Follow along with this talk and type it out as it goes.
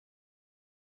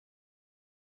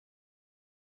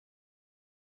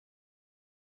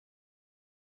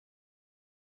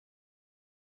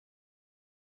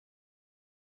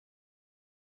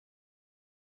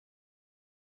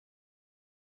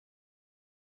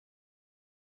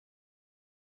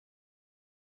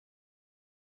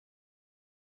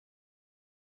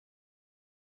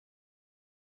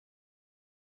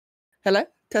Hello?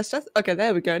 Test, test? Okay,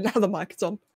 there we go. Now the mic is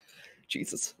on.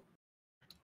 Jesus.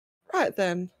 Right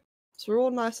then. So we're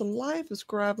all nice and live. Let's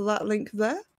grab that link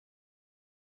there.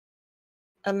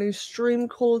 And the stream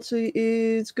quality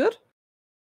is good.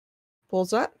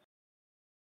 Pause that.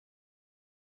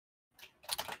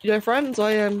 Yeah, friends,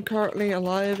 I am currently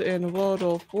alive in World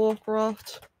of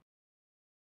Warcraft.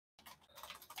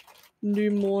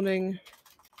 New morning.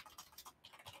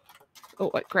 Oh,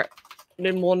 wait, crap.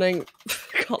 New morning.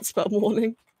 Can't spell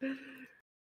morning.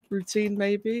 Routine,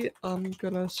 maybe. I'm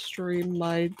gonna stream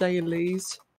my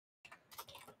dailies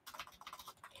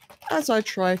as I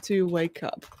try to wake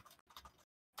up.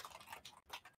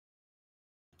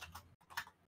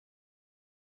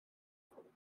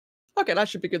 Okay, that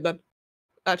should be good then.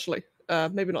 Actually,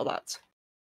 maybe not that.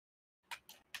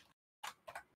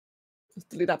 Let's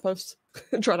delete that post.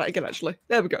 Try that again, actually.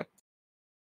 There we go.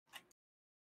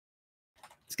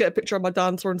 Let's get a picture of my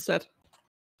dancer instead.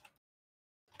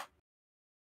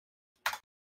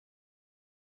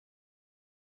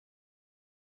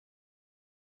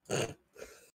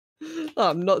 Oh,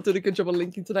 I'm not doing a good job of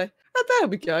linking today. Oh, there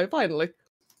we go, finally.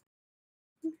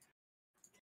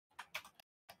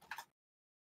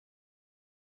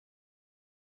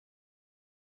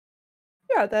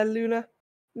 Yeah, there, Luna.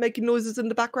 Making noises in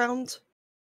the background.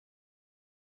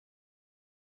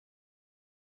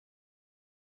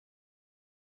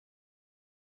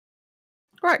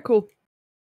 Right, cool.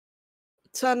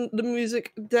 Turn the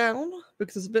music down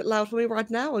because it's a bit loud for me right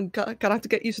now and gonna have to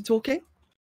get used to talking.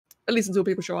 At least until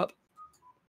people show up.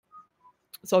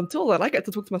 So until then, I get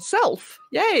to talk to myself.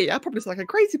 Yay, I probably sound like a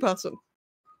crazy person.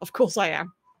 Of course I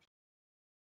am.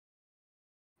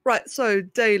 Right, so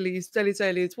dailies.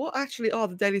 What actually are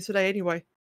the dailies today anyway?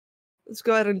 Let's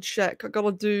go ahead and check. I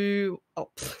gotta do...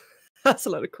 Oh, that's a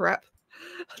load of crap.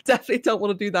 I definitely don't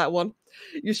want to do that one.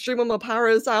 You stream when my power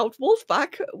is out.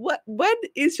 Wolfback, when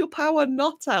is your power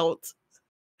not out?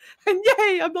 And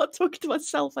yay, I'm not talking to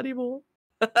myself anymore.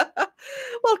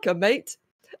 Welcome, mate.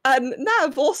 And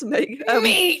Nav, awesome, mate.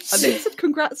 Mate! I didn't say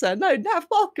congrats there. No, Nav,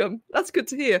 welcome. That's good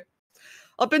to hear.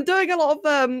 I've been doing a lot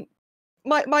of...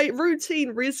 My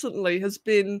routine recently has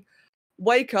been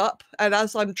wake up, and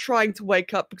as I'm trying to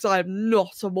wake up, because I am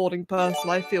not a morning person,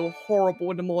 I feel horrible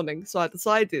in the morning, so I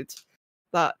decided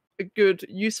that a good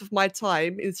use of my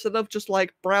time, instead of just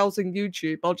like browsing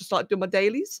YouTube, I'll just start doing my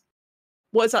dailies.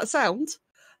 What does that sound?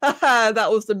 That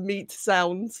was the meat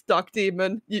sound, Dark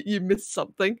Demon. You missed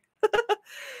something.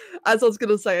 As I was going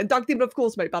to say, and Dark Demon, of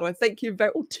course, mate, by the way, thank you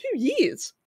very... Oh, 2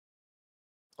 years!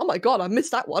 Oh my god, I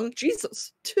missed that one.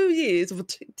 Jesus. 2 years of a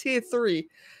tier 3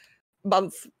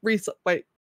 month reset. Wait.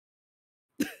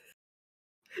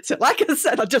 So like I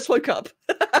said, I just woke up.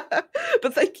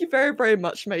 But thank you very, very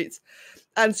much, mate.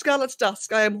 And Scarlet's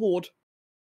Dusk, I am Horde.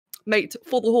 Mate,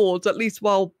 for the Horde, at least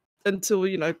until,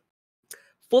 you know,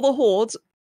 for the Horde,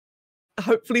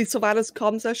 hopefully Savannah's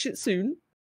calms her shit soon.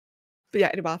 But yeah,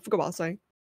 anyway, I forgot what I was saying.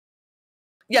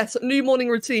 Yes, new morning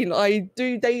routine. I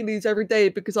do dailies every day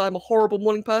because I'm a horrible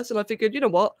morning person. I figured, you know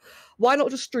what? Why not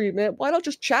just stream it? Why not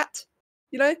just chat?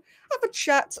 You know, have a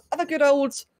chat, have a good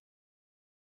old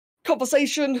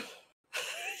conversation.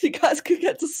 You guys can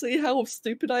get to see how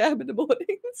stupid I am in the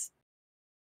mornings.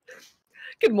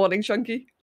 Good morning, Chunky.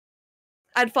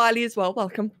 And Filey as well,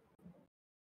 welcome.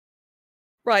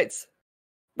 Right,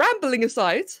 rambling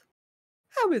aside,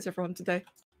 how is everyone today?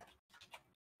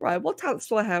 Right, what talents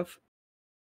do I have?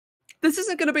 This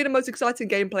isn't going to be the most exciting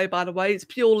gameplay, by the way. It's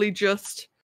purely just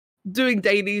doing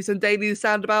dailies, and dailies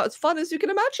sound about as fun as you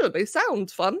can imagine. They sound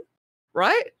fun,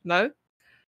 right? No?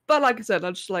 But like I said,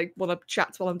 I just like want to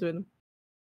chat while I'm doing them.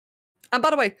 And by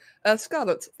the way,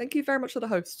 Scarlet, thank you very much for the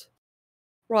host.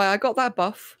 Right, I got that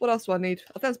buff. What else do I need?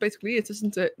 I think that's basically it,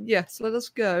 isn't it? Yes, let us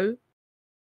go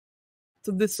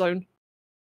to this zone.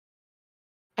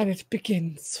 And it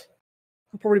begins.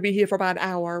 I'll probably be here for about an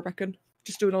hour, I reckon,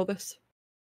 just doing all this.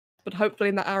 But hopefully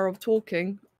in that hour of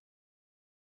talking,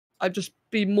 I'd just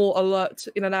be more alert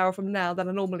in an hour from now than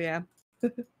I normally am.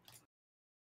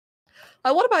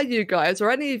 What about you guys?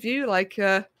 Are any of you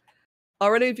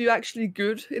are any of you actually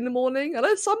good in the morning? I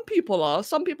know some people are.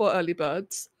 Some people are early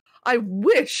birds. I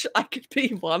wish I could be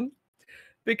one,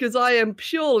 because I am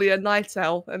purely a night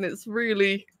owl, and it's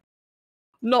really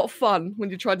not fun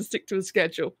when you try to stick to a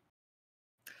schedule.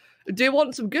 Do you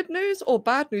want some good news or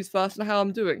bad news first and how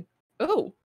I'm doing?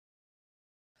 Oh.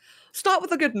 Start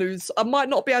with the good news. I might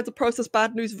not be able to process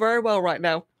bad news very well right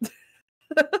now.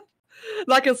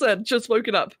 Like I said, just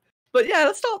woken up. But yeah,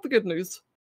 let's start with the good news.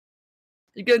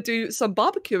 You're going to do some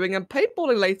barbecuing and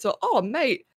paintballing later. Oh,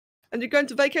 mate. And you're going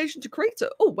to vacation to Creta.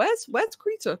 Oh, where's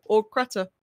Creta? Or Creta?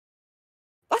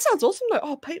 That sounds awesome, though.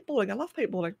 Oh, paintballing. I love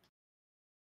paintballing.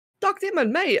 Dark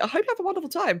Demon, mate, I hope you have a wonderful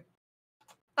time.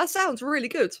 That sounds really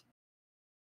good.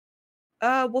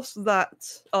 What's that?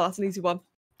 Oh, that's an easy one.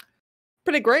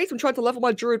 Pretty great. I'm trying to level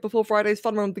my druid before Friday's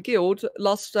fun run with the guild.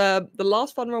 The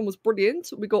last fun run was brilliant.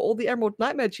 We got all the Emerald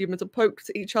Nightmare achievements and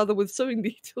poked each other with sewing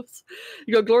needles.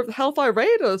 You got Glory of the Hellfire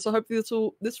Raider, so hopefully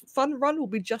this fun run will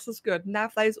be just as good.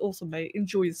 Nav, that is awesome, mate.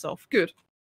 Enjoy yourself. Good.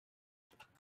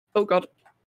 Oh god.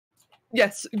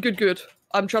 Yes, good.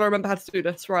 I'm trying to remember how to do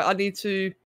this. Right, I need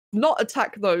to not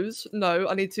attack those. No,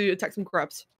 I need to attack some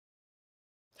crabs.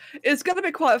 It's going to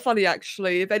be quite funny,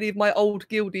 actually, if any of my old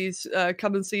guildies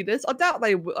come and see this. I doubt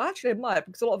they will. Actually, it might,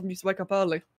 because a lot of them used to wake up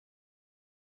early.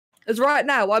 As right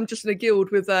now, I'm just in a guild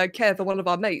with Kev and one of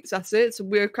our mates. That's it. So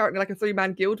we're currently like a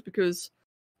 3-man guild because,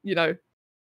 you know,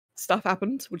 stuff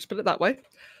happened. We'll just put it that way.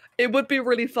 It would be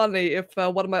really funny if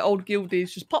one of my old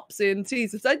guildies just pops in,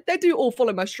 sees us. They do all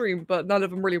follow my stream, but none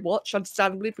of them really watch,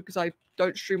 understandably, because I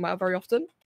don't stream out very often.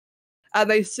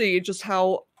 And they see just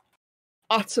how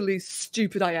utterly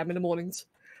stupid I am in the mornings.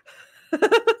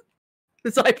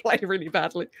 Because I play really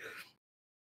badly.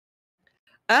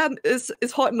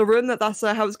 It's hot in the room. That's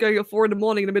how it's going at 4 in the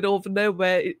morning in the middle of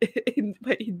nowhere in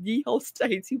Yeehole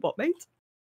State. You what, mate?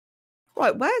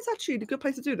 Right, where's actually the good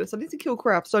place to do this? I need to kill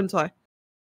crabs, don't I?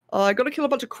 I got to kill a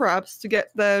bunch of crabs to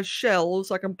get their shells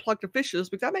so I can plug the fishes,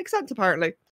 because that makes sense,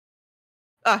 apparently.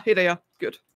 Ah, here they are.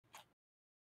 Good.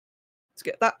 Let's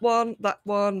get that one, that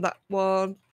one, that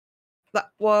one, that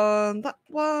one, that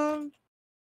one.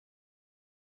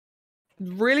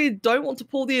 Really don't want to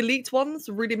pull the elite ones,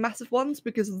 the really massive ones,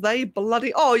 because they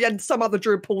bloody... Oh, yeah, and some other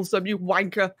druid pulls them, you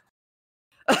wanker.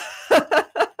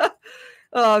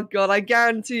 Oh, God, I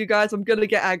guarantee you guys I'm going to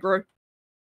get aggro.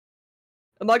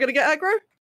 Am I going to get aggro?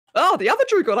 Oh, the other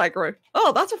druid got aggro.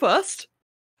 Oh, that's a first.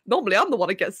 Normally, I'm the one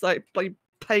that gets, like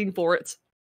paying for it.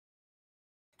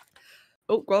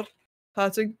 Oh, God.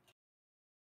 Hurting.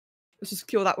 Let's just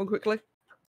kill that one quickly.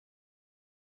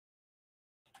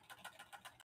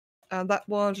 And that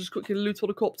one, just quickly loot all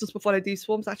the corpses before they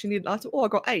deswarm. I actually need an item. Oh, I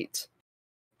got 8.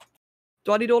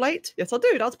 Do I need all 8? Yes, I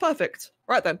do. That's perfect.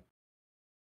 Right then.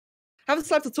 Haven't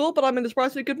slept at all, but I'm in a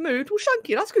surprisingly good mood. Well,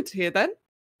 Shanky, that's good to hear then.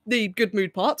 The good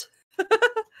mood part.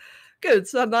 Good,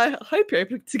 and I hope you're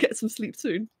able to get some sleep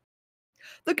soon.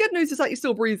 The good news is that you're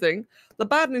still breathing. The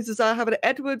bad news is that I have an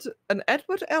Edward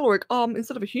Elric arm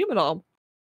instead of a human arm.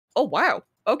 Oh, wow.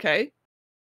 Okay.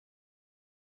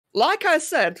 Like I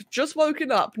said, just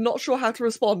woken up, not sure how to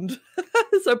respond.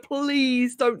 So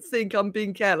please don't think I'm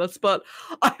being careless, but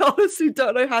I honestly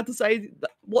don't know how to say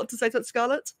what to say to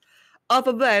Scarlet.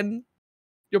 Other than,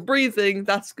 you're breathing,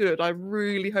 that's good. I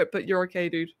really hope that you're okay,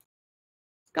 dude.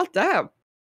 God damn.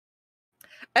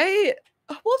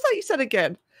 What was that you said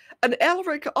again? An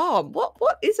Elric arm.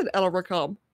 What is an Elric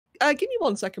arm? Give me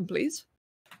 1 second, please.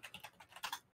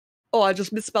 Oh, I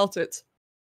just misspelt it.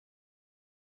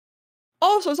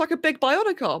 Oh, so it's like a big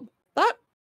bionic arm. That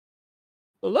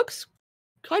looks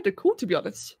kind of cool, to be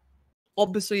honest.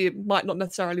 Obviously, it might not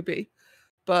necessarily be,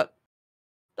 but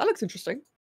that looks interesting.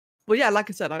 Well, yeah, like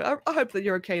I said, I hope that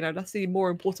you're okay now. That's the more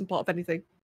important part of anything.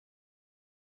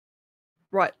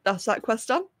 Right, that's that quest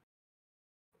done.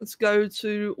 Let's go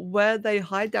to where they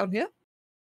hide down here.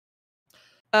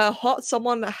 Hot,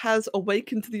 someone has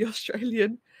awakened to the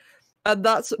Australian. And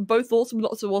that's both awesome and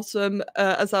not so awesome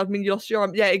as I mean,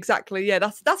 yeah, exactly. Yeah,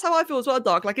 that's how I feel as well,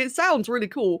 Dark. Like, it sounds really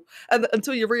cool and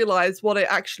until you realise what it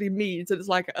actually means. And it's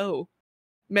like, oh,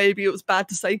 maybe it was bad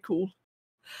to say cool.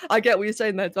 I get what you're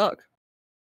saying there, Dark.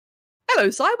 Hello,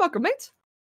 Si. Welcome, mate.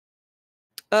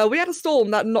 We had a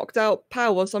storm that knocked out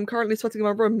power, so I'm currently sweating in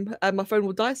my room and my phone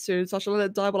will die soon, so I shall let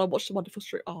it die while I watch the wonderful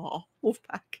stream. Ah,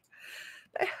 Wolfpack.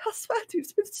 I swear, dude,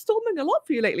 it's been storming a lot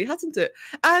for you lately, hasn't it?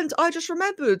 And I just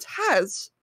remembered, has.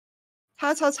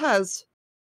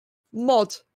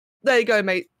 Mod. There you go,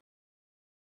 mate.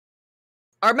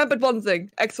 I remembered one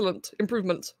thing. Excellent.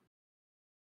 Improvement.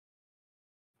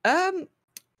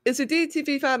 Is a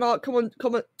DTV fan art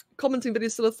commenting video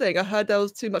still a thing? I heard there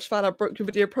was too much fan art broke your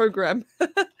video program.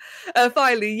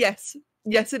 Finally, yes.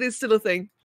 Yes, it is still a thing.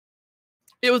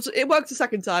 It worked the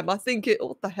second time. I think it...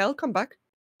 What the hell? Come back.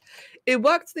 It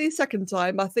worked the second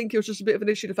time. I think it was just a bit of an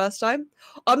issue the first time.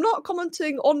 I'm not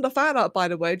commenting on the fan art, by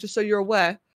the way, just so you're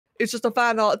aware. It's just the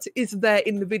fan art is there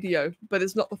in the video, but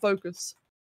it's not the focus.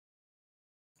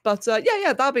 But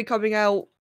yeah, that'll be coming out.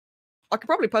 I could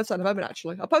probably post that in a moment,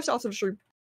 actually. I'll post it after the stream.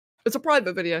 It's a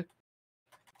private video.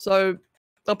 So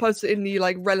I'll post it in the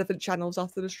relevant channels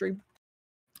after the stream.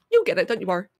 You'll get it, don't you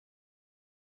worry.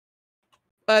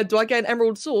 Do I get an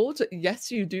emerald sword? Yes,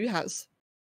 you do, Has.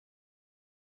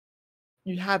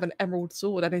 You have an emerald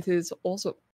sword, and it is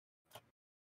awesome.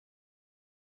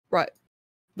 Right.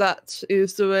 That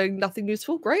is doing nothing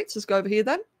useful. Great, let's go over here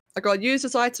then. I gotta use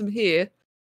this item here,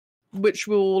 which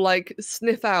will like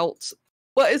sniff out.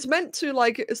 Well, it's meant to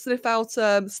like sniff out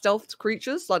stealthed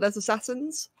creatures, like there's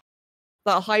assassins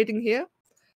that are hiding here,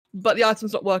 but the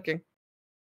item's not working.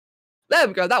 There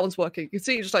we go, that one's working. You can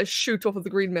see it just like shoot off of the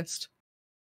green mist.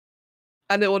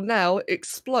 And it will now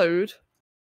explode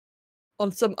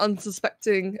on some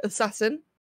unsuspecting assassin.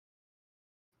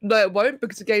 No, it won't,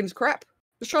 because the game's crap.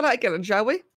 Let's try that again, shall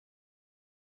we?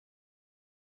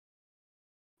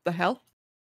 The hell?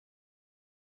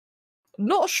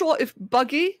 Not sure if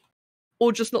buggy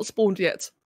or just not spawned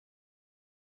yet.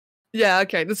 Yeah,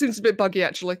 okay, this seems a bit buggy,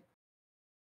 actually.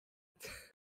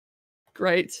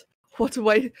 Great. What a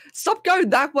way. Stop going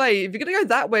that way. If you're going to go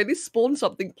that way, at least spawn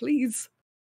something, please.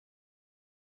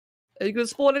 Are you going to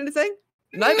spawn anything?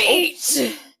 No?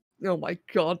 Meat! Oh my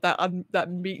god,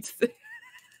 that meat thing.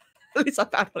 At least I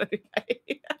found one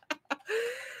anyway.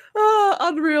 Oh,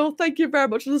 unreal. Thank you very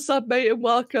much for the sub, mate, and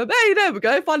welcome. Hey, there we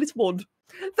go. Finally spawned.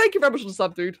 Thank you very much for the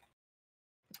sub, dude.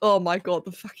 Oh my god,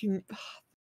 the fucking...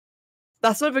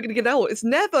 That's never going to get old. It's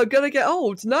never going to get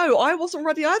old. No, I wasn't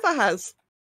ready either, Has.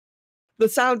 The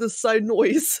sound is so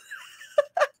noise.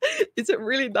 Is it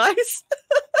really nice?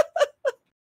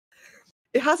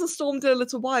 It hasn't stormed in a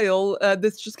little while.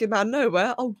 This just came out of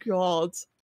nowhere. Oh god.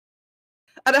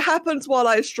 And it happens while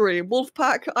I stream.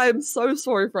 Wolfpack, I am so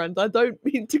sorry, friend. I don't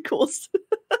mean to cause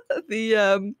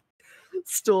the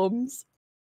storms.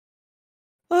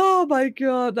 Oh my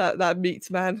god, that meat,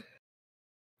 man.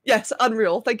 Yes,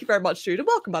 unreal. Thank you very much, dude. And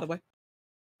welcome, by the way.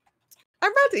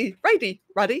 I'm ready.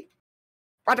 Ready.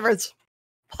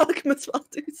 Welcome as well,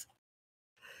 dudes.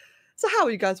 So how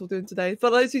are you guys all doing today? For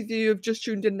those of you who have just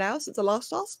tuned in now since I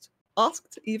last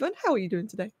asked even, how are you doing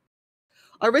today?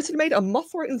 I recently made a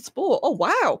Mothra in Sport. Oh,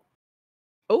 wow.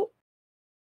 Oh.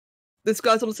 This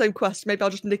guy's on the same quest. Maybe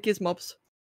I'll just nick his mobs.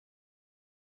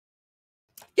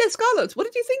 Yeah, Scarlet, what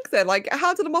did you think then? Like,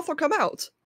 how did the Mothra come out?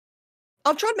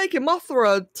 I've tried making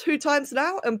Mothra 2 times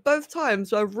now, and both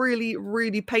times were really,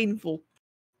 really painful.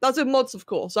 That's with mods, of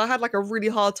course. I had like a really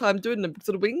hard time doing them because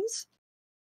of the wings.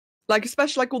 Like,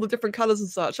 especially like all the different colours and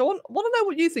such. I want to know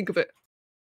what you think of it.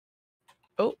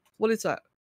 Oh, what is that?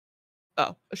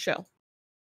 Oh, a shell.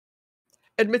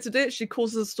 Admitted it, she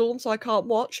causes a storm, so I can't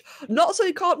watch. Not so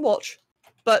you can't watch,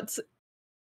 but...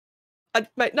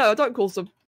 Mate, no, I don't cause them.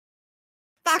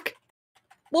 Back!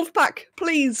 Wolfpack,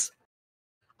 please!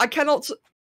 I cannot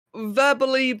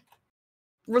verbally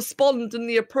respond in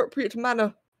the appropriate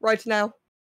manner right now.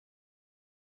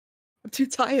 I'm too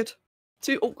tired.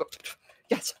 Oh,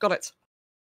 yes, got it.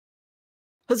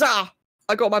 Huzzah!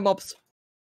 I got my mobs.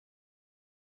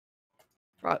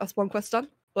 Right, that's one quest done.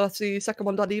 Well, that's the second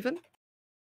one done even.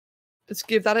 Let's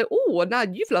give that a... Oh, and now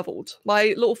you've leveled.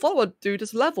 My little follower dude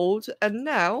has leveled, and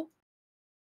now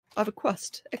I have a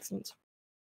quest. Excellent.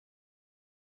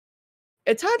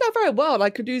 It turned out very well, and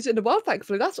I could use it in the world,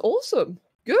 thankfully. That's awesome.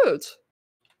 Good.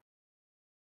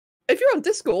 If you're on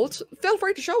Discord, feel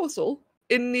free to show us all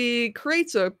in the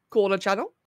Creator Corner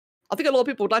channel. I think a lot of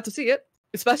people would like to see it,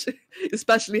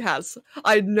 especially Has.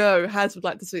 I know Has would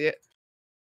like to see it.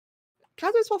 Can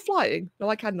I do this while flying? No,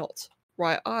 I cannot.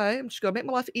 Right, I am just going to make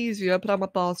my life easier, put on my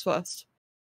bars first.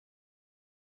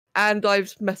 And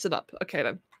I've messed it up. Okay,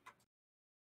 then.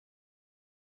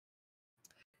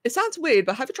 It sounds weird,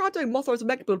 but have you tried doing Mothra as a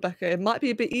mega build, Becca? It might be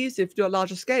a bit easier if you do a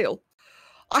larger scale.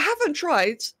 I haven't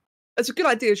tried. It's a good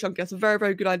idea, Chunky. It's a very,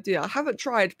 very good idea. I haven't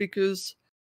tried because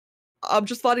I'm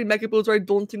just finding mega builds very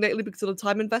daunting lately because of the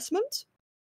time investment.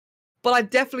 But I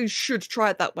definitely should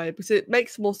try it that way because it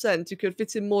makes more sense. You can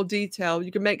fit in more detail.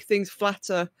 You can make things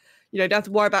flatter. You know, you don't have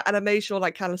to worry about animation or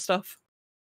that kind of stuff.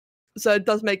 So it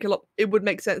does make a lot... It would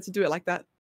make sense to do it like that.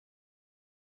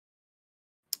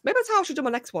 Maybe that's how I should do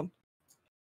my next one.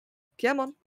 Come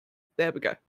on. There we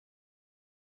go.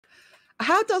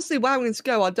 How does the wowings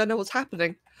go? I don't know what's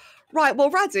happening. Right,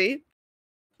 well, Raddy,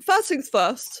 first things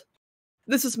first.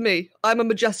 This is me. I'm a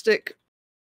majestic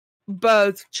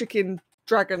bird, chicken,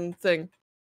 dragon thing.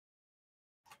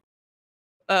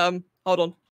 Hold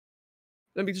on.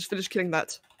 Let me just finish killing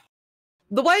that.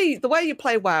 The way you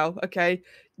play WoW, okay,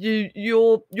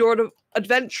 you're an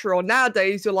adventurer.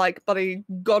 Nowadays, you're like buddy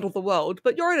god of the world,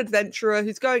 but you're an adventurer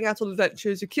who's going out on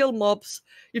adventures. You kill mobs,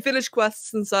 you finish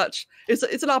quests and such. It's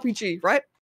an RPG, right?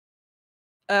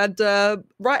 And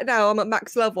right now, I'm at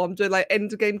max level. I'm doing like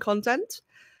end game content,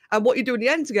 and what you do in the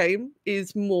end game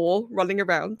is more running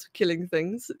around, killing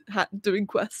things, doing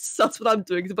quests. That's what I'm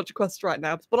doing. It's a bunch of quests right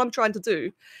now. But what I'm trying to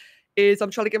do is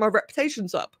I'm trying to get my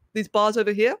reputations up. These bars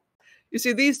over here. You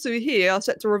see, these two here are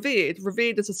set to revered.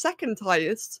 Revered is the second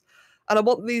highest and I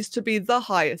want these to be the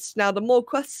highest. Now, the more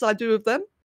quests I do with them,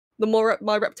 the more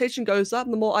my reputation goes up,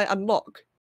 and the more I unlock.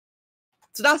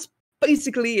 So that's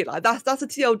basically it. Like that's a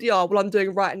TLDR. What I'm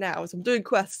doing right now is I'm doing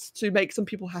quests to make some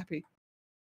people happy,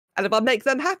 and if I make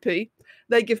them happy,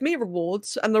 they give me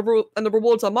rewards, and the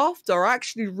rewards I'm after are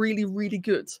actually really, really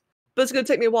good. But it's going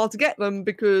to take me a while to get them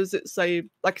because it's like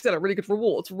I said, a really good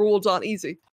reward. Rewards aren't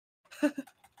easy.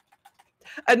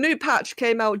 A new patch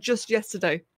came out just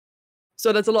yesterday,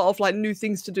 so there's a lot of like new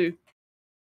things to do.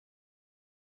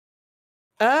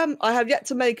 I have yet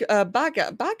to make a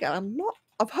baguette.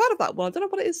 I've heard of that one. I don't know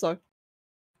what it is though.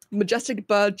 Majestic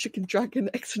bird, chicken dragon,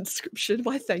 excellent description.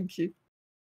 Why, thank you.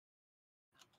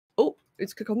 Oh,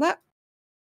 let's click on that.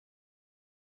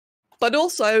 But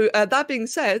also, that being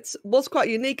said, what's quite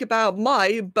unique about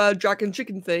my bird, dragon,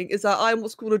 chicken thing is that I'm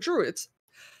what's called a druid.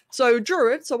 So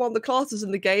druids are one of the classes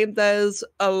in the game. There's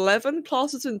 11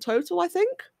 classes in total, I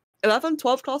think. 11,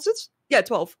 12 classes? Yeah,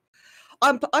 12.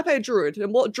 I play a druid,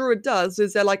 and what druid does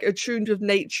is they're like attuned with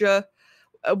nature,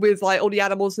 with like all the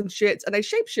animals and shit, and they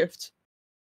shapeshift.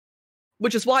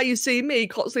 Which is why you see me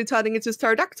constantly turning into this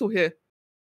pterodactyl here.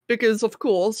 Because, of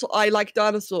course, I like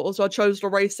dinosaurs, so I chose the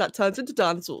race that turns into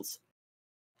dinosaurs.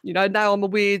 You know, now I'm a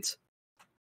weird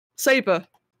saber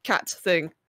cat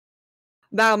thing.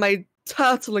 Now I'm a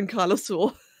turtle and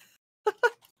Carnosaur.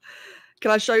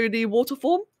 Can I show you the water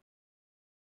form?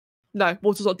 No,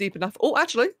 water's not deep enough. Oh,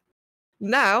 actually,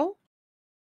 now,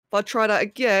 if I try that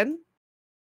again,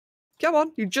 come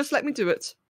on, you just let me do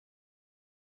it.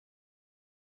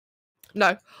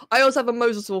 No, I also have a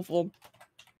mosasaur form.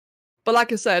 But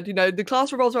like I said, you know, the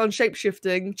class revolves around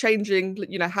shapeshifting, changing,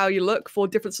 you know, how you look for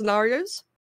different scenarios.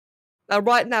 Now,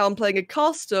 right now, I'm playing a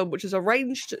caster, which is a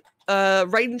ranged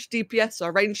DPS,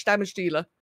 or ranged damage dealer,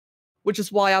 which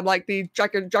is why I'm like the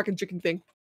dragon chicken thing.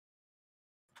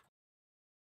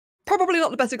 Probably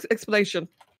not the best explanation,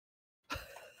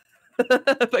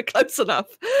 but close enough.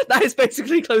 That is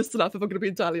basically close enough, if I'm going to be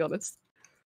entirely honest.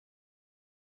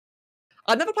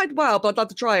 I never played WoW, but I'd love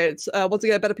to try it once I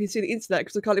get a better PC on the internet,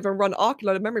 because I can't even run Ark in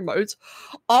a load of memory modes.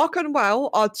 Ark and WoW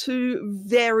are two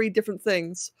very different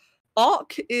things.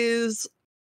 Ark is...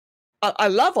 I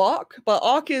love Ark, but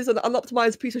Ark is an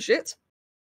unoptimized piece of shit.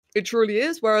 It truly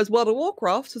is, whereas World of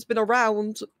Warcraft has been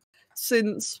around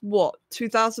since, what,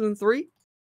 2003?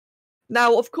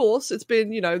 Now, of course, it's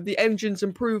been, you know, the engine's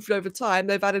improved over time,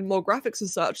 they've added more graphics and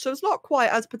such, so it's not quite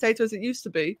as potato as it used to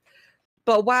be.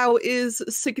 But WoW is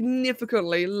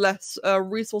significantly less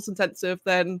resource intensive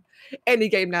than any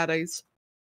game nowadays.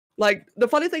 Like, the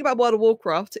funny thing about World of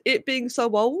Warcraft, it being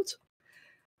so old,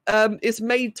 it's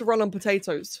made to run on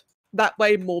potatoes. That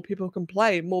way more people can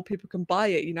play, more people can buy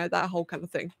it, you know, that whole kind of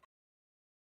thing.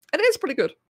 And it is pretty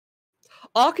good.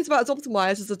 Ark is about as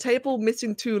optimized as a table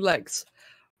missing 2 legs.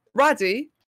 Raddy,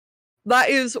 that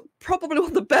is probably one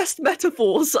of the best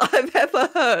metaphors I've ever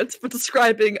heard for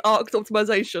describing Ark's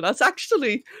optimization. That's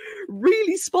actually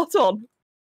really spot on.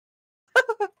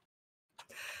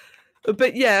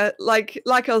 But yeah, like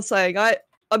I was saying,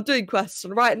 I'm doing quests,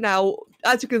 and right now,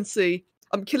 as you can see,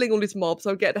 I'm killing all these mobs.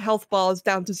 I'm getting health bars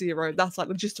down to 0. That's like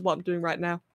the gist of what I'm doing right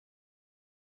now.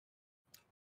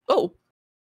 Oh.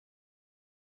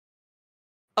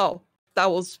 Oh,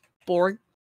 that was boring.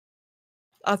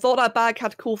 I thought that bag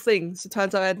had cool things. It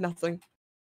turns out I had nothing.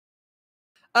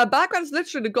 Background is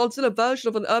literally the Godzilla version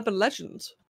of an urban legend.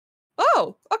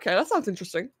 Oh, okay, that sounds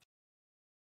interesting.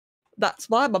 That's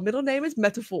why my middle name is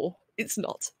Metaphor. It's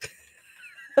not.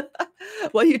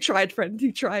 Well, you tried, friend.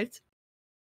 You tried.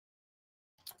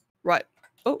 Right.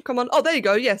 Oh, come on. Oh, there you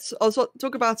go. Yes. I was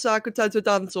talking about I could turn to a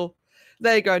dinosaur.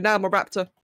 There you go. Now I'm a raptor.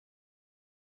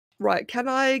 Right. Can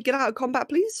I get out of combat,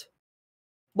 please?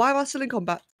 Why am I still in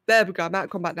combat? There we go. I'm out of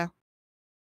combat now.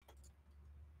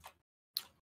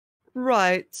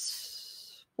 Right.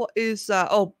 What is that?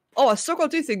 Oh, I still got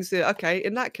to do things here. Okay.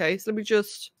 In that case, let me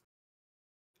just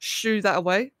shoo that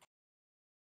away.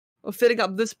 I'm filling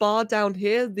up this bar down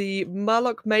here. The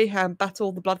Murloc Mayhem Battle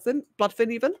of the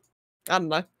Bloodfin even. I don't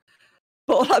know.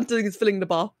 But all I'm doing is filling the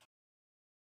bar.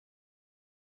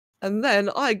 And then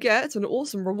I get an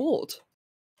awesome reward.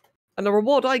 And the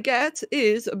reward I get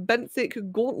is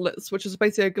Benthic Gauntlets, which is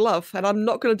basically a glove. And I'm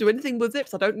not going to do anything with it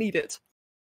because I don't need it.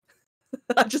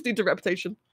 I just need the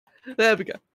reputation. There we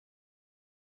go.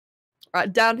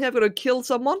 Right, down here, I'm going to kill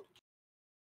someone.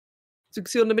 As you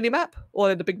can see on the mini-map, or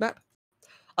in the big map.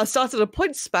 I started a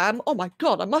point spam. Oh my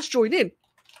god, I must join in.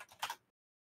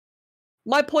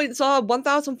 My points are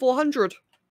 1,400.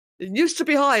 It used to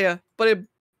be higher, but it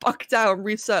bugged out and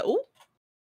reset. Ooh.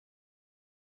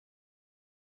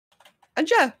 And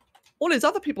yeah, all these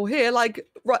other people here, like,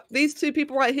 right, these 2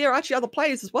 people right here are actually other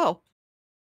players as well.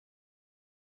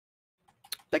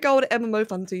 Big old MMO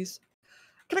funsies.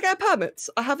 Can I get a permit?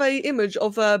 I have a image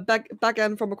of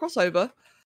Bagan from a crossover.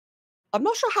 I'm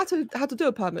not sure how to do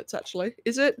a permit, actually.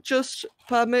 Is it just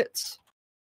permits?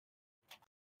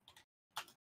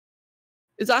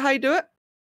 Is that how you do it?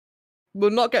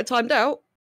 Will not get timed out?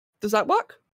 Does that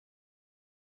work?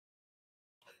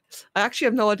 I actually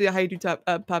have no idea how you do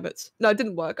permits. No, it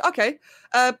didn't work. Okay.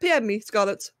 PM me,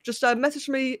 Scarlett. Just message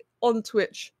me on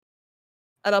Twitch.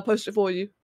 And I'll post it for you.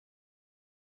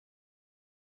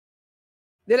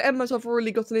 The other MMOs I've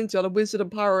really gotten into are the Wizard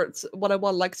and Pirates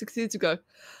 101 like 6 years ago.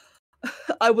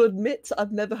 I will admit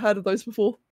I've never heard of those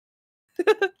before.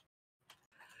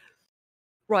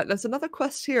 Right, there's another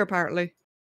quest here apparently.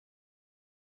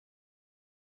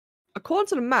 According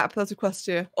to the map, there's a quest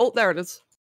here. Oh, there it is.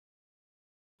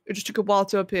 It just took a while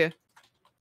to appear.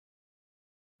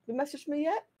 You messaged me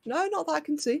yet? No, not that I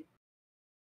can see.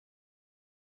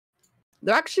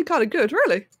 They're actually kind of good,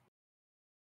 really.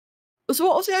 So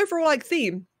what was the overall like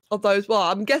theme of those? Well,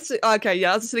 I'm guessing. Okay,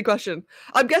 yeah, that's a silly question.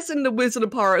 I'm guessing the Wizard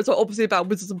and Pirates are obviously about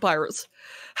wizards and pirates.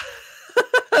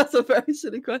 That's a very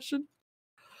silly question.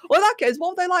 Well, in that case, what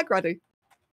were they like, Raddy?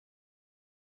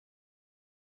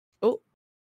 Oh,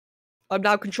 I'm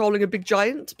now controlling a big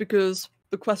giant because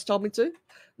the quest told me to.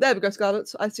 There we go,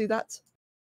 Scarlett. I see that.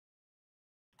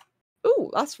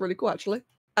 Oh, that's really cool, actually.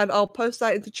 And I'll post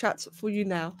that into chat for you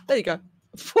now. There you go.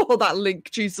 For that link,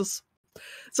 Jesus.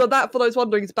 So that, for those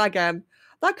wondering, is Bagan.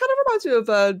 That kind of reminds me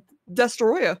of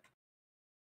Destroyer.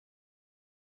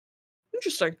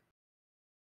 Interesting.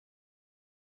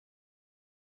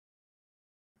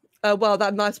 Well,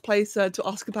 that nice place to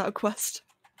ask about a quest.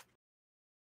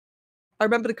 I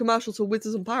remember the commercials for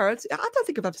Wizards and Pirates. I don't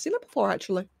think I've ever seen it before,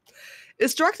 actually.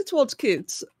 It's directed towards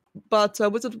kids, but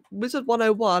Wizard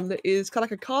 101 is kind of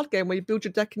like a card game where you build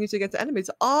your deck and use it against enemies.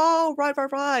 Oh, right.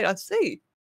 I see.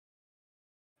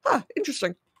 Huh,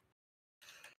 interesting.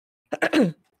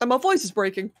 And my voice is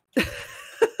breaking.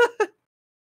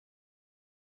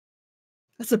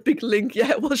 That's a big link.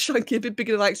 Yeah, it was chunky, a bit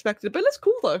bigger than I expected. But it's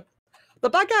cool, though.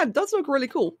 The backend does look really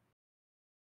cool.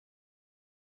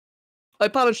 Oh,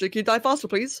 pardon, can you die faster,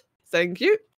 please? Thank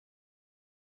you.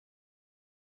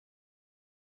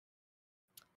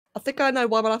 I think I know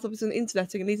why my laptop isn't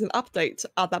interneting and needs an update.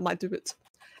 That might do it.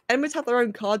 Enemies have their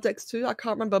own card decks too. I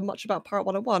can't remember much about Pirate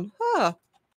 101. Huh.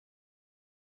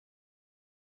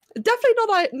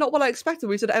 Definitely not what I expected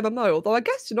when we said MMO, although I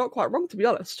guess you're not quite wrong, to be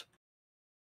honest.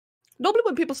 Normally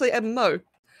when people say MMO,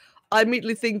 I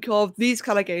immediately think of these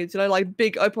kind of games, like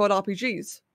big open world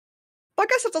RPGs. But I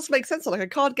guess that does make sense. Like a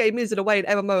card game is in a way an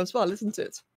MMO as well, isn't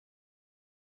it?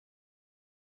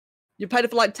 You played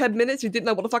it for like 10 minutes, you didn't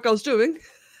know what the fuck I was doing.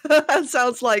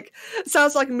 sounds like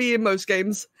me in most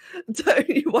games. Don't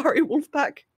you worry,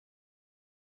 Wolfpack.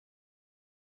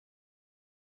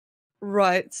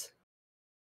 Right.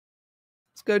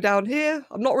 Let's go down here.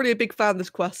 I'm not really a big fan of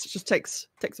this quest. It just takes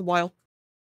a while.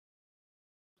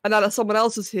 And now that someone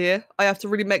else is here, I have to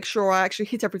really make sure I actually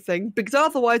hit everything, because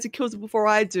otherwise it kills it before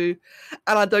I do,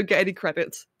 and I don't get any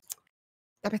credit.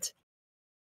 Damn it.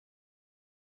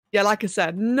 Yeah, like I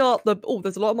said, not the... Oh,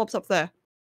 there's a lot of mobs up there.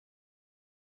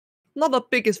 Not the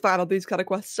biggest fan of these kind of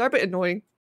quests. They're a bit annoying.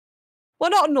 Well,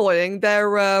 not annoying.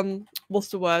 They're, what's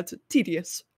the word?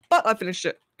 Tedious. But I finished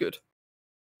it. Good.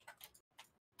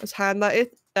 Let's hand that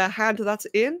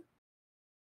in.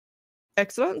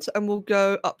 Excellent. And we'll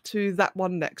go up to that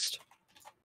one next.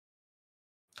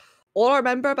 All I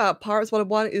remember about Pirates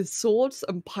 101 is swords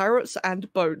and pirates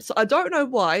and boats. I don't know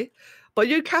why, but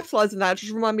you capitalizing that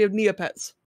just remind me of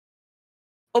Neopets.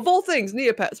 Of all things,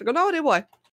 Neopets. I've got no idea why.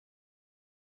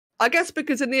 I guess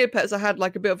because in Neopets I had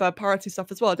like a bit of piratey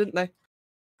stuff as well, didn't they?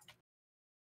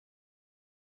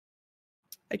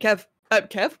 Hey, Kev.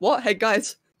 Kev? What? Hey,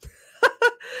 guys.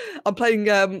 I'm playing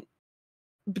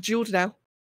Bejeweled now.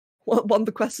 Won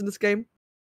the quest in this game.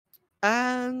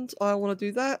 And I want to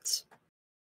do that.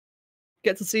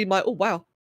 Get to see my... Oh, wow.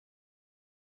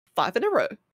 5 in a row.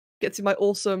 Get to see my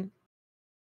awesome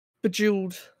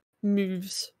Bejeweled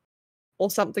moves. Or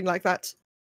something like that.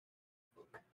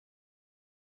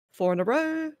 4 in a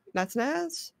row. That's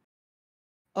nice.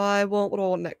 What do I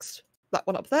want next? That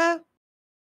one up there.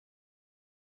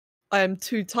 I am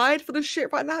too tired for this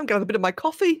shit right now. I'm gonna have a bit of my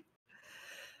coffee.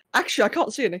 Actually, I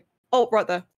can't see any. Oh, right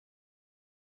there.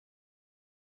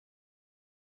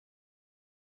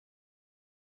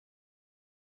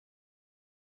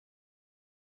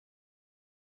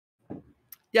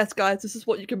 Yes, guys, this is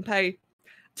what you can pay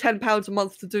 £10 a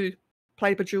month to do.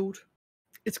 Play Bejeweled.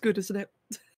 It's good, isn't it?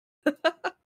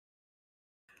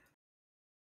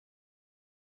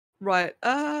 Right,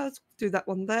 let's do that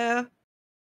one there.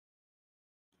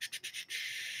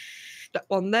 That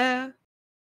one there.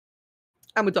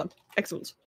 And we're done.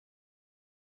 Excellent.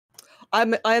 I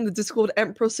am the Discord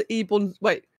Empress Ebon.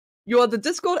 Wait, you are the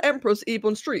Discord Empress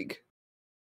Ebon Streak.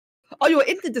 Oh, you are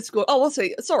in the Discord. Oh, I'll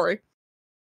see. Sorry.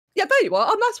 Yeah, there you are.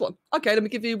 Oh, nice one. Okay, let me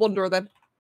give you Wanderer then.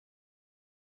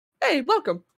 Hey,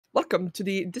 welcome. Welcome to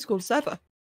the Discord server.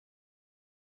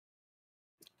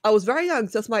 I was very young,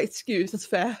 so that's my excuse. That's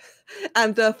fair.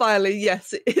 And finally,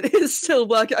 yes, it is still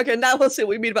working. Okay, now we'll see what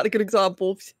we mean about a good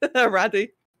example. Raddy.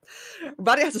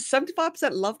 Raddy has a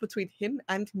 75% love between him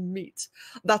and meat.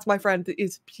 That, my friend,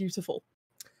 is beautiful.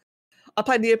 I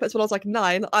played Neopets when I was like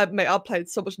 9. I played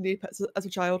so much Neopets as a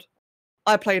child.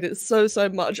 I played it so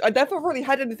much. I never really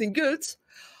had anything good.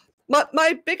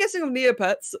 My biggest thing of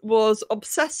Neopets was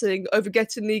obsessing over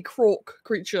getting the Croc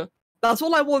creature. That's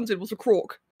all I wanted, was a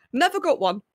Croc. Never got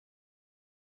one.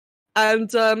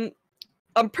 And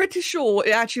I'm pretty sure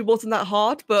it actually wasn't that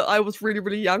hard, but I was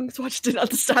really young, so I just didn't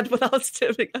understand what I was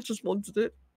doing. I just wanted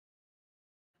it.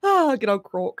 Ah, good old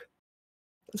Croc.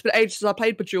 It's been ages since I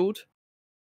played Bejeweled.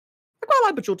 I quite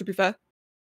like Bejeweled, to be fair.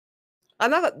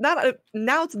 And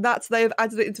now that they've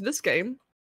added it into this game,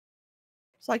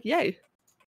 it's like, yay.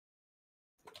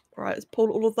 Alright, let's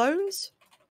pull all of those.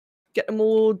 Get them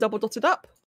all double dotted up.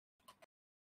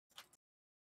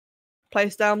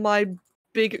 Place down my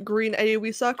big green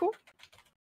AoE circle.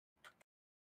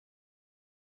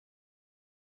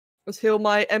 Let's heal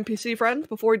my NPC friend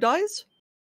before he dies.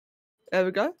 There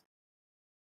we go.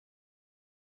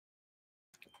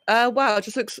 Wow, it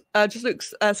just looks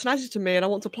snazzy to me, and I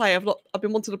want to play. I've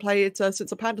been wanting to play it since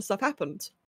the Panda stuff happened.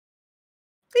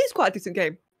 It's quite a decent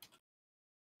game.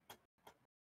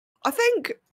 I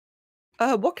think.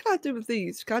 What can I do with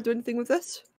these? Can I do anything with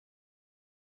this?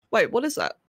 Wait, what is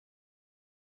that?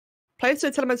 Place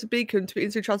a telemental beacon to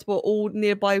instantly transport all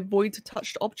nearby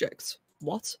void-touched objects.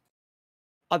 What?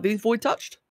 Are these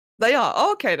void-touched? They are.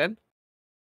 Oh, okay then.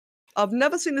 I've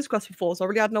never seen this quest before, so I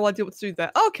really had no idea what to do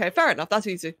there. Okay, fair enough. That's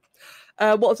easy.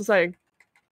 What was I saying?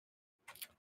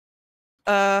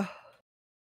 I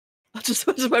just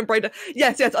went brain dead.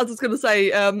 Yes, I was going to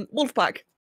say Wolfpack.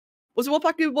 Was it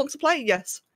Wolfpack who wants to play?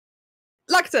 Yes.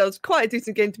 Like I said, it was quite a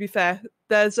decent game, to be fair.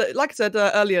 There's, like I said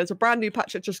earlier, there's a brand new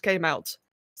patch that just came out.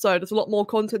 So there's a lot more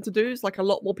content to do. There's like a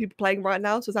lot more people playing right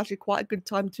now, so it's actually quite a good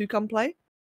time to come play.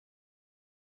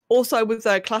 Also, with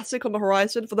Classic on the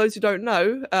horizon, for those who don't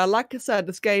know, like I said,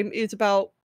 this game is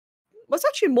about... Well, it's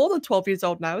actually more than 12 years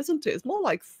old now, isn't it? It's more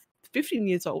like 15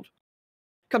 years old,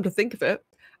 come to think of it.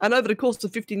 And over the course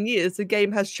of 15 years, the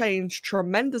game has changed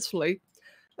tremendously.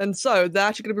 And so they're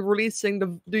actually going to be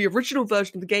releasing the original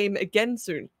version of the game again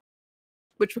soon.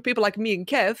 Which for people like me and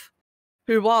Kev,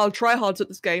 who are tryhards at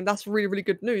this game, that's really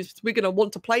good news. We're going to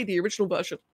want to play the original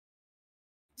version.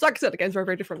 So like I said, the game's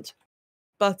very different.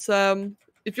 But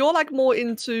if you're like more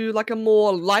into like a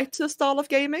more lighter style of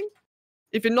gaming,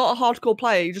 if you're not a hardcore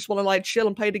player, you just want to like chill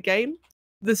and play the game,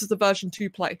 this is the version to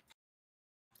play.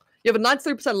 You have a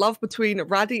 93% love between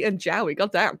Raddy and Jowie,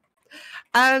 goddamn.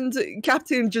 And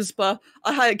Captain Jispa,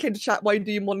 I came to chat while you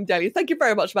do your morning daily. Thank you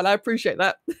very much, man. I appreciate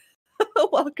that.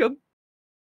 Welcome.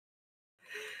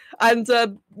 And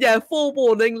yeah,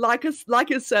 forewarning, like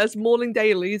it says, morning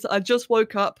dailies. I just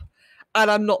woke up, and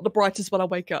I'm not the brightest when I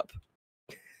wake up.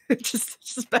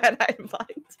 just bear that in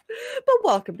mind. But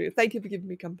welcome, dude. Thank you for giving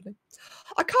me company.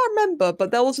 I can't remember,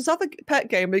 but there was this other pet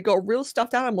game where you got real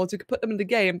stuffed animals. You could put them in the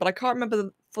game, but I can't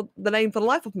remember the name for the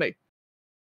life of me.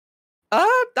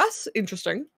 That's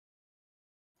interesting.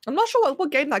 I'm not sure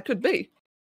what game that could be.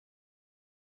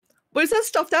 But it says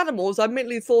stuffed animals. I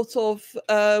immediately thought of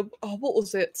what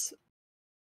was it?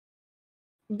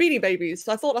 Beanie Babies.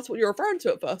 I thought that's what you were referring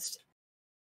to at first.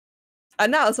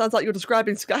 And now it sounds like you're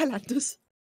describing Skylanders.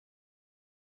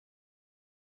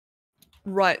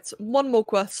 Right, one more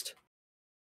quest.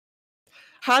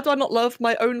 How do I not love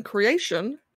my own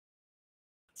creation?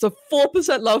 So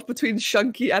 4% love between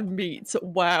Shunky and Meat.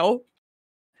 Wow.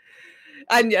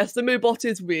 And yes, the Moobot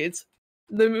is weird.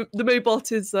 The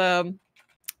Moobot is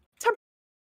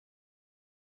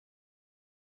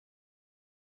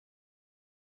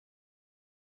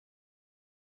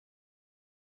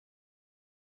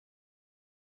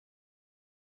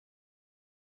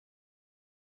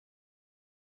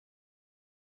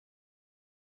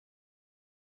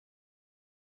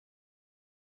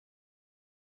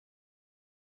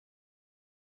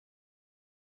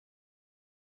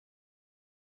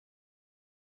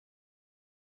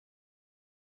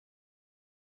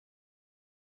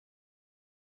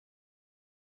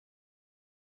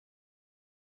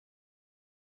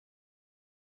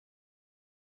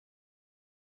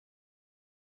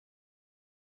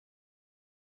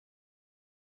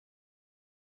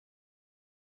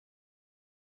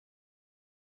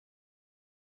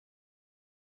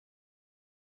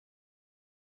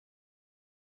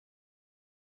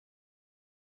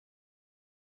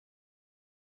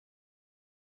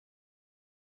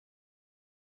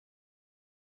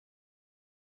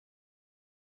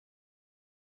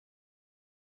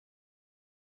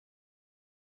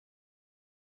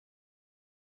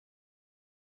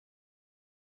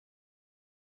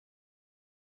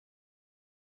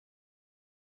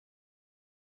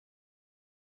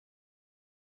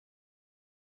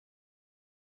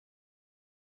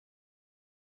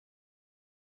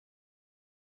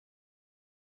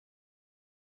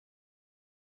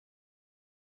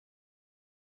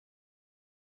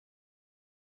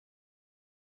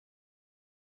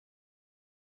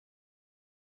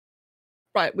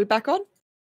Right, we back on?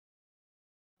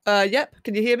 Yep.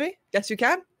 Can you hear me? Yes, you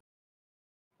can.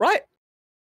 Right.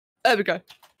 There we go.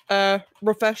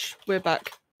 Refresh. We're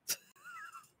back.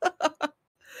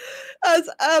 That's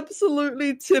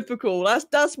absolutely typical.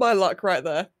 That's my luck right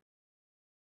there.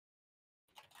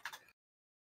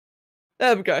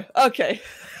 There we go. Okay.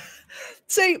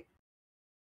 See,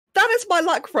 that is my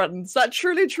luck, friends. That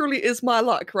truly, truly is my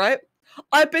luck, right?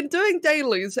 I've been doing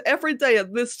dailies every day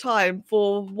at this time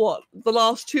for what, the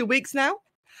last 2 weeks now?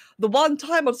 The one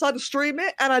time I decided to stream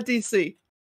it and I DC.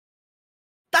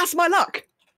 That's my luck.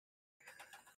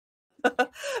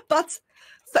 But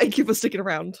thank you for sticking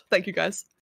around. Thank you, guys.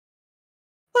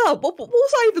 Oh, what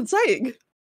was I even saying?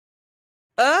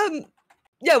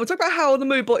 Yeah, we'll talk about how the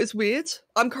mood bot is weird.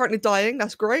 I'm currently dying.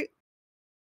 That's great.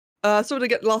 So we're gonna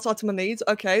get the last item I need.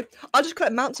 Okay. I just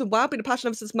collect mounts and WoW, been a passion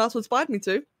ever since mounts inspired me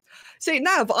to. See,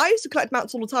 Nav, I used to collect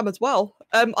mounts all the time as well.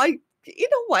 In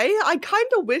a way, I kind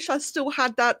of wish I still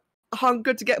had that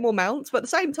hunger to get more mounts, but at the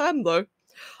same time, though,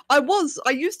 I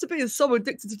used to be so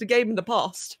addicted to the game in the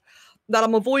past that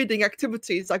I'm avoiding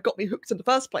activities that got me hooked in the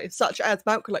first place, such as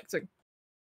mount collecting.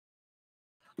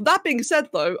 That being said,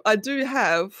 though, I do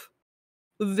have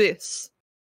this.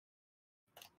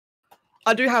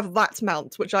 I do have that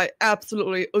mount, which I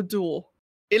absolutely adore.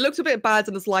 It looks a bit bad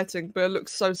in its lighting, but it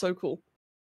looks so, so cool.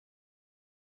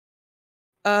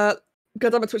 God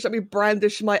damn it, Twitch, let me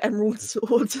brandish my emerald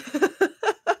sword.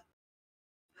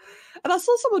 And I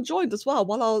saw someone joined as well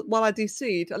while I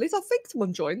DC'd. At least I think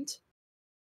someone joined.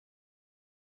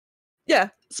 Yeah,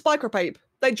 Spycropape.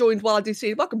 They joined while I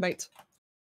DC'd. Welcome, mate.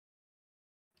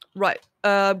 Right,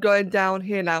 I'm going down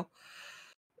here now.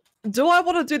 Do I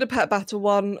want to do the pet battle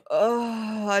one?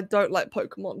 I don't like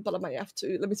Pokemon, but I may have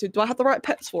to. Let me see. Do I have the right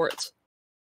pets for it?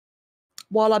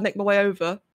 While I make my way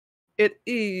over. It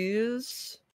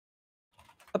is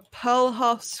a Pearl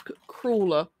Husk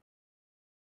Crawler.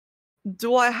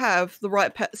 Do I have the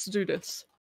right pets to do this?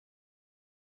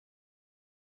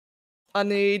 I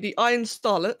need the Iron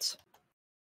Starlet.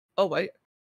 Oh, wait.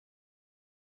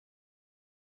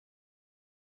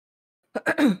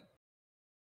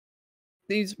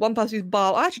 One person used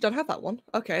Bar. I actually don't have that one.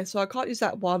 Okay, so I can't use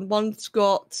that one. One's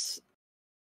got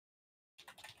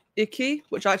Icky,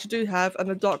 which I actually do have, and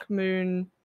the Dark Moon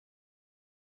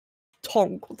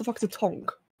Tonk. What the fuck is a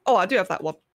Tonk? Oh, I do have that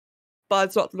one, but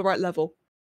it's not to the right level.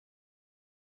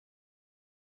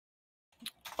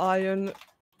 Iron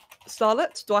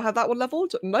Starlet. Do I have that one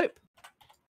leveled? Nope.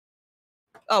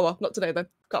 Oh well, not today then.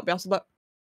 Can't be asked for that.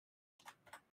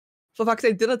 For fuck's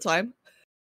sake, dinner time.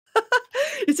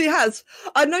 You see, Haz,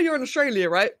 I know you're in Australia,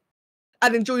 right?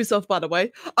 And enjoy yourself, by the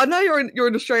way. I know you're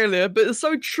in Australia, but it's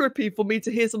so trippy for me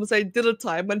to hear someone say dinner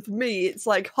time when for me it's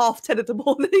like 10:30 in the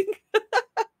morning.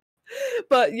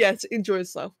 But yes, enjoy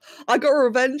yourself. I got a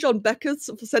revenge on Becca's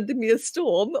for sending me a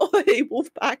storm. Oh, hey,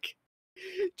 Wolfpack.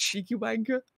 Cheeky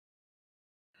wanker.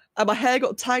 And my hair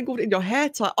got tangled in your hair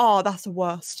tie. Oh, that's the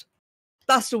worst.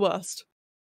 That's the worst.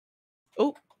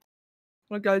 Oh.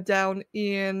 I'm gonna go down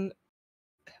in...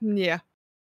 Yeah.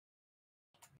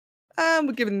 And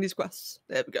we're giving these quests.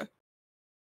 There we go.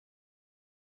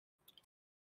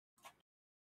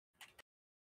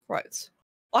 Right.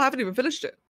 I haven't even finished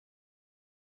it.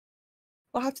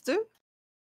 What I have to do?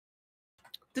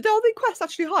 Did all the quests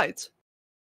actually hide?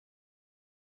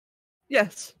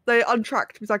 Yes, they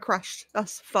untracked because I crashed.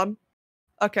 That's fun.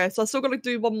 Okay, so I still gotta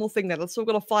do one more thing then. I still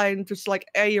gotta find just like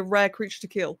a rare creature to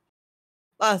kill.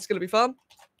 That's gonna be fun.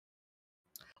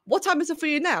 What time is it for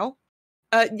you now?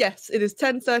 Yes, it is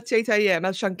 10:38 AM,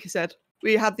 as Shanky said.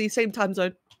 We have the same time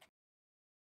zone.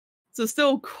 So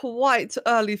still quite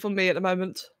early for me at the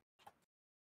moment.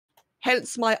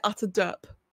 Hence my utter derp.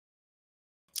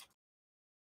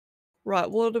 Right,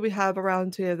 what do we have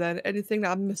around here then? Anything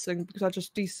that I'm missing because I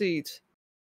just DC'd?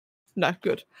 No,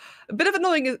 good. A bit of an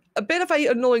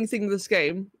annoying thing with this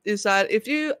game is that if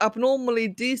you abnormally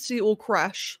DC or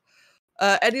crash,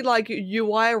 any like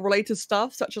UI related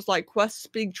stuff, such as like quests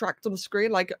being tracked on the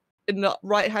screen, like in the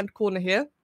right hand corner here,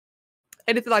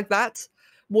 anything like that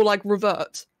will like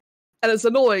revert. And it's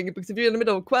annoying because if you're in the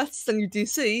middle of quests and you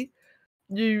DC,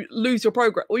 you lose your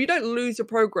progress. Well, you don't lose your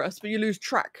progress, but you lose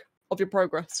track of your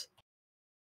progress.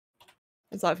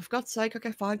 It's like, for God's sake,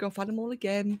 okay, fine, go find them all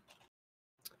again.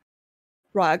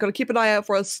 Right, I gotta keep an eye out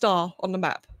for a star on the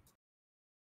map.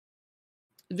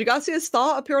 If you guys see a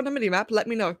star appear on the mini-map, let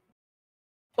me know.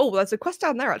 Oh, there's a quest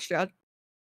down there, actually. I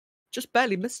just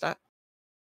barely missed that.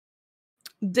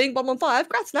 Ding115,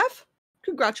 congrats, Nev.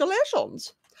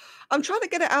 Congratulations. I'm trying to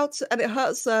get it out, and it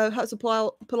hurts to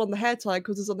pull on the hair tie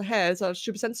because it's on the hair, so it's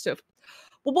super sensitive.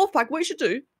 Well, Wolfpack, what you should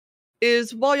do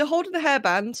is while you're holding a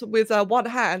hairband with one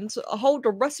hand, hold the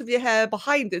rest of your hair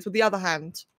behind it with the other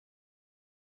hand.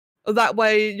 That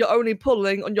way, you're only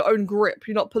pulling on your own grip.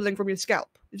 You're not pulling from your scalp.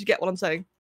 If you get what I'm saying.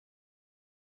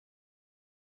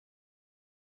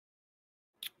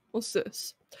 What's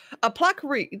this? A plaque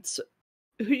reads,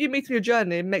 "Who you meet on your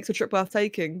journey makes a trip worth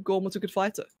taking. Gorm was a good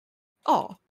fighter."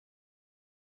 Oh.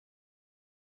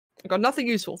 I got nothing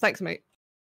useful. Thanks, mate.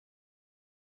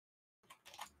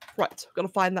 Right, gotta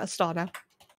find that star now.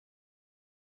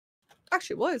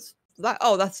 Actually, what is that?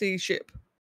 Oh, that's the ship.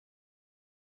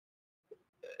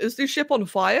 Is the ship on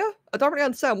fire? I don't really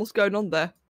understand what's going on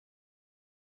there.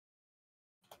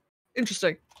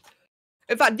 Interesting.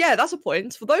 In fact, yeah, that's a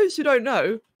point. For those who don't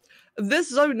know, this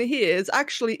zone here is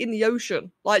actually in the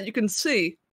ocean. Like, you can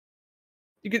see.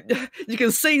 You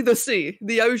can see the sea,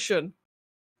 the ocean.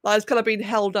 That is kind of being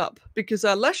held up. Because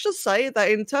let's just say that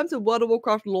in terms of World of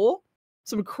Warcraft lore,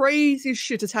 some crazy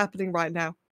shit is happening right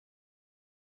now.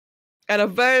 And a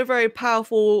very, very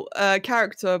powerful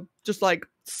character just like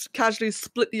casually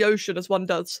split the ocean as one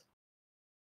does.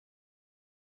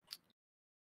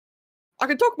 I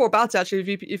can talk more about it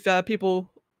actually if people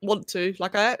want to.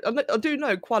 Like I do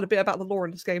know quite a bit about the lore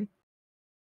in this game.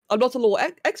 I'm not a lore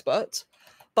expert,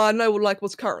 but I know like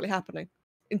what's currently happening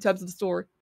in terms of the story.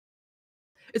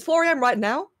 It's 4 AM right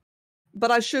now, but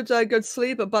I should go to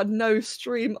sleep. But no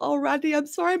stream. Oh, Randy, I'm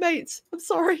sorry, mate. I'm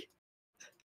sorry.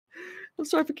 I'm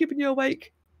sorry for keeping you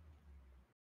awake.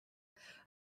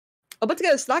 I'm about to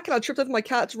get a snack and I tripped over my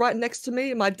cat right next to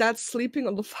me and my dad's sleeping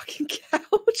on the fucking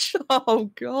couch.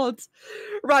 Oh, God.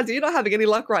 Randy, you're not having any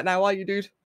luck right now, are you, dude?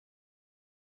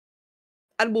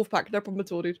 And Wolfpack, no problem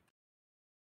at all, dude.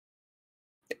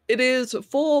 It is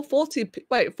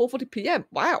 4:40 PM.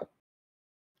 Wow.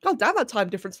 God damn, that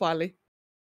time difference finally.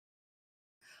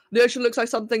 The ocean looks like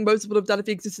something most would have done if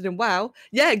it existed in WoW.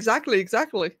 Yeah, exactly.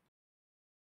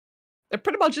 It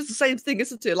pretty much is the same thing,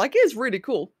 isn't it? Like, it is really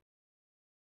cool.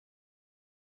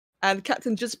 And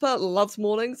Captain Gisper loves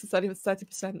mornings, so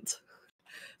 30%.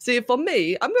 See, for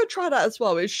me, I'm going to try that as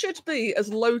well. It should be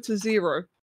as low to 0.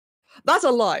 That's a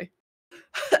lie.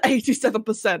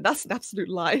 87%. That's an absolute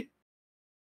lie.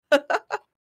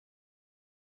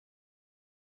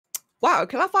 Wow,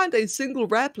 can I find a single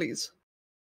rare, please?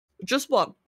 Just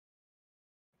one.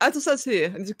 As it says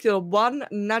here, I need to kill one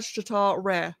Nazjatar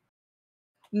rare.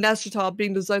 Nazjatar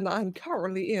being the zone that I'm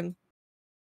currently in.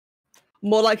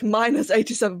 More like minus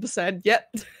 87%.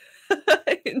 Yep.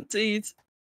 Indeed.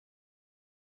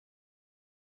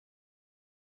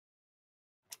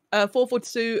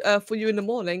 4:42 for you in the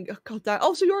morning. Oh, God damn.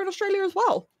 Oh, so you're in Australia as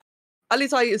well. At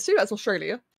least I assume that's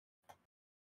Australia.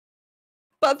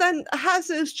 But then Haz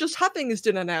is just having his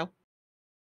dinner now.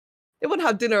 He wouldn't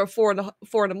have dinner at 4 in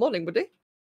the morning, would he?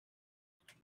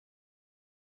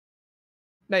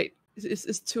 Mate,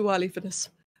 it's too early for this.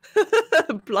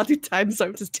 Bloody time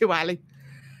zones is too early.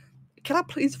 Can I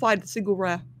please find a single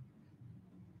rare?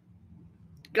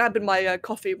 Grabbing my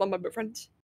coffee, one moment, friends.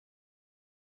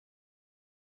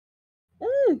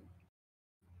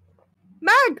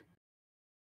 Mag!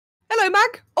 Hello,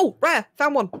 Mag! Oh, rare,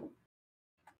 found one.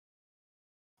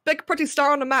 Big pretty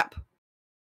star on the map.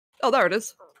 Oh, there it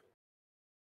is.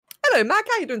 Hello, Mag,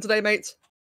 how you doing today, mate?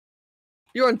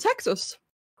 You're in Texas?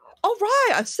 Oh,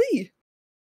 right, I see.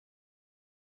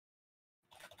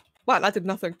 Wow, that did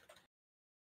nothing.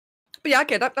 But yeah,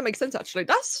 okay, that makes sense, actually.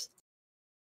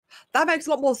 That makes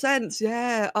a lot more sense,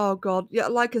 yeah. Oh, God. Yeah,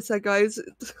 like I said, guys,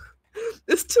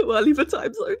 it's too early for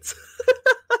time zones.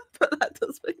 But that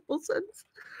does make more sense.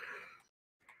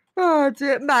 Oh,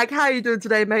 dear. Mag, how are you doing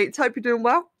today, mate? Hope you're doing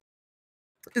well.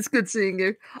 It's good seeing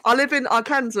you. I live in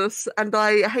Arkansas, and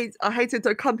I hated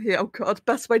to come here. Oh, God,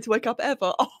 best way to wake up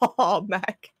ever. Oh,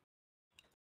 Mag.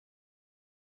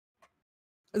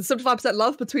 And 75%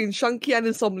 love between Shunky and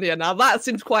Insomnia. Now, that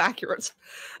seems quite accurate.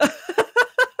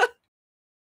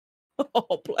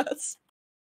 Oh, bless.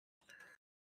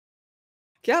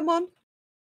 Come on.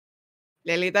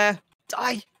 Nearly there.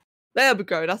 Die. There we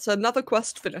go. That's another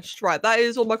quest finished. Right, that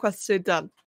is all my quests here done.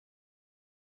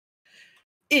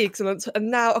 Excellent.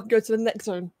 And now I can go to the next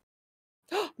zone.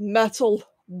 Metal.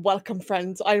 Welcome,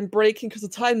 friends. I am breaking because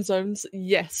of time zones.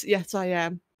 Yes, I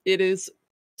am. It is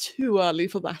too early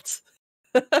for that.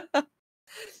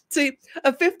 See,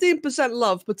 a 15%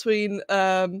 love between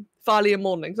Farley and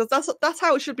Morning. That's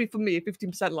how it should be for me,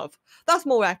 15% love. That's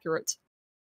more accurate.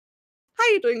 How are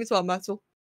you doing as well, Metal?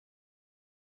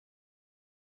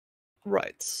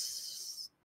 Right.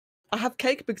 I have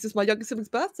cake because it's my younger sibling's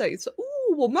birthday. So,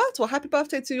 ooh, well, Myrtle, happy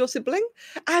birthday to your sibling.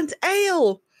 And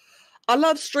Ale! I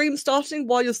love stream starting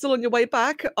while you're still on your way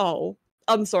back. Oh,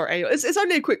 I'm sorry, Ale. It's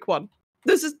only a quick one.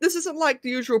 This isn't like the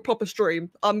usual proper stream.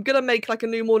 I'm gonna make like a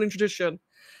new morning tradition.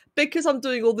 Because I'm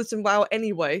doing all this in WoW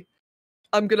anyway,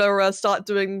 I'm gonna start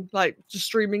doing like just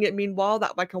streaming it meanwhile.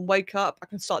 That way I can wake up, I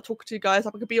can start talking to you guys.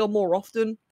 I can be on more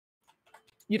often.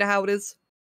 You know how it is.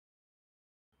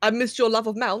 I missed your love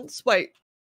of mounts. Wait,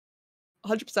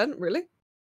 100%? Really?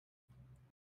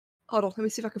 Hold on, let me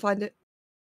see if I can find it.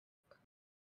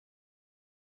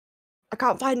 I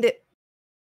can't find it.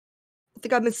 I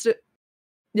think I missed it.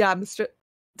 Yeah, I missed it.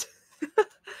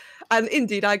 And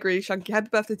indeed, I agree, Shanky. Happy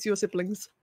birthday to your siblings.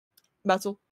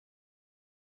 Metal.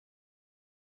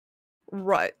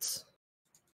 Right.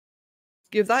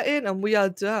 Give that in and we are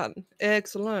done.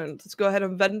 Excellent. Let's go ahead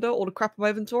and vendor all the crap in my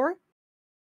inventory.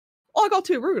 Oh, I got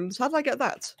 2 runes. How did I get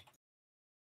that?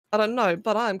 I don't know,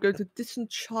 but I'm going to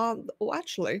disenchant... Oh,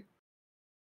 actually...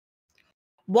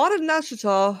 Water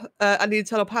Nashitar and the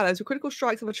Eternal Palace with critical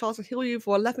strikes have a chance to heal you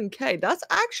for 11k. That's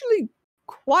actually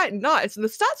quite nice, and the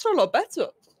stats are a lot better.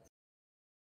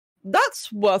 That's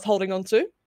worth holding on to.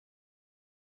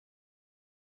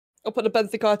 I'll put a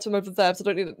benthic item over there, so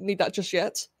I don't need that just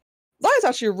yet. That is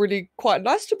actually really quite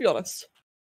nice, to be honest.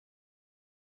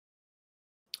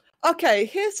 Okay,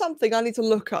 here's something I need to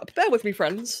look up. Bear with me,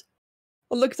 friends.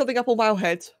 I'll look something up on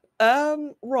Wowhead.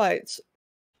 Right.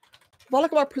 If I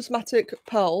look at my prismatic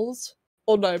pearls,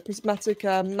 or no, prismatic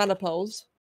mana pearls,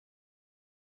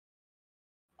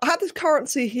 I have this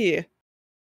currency here.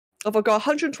 I've got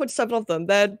 127 of them.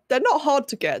 They're not hard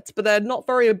to get, but they're not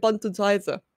very abundant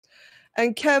either.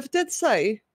 And Kev did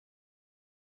say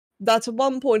that at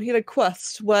one point he had a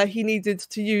quest where he needed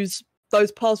to use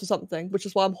those pearls for something, which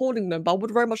is why I'm hoarding them, but I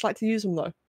would very much like to use them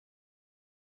though.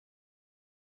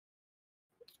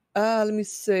 Let me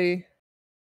see.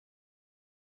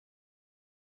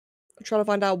 I'm trying to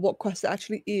find out what quest it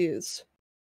actually is.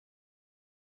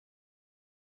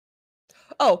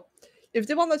 Oh, if you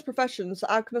did one of those professions,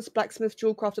 alchemist, blacksmith,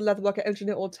 jewelcrafter, leatherworker,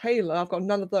 engineer, or tailor, I've got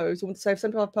none of those. I want to save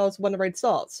 75 pearls when the raid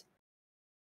starts.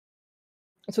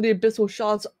 So the abyssal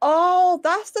shards. Oh,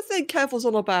 that's the thing Kev was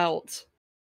on about.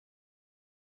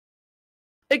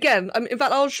 Again, in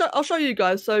fact, I'll show you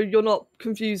guys so you're not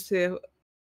confused here.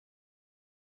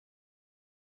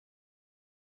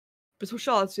 Abyssal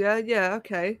shards, yeah,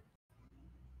 okay.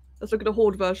 Let's look at the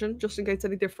horde version, just in case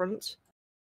any different.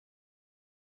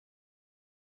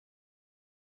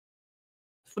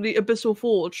 For the abyssal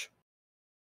forge.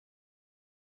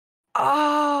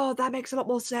 Oh, that makes a lot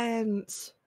more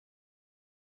sense.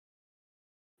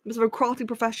 It's a crafting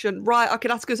profession. Right, okay,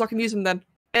 that's good, so I can use them then.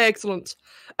 Excellent.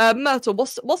 Myrtle,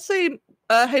 what's the...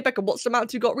 hey, Becca, what's the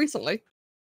amount you got recently?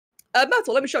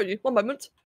 Myrtle, let me show you. One moment.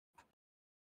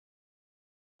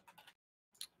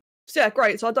 So yeah,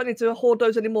 great. So I don't need to hoard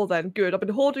those anymore then. Good. I've been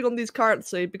hoarding on these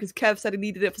currency because Kev said he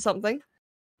needed it for something.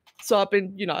 So I've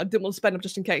been, I didn't want to spend them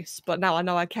just in case, but now I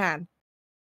know I can.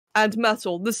 And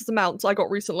Myrtle, this is the mount I got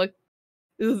recently.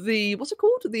 What's it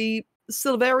called? The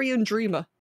Silverian Dreamer.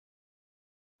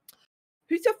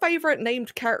 Who's your favourite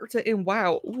named character in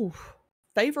WoW? Ooh,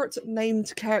 favourite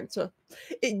named character.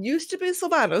 It used to be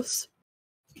Sylvanas,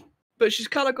 but she's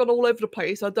kind of gone all over the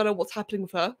place. I don't know what's happening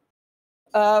with her.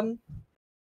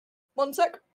 One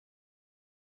sec.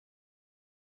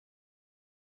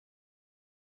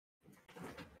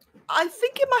 I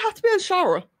think it might have to be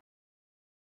Ashara.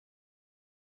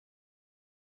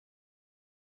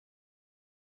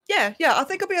 Yeah, I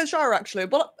think it'll be Ashara actually.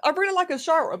 But I really like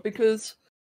Ashara because,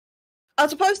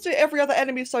 as opposed to every other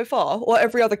enemy so far, or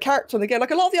every other character in the game,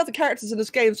 like a lot of the other characters in this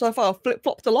game so far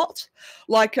flip-flopped a lot.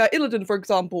 Like Illidan, for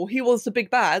example, he was the big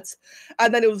bad,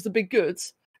 and then it was the big good,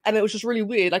 and it was just really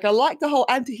weird. Like I like the whole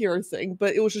anti-hero thing,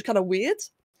 but it was just kind of weird.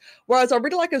 Whereas I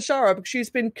really like Ashara because she's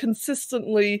been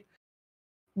consistently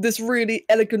this really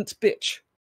elegant bitch.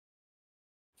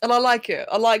 And I like it.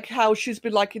 I like how she's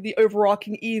been like the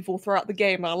overarching evil throughout the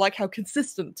game, and I like how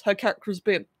consistent her character has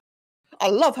been. I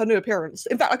love her new appearance.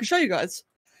 In fact, I can show you guys.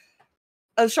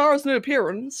 Ashara's new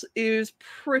appearance is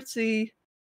pretty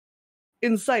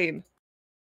insane.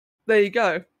 There you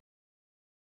go.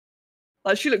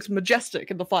 Like, she looks majestic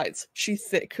in the fights. She's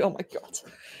thick. Oh my god.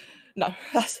 No,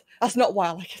 that's not why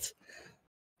I like it.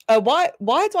 Why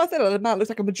do I think that the man looks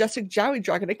like a majestic Jowie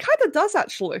dragon? It kind of does,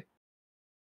 actually.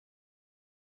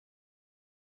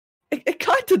 It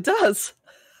kind of does.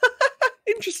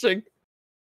 Interesting.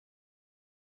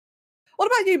 What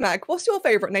about you, Mag? What's your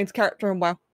favourite named character in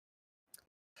WoW?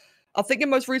 I think the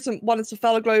most recent one is the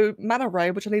Felglow Mana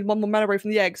Ray, which I need one more Mana Ray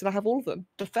from the eggs, and I have all of them.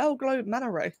 The Felglow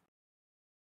Mana Ray.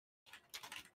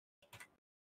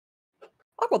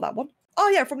 I got that one. Oh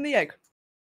yeah, from the egg.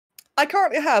 I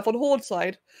currently have, on Horde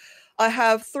side, I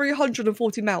have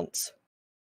 340 mounts.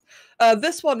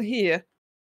 This one here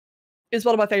is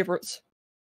one of my favorites.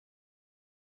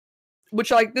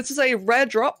 Which, like, this is a rare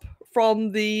drop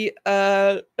from the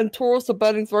Antorus the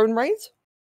Burning Throne raid.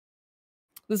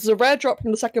 This is a rare drop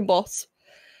from the second boss,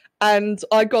 and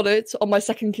I got it on my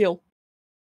second kill.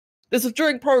 This is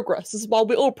during progress. This is while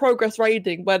we're all progress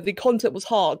raiding, where the content was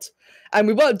hard. And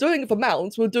we weren't doing it for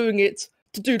mounts, we were doing it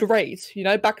to do the raid, you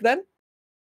know, back then.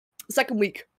 Second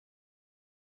week.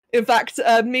 In fact,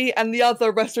 me and the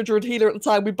other Resto Druid healer at the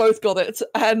time, we both got it.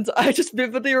 And I just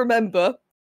vividly remember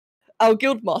our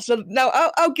guildmaster. Now,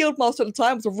 our guildmaster at the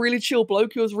time was a really chill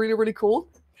bloke. He was really, really cool.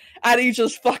 And he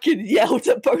just fucking yelled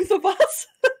at both of us.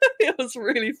 It was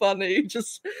really funny. He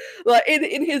just, like,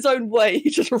 in his own way, he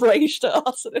just raged at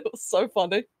us, and it was so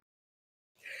funny.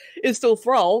 It's still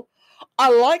Thrall. I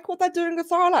like what they're doing with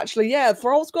Thrall, actually. Yeah,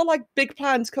 Thrall's got, like, big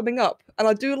plans coming up, and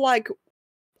I do like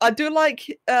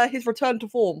his return to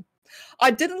form.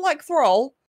 I didn't like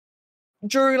Thrall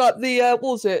during, like, the what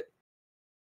was it?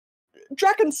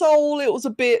 Dragon Soul. It was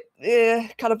a bit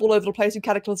kind of all over the place in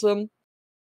Cataclysm.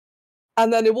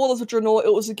 And then in Warlords of Draenor,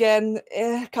 it was again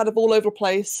kind of all over the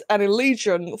place. And in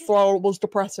Legion, Thrall was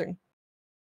depressing.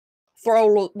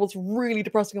 Thrall was really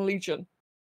depressing in Legion.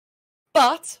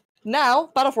 But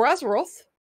now, Battle for Azeroth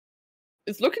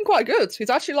is looking quite good. He's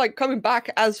actually, like, coming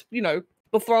back as, you know,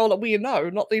 the Thrall that we know,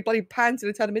 not the bloody pansy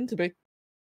they turn him into be.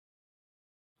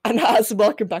 And as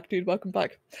welcome back, dude, welcome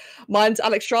back. Mine's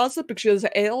Alex Straza because she has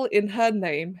Ale in her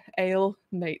name. Ale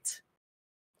Mate.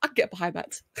 I can get behind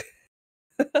that.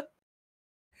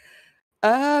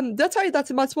 Did I tell you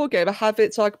that in my small game I have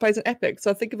it so I can play as an epic?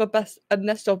 So I think of a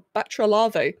nest of Bactra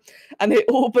larvae and they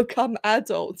all become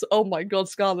adults. Oh my god,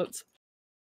 Scarlet.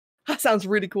 That sounds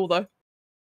really cool though.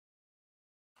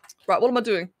 Right, what am I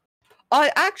doing?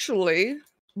 I actually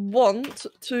want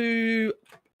to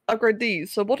upgrade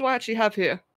these. So what do I actually have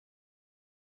here?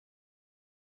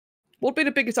 What would be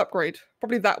the biggest upgrade?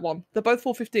 Probably that one. They're both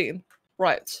 415.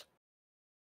 Right.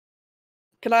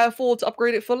 Can I afford to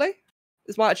upgrade it fully?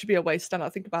 This might actually be a waste now that I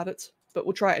think about it, but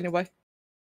we'll try it anyway.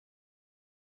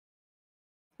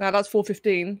 Now that's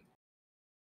 415.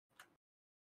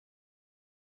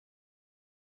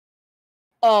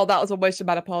 Oh, that was a waste of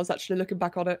mana piles, actually, looking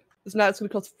back on it. So now it's going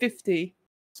to cost 50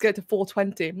 to get to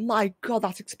 420. My god,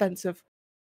 that's expensive.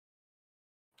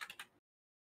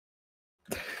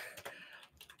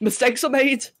 Mistakes are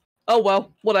made. Oh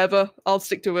well, whatever. I'll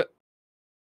stick to it.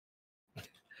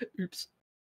 Oops.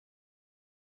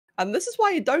 And this is why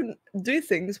you don't do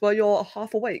things while you're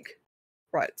half awake.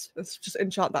 Right, let's just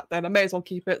enchant that then. I may as well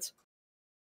keep it.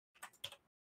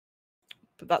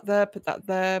 Put that there, put that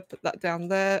there, put that down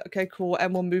there. Okay, cool,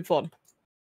 and we'll move on.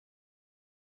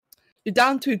 You're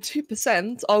down to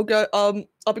 2%.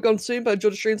 I'll be gone soon, but enjoy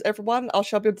the streams, everyone. I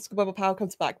shall be able to discover when power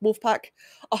comes back. Wolfpack,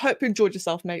 I hope you enjoyed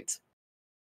yourself, mate.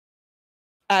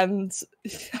 And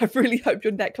I really hope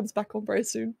your net comes back on very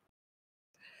soon.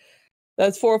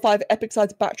 There's 4 or 5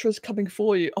 epic-sized Bactras coming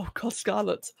for you. Oh god,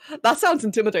 Scarlet. That sounds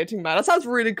intimidating, man. That sounds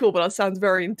really cool, but that sounds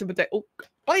very intimidating. Oh,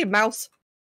 bloody mouse.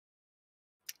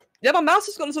 Yeah, my mouse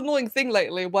has got this annoying thing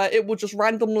lately where it will just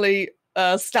randomly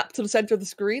snap to the center of the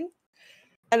screen.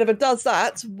 And if it does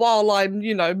that while I'm,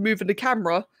 you know, moving the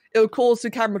camera, it'll cause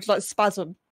the camera to, like,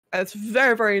 spasm. And it's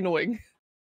very, very annoying.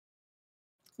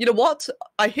 You know what?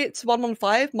 I hit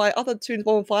 115. My other tune's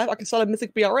 115. I can sell a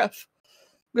Mythic BRF.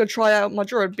 I'm going to try out my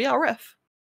Druid BRF.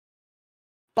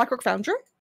 Blackrock Foundry?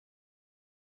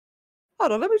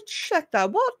 Hold on, let me check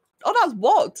that. What? Oh, that's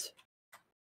what?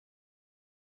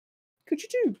 Could you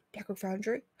do Blackrock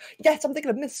Foundry? Yes, I'm thinking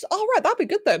of Mist. Oh, right, that'd be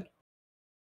good then.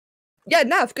 Yeah,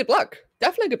 Nav, good luck.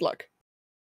 Definitely good luck.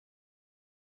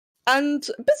 And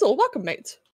Bizzle, welcome,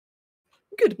 mate.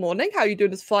 Good morning. How are you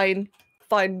doing this fine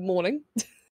morning?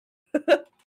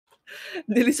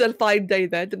 Nearly said fine day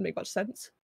there. Didn't make much sense.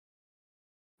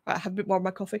 Right, have a bit more of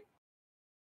my coffee.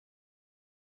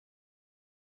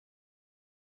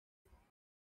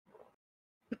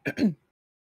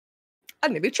 I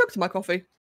nearly choked my coffee.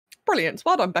 Brilliant.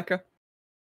 Well done, Becca.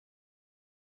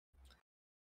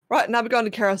 Right, now we're going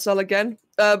to carousel again.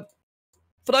 For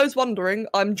those wondering,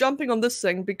 I'm jumping on this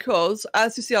thing because,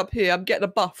 as you see up here, I'm getting a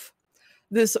buff.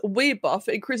 This Wii buff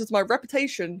increases my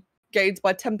reputation gains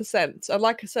by 10%. And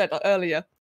like I said earlier,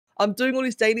 I'm doing all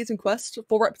these dailies and quests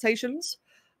for reputations.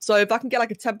 So if I can get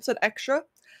like a 10% extra,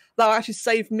 that'll actually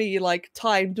save me like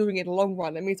time doing it in the long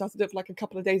run. It means I have to do it for like a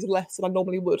couple of days less than I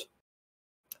normally would.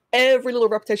 Every little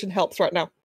reputation helps right now.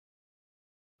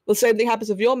 The same thing happens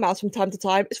with your mouse from time to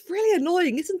time. It's really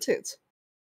annoying, isn't it?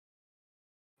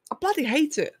 I bloody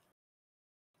hate it.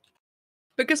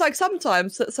 Because like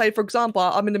sometimes, let's say for example,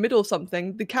 I'm in the middle of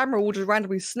something, the camera will just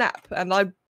randomly snap and I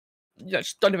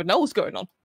just don't even know what's going on.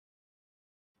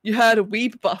 You heard a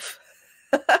weeb buff.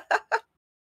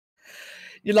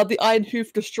 You love the Iron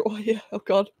Hoof Destroyer. Oh,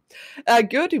 God.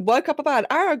 Good. He woke up about an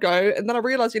hour ago, and then I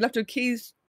realised you left your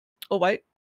keys... Oh, wait.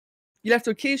 You left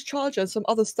your keys, charger, and some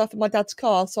other stuff in my dad's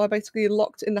car, so I basically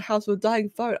locked in the house with a dying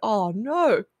phone. Oh,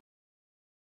 no.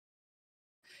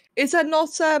 Is there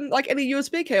not, like, any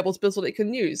USB cables built that you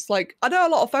can use? Like, I know a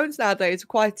lot of phones nowadays are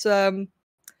quite, I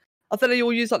think they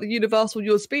all use, like, the universal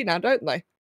USB now, don't they?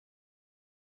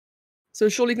 So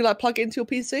surely you can, like, plug it into your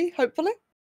PC, hopefully?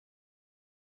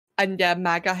 And yeah,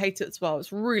 Mag, I hate it as well.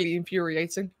 It's really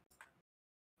infuriating.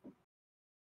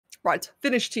 Right,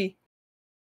 finish tea.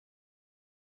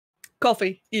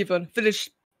 Coffee, even. Finish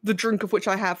the drink of which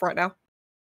I have right now.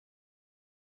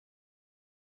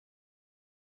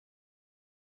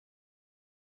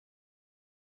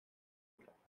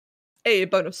 Hey,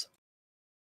 bonus.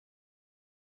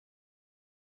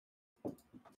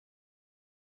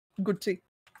 Good tea.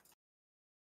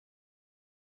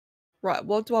 Right,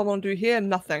 what do I want to do here?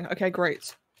 Nothing. Okay,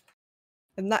 great.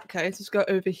 In that case, let's go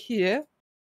over here.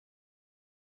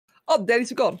 Oh, the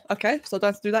dailies are gone. Okay, so I don't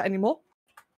have to do that anymore.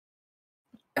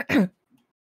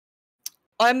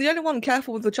 I'm the only one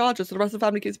careful with the chargers, so the rest of the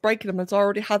family keeps breaking them, as I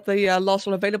already had the last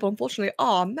one available, unfortunately.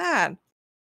 Oh, man.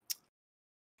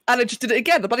 And it just did it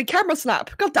again, the bloody camera snap.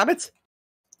 God damn it.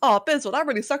 Oh, Bizzle, that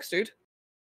really sucks, dude.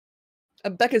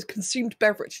 And Becca's consumed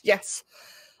beverage. Yes.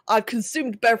 I've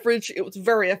consumed beverage. It was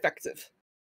very effective.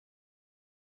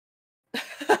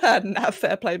 Nah,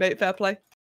 fair play, mate, fair play.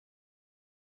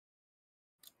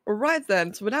 Right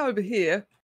then, so we're now over here.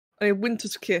 I need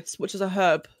Winter's Kiss, which is a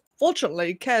herb.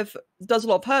 Fortunately, Kev does a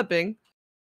lot of herbing,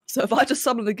 so if I just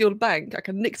summon the guild bank, I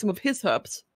can nick some of his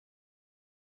herbs.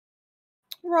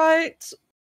 Right.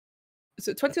 Is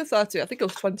it 20 or 30? I think it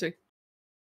was 20.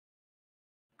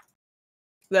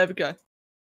 There we go.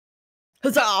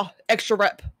 Huzzah! Extra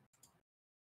rep.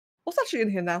 What's actually in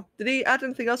here now? Did he add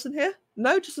anything else in here?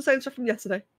 No, just the same stuff from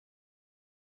yesterday.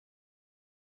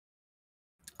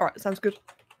 Alright, sounds good.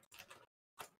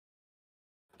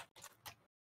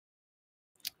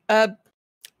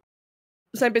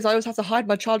 Same bits, I always have to hide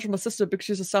my charge from my sister because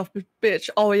she's a selfish bitch.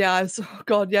 Oh yeah, oh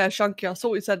god, yeah, Shunky. I saw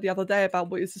what you said the other day about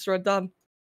what your sister had done.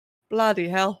 Bloody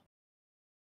hell.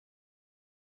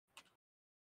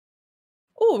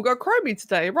 Oh, we've got Chromie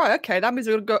today. Right, okay, that means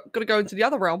we're gonna go into the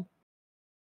other realm.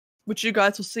 Which you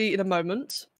guys will see in a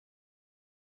moment.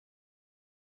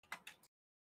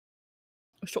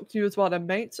 I'll shock to you as well then,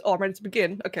 mate. Oh, I'm ready to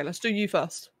begin. Okay, let's do you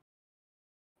first.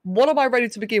 What am I ready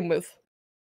to begin with?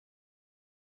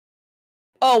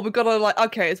 Oh, we've got to, like,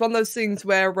 okay, it's one of those things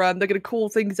where they're going to call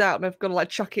things out and I've got to, like,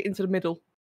 chuck it into the middle.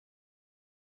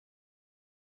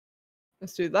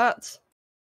 Let's do that.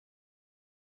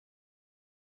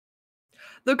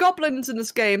 The goblins in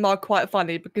this game are quite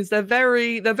funny because they're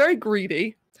very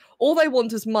greedy. All they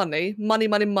want is money. Money,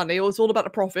 money, money. It's all about the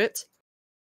profit.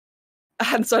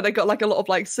 And so they got, like, a lot of,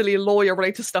 like, silly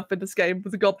lawyer-related stuff in this game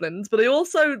with the goblins. But they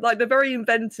also, like, they're very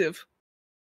inventive.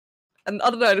 And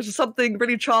I don't know, there's just something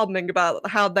really charming about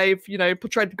how they've, you know,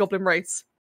 portrayed the goblin race.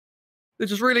 It's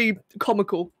just really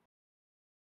comical.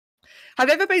 Have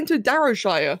you ever been to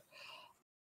Darrowshire?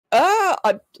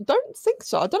 I don't think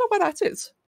so. I don't know where that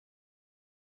is.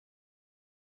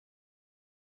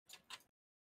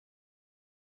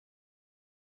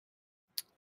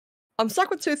 I'm stuck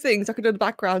with two things. I could do in the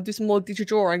background, do some more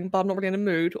digital drawing, but I'm not really in the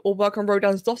mood, or work on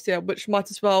Rodan's dossier, which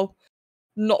might as well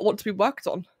not want to be worked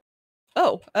on.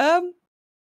 Oh, well,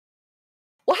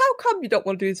 how come you don't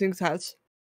want to do these things, Has?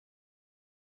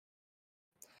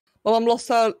 My mum lost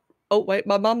her... Oh, wait,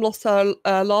 my mum lost her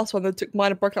last one and took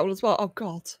mine and broke that one as well. Oh,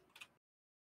 God.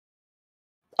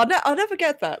 I'll never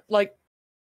get that. Like...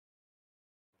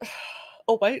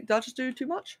 Oh, wait, did I just do too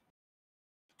much?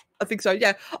 I think so,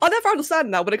 yeah. I never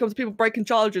understand now when it comes to people breaking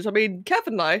charges. I mean,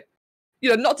 Kevin and I, you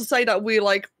know, not to say that we're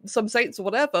like some saints or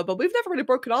whatever, but we've never really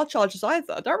broken our charges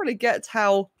either. I don't really get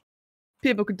how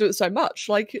people can do it so much.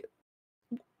 Like,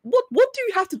 what do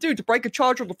you have to do to break a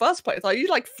charge in the first place? Are you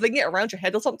like fling it around your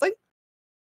head or something?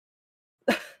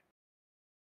 I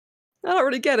don't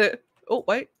really get it. Oh,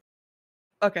 wait.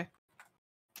 Okay.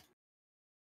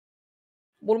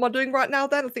 What am I doing right now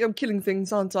then? I think I'm killing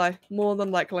things, aren't I? More than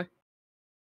likely.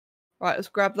 Right, let's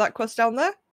grab that quest down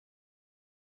there.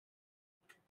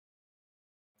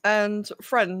 And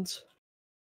friend.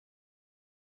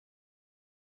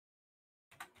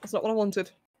 That's not what I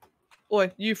wanted.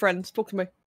 Oi, you friend, talk to me.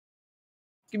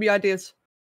 Give me ideas.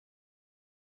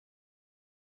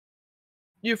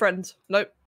 You friend.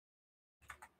 Nope.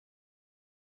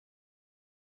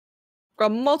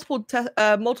 Got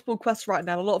multiple quests right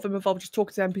now. A lot of them involve just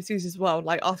talking to NPCs as well,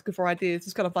 like asking for ideas.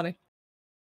 It's kind of funny.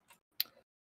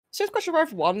 So, question for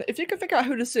everyone: if you can figure out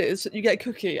who this is, you get a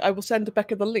cookie. I will send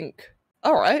Becca the link.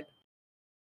 All right.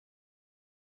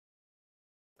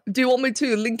 Do you want me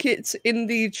to link it in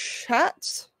the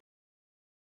chat?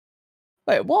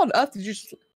 Wait, what on earth did you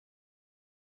just...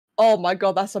 Oh my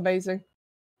god, that's amazing.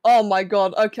 Oh my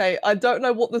god, okay. I don't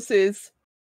know what this is.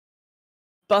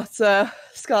 But,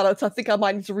 Scarlett, I think I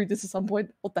might need to read this at some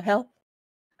point. What the hell?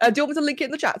 Do you want me to link it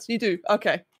in the chat? You do?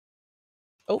 Okay.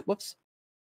 Oh, whoops.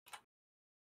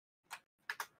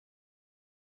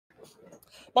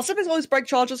 My siblings always break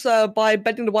chargers by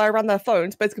bending the wire around their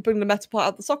phones, basically putting the metal part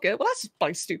out the socket. Well, that's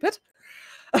bloody stupid.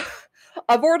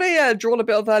 I've already drawn a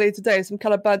bit of earlier today, so I'm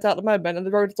kind of burnt out at the moment, and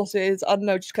the road dossier is, I don't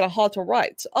know, just kind of hard to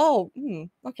write. Oh,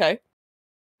 okay.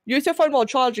 Use your phone while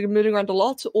charging and moving around a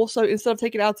lot. Also, instead of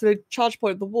taking it out to the charge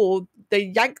point of the wall,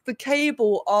 they yank the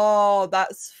cable. Oh,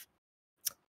 that's...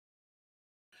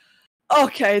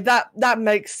 Okay, that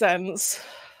makes sense.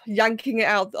 Yanking it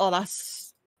out. Oh,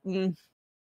 that's...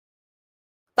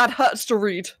 That hurts to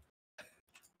read.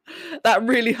 That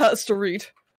really hurts to read.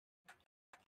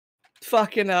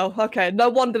 Fucking hell. Okay, no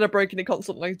wonder they're breaking it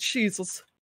constantly. Jesus.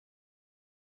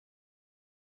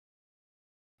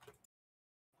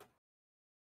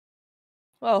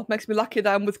 Well, makes me lucky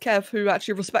that I'm with Kev, who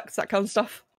actually respects that kind of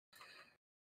stuff.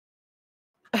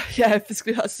 Yeah, it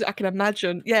physically hurts, I can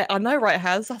imagine. Yeah, I know, right, it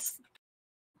has. That's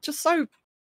just so...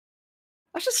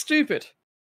 That's just stupid.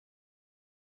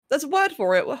 There's a word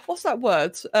for it. What's that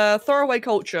word? Throwaway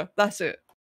culture. That's it.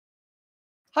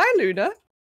 Hi, Luna.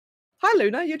 Hi,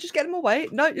 Luna. You're just getting away.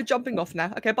 No, you're jumping off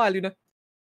now. Okay, bye, Luna.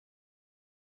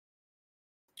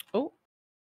 Oh.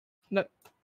 No.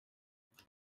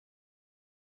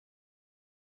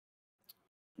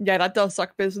 Yeah, that does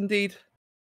suck biz indeed.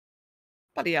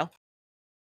 Bloody hell.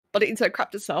 But the internet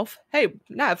crapped itself. Hey,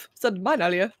 Nav, said mine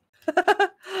earlier.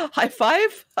 High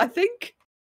five, I think.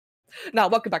 Now,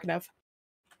 welcome back, Nav.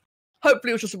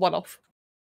 Hopefully it was just a one-off.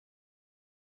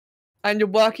 And you're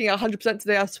working at 100%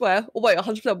 today, I swear. Oh, wait,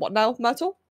 100% what now,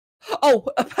 Myrtle? Oh,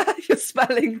 you're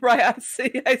spelling. Right,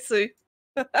 I see.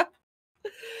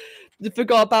 You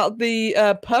forgot about the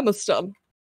permastun.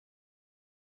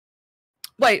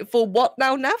 Wait, for what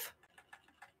now, Nav?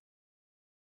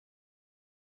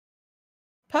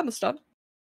 Permastun?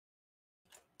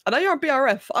 I know you're on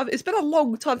BRF. It's been a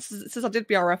long time since I did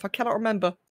BRF. I cannot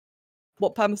remember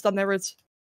what permastun there is.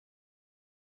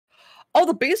 Oh,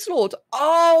 the Beast Lord.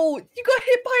 Oh, you got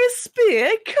hit by a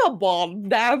spear? Come on,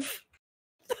 Nav.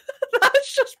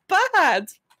 That's just bad.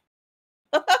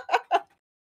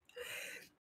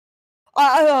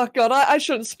 Oh, God, I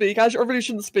shouldn't speak. I really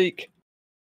shouldn't speak.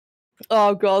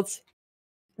 Oh, God.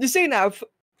 You see, Nav,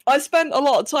 I spent a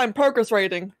lot of time progress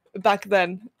raiding back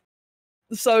then.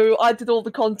 So I did all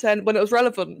the content when it was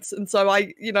relevant. And so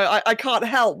I can't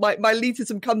help. My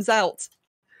elitism comes out.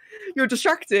 You're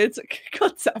distracted.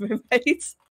 God damn it,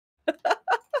 mate.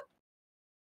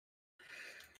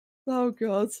 Oh,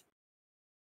 God.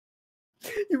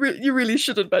 You really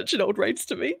shouldn't mention old raids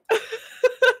to me.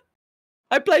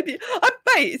 I blame you.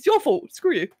 Mate, it's your fault.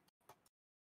 Screw you.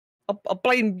 I'll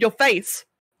blame your face.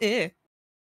 Yeah.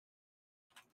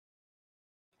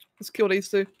 Let's kill these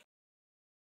two.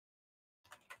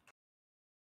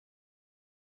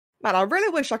 Man, I really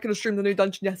wish I could have streamed the new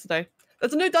dungeon yesterday.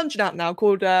 There's a new dungeon out now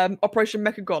called Operation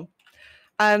Mechagon.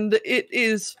 And it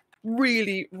is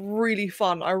really, really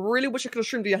fun. I really wish I could have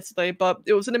streamed it yesterday, but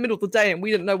it was in the middle of the day and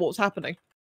we didn't know what was happening.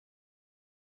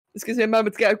 This gives me a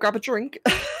moment to grab a drink.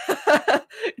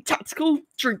 Tactical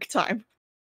drink time.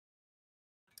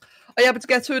 Are you able to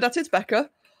guess who that is, Becca?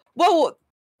 Well,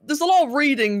 there's a lot of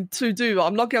reading to do.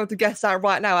 I'm not going to guess that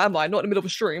right now, am I? Not in the middle of a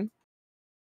stream.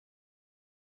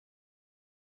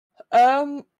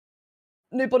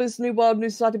 New bodies, new world, new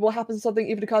society. What happens to something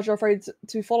even the cards are afraid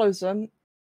to follow them?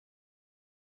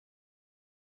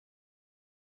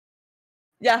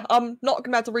 Yeah, I'm not going to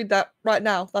be able to read that right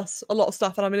now. That's a lot of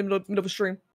stuff, and I'm in the middle of a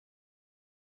stream.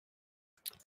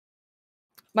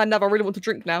 Man, Nav, I really want to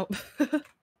drink now.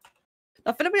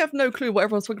 I feel like we have no clue what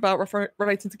everyone's talking about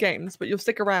relating to games, but you'll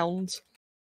stick around.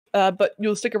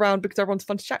 Because everyone's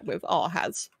fun to chat with. Oh, it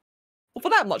has. Well, for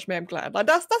that much, me, I'm glad. Like,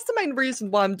 that's the main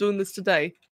reason why I'm doing this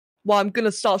today. Why I'm going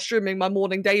to start streaming my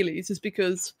morning dailies is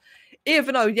because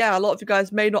even though, yeah, a lot of you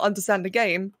guys may not understand the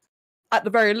game, at the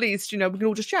very least, we can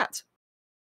all just chat.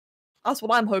 That's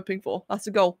what I'm hoping for. That's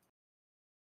the goal.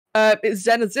 It's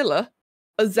Zenazilla.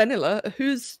 Zenilla?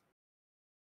 Who's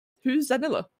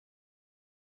Zenilla?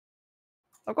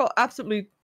 I've got absolutely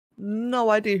no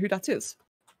idea who that is.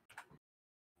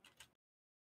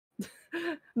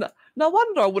 No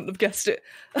wonder I wouldn't have guessed it.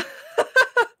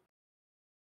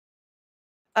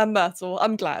 And Myrtle,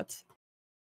 I'm glad.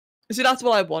 See, that's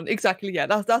what I want. Exactly, yeah.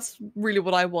 That's really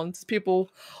what I want. People,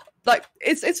 like,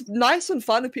 it's nice and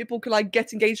fun if people can, like,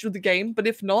 get engaged with the game, but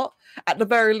if not, at the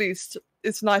very least,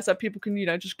 it's nice that people can, you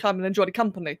know, just come and enjoy the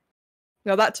company.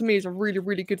 Now, that to me is a really,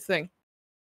 really good thing.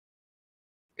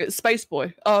 It's Space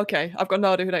Boy. Oh, okay. I've got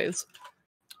no idea who that is.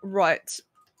 Right.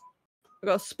 I've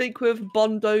got to speak with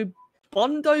Bondo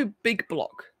Big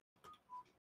Block.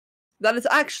 That is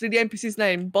actually the NPC's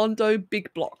name, Bondo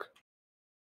Big Block.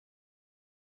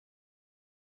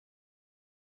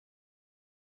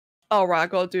 Oh, right, I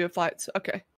gotta do a fight.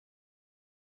 Okay.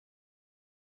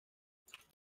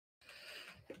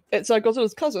 It's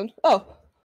Godzilla's cousin. Oh.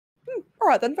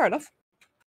 Alright then, fair enough.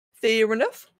 Fair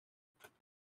enough.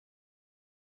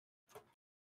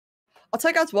 I'll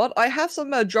take out what. I have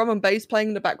some drum and bass playing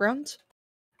in the background.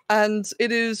 And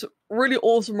it is really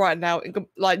awesome right now.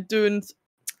 Like, doing...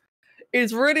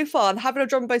 It's really fun having a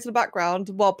drum and bass in the background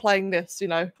while playing this, you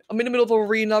know. I'm in the middle of an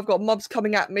arena, I've got mobs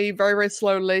coming at me very, very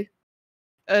slowly.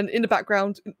 And in the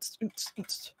background, it's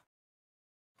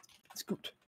good.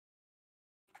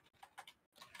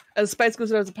 And Space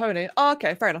Godzilla as a pony. Oh,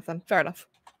 okay, fair enough then. Fair enough.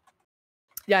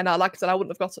 Yeah, no, like I said, I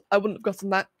wouldn't have gotten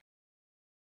that.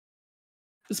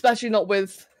 Especially not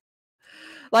with,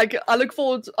 like, I look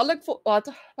forward.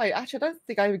 Wait, actually, I don't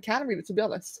think I even can read it, to be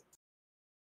honest.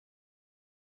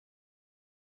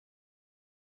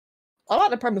 I like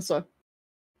the premise though,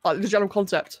 like the general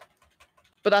concept,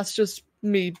 but that's just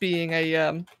me being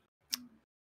a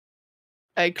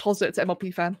closet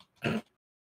MLP fan.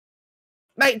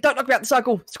 Mate, don't knock me out the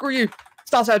circle. Screw you.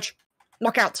 Star Surge.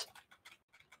 Knockout.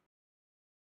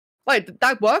 Wait,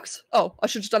 that works? Oh, I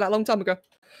should have just done that a long time ago.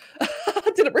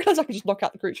 I didn't realise I could just knock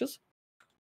out the creatures.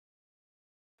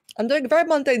 I'm doing a very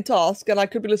mundane task, and I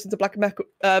could be listening to black metal.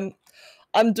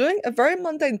 I'm doing a very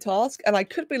mundane task, and I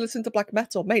could be listening to black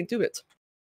metal. Mate, do it.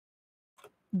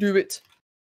 Do it.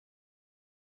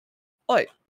 Oi.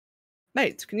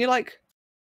 Mate, can you, like...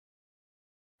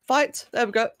 Fight? There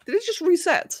we go. Did it just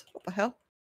reset? What the hell?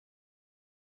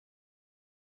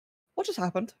 What just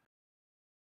happened?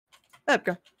 There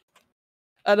we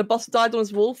go. The boss died on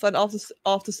his wolf, and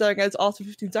after staring at it after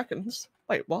 15 seconds.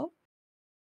 Wait, what?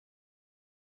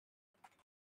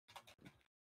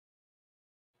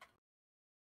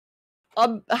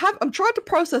 I'm trying to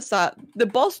process that. The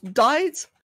boss died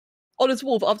on his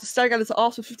wolf after staring at it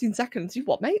after 15 seconds. You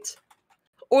what, mate?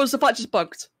 Or is the fight just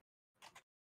bugged?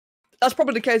 That's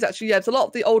probably the case, actually. Yeah, it's a lot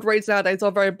of the old raids nowadays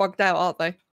are very bugged out, aren't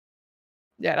they?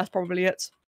 Yeah, that's probably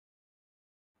it.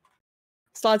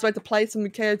 Slides way to play some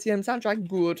KOTM soundtrack.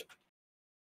 Good.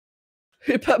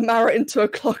 Who put Mara into a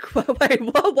clock? Wait,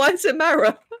 what? Why is it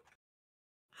Mara?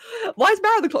 Why is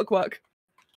Mara the clockwork?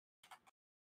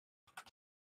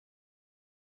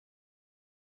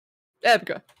 There we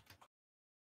go.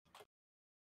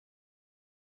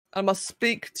 I must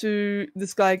speak to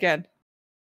this guy again.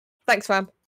 Thanks, fam.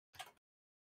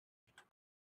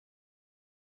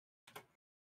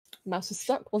 Mouse is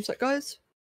stuck. One sec, guys.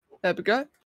 There we go.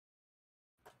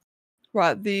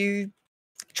 Right, the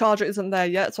charger isn't there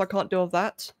yet, so I can't deal with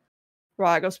that.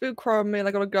 Right, I gotta speak with Chrome and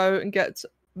I gotta go and get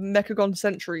Mechagon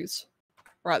Sentries.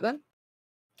 Right then.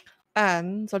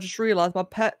 And I just realised my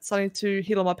pets, I need to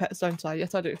heal on my pets, don't I?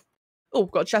 Yes, I do. Oh,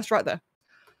 got a chest right there.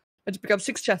 I just picked up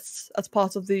 6 chests as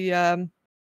part of the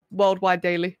worldwide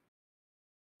daily.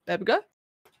 There we go.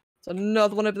 So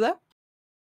another one over there.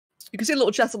 You can see a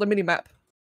little chest on the mini-map.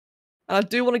 And I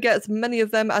do want to get as many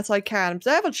of them as I can,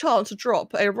 because I have a chance to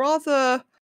drop a rather,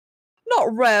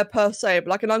 not rare per se, but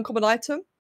like an uncommon item.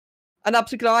 And that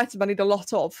particular item I need a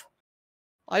lot of.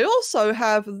 I also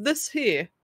have this here.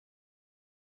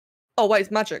 Oh wait,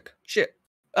 it's magic. Shit.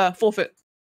 Forfeit.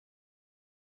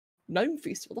 Gnome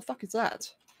Feast, what the fuck is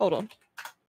that? Hold on.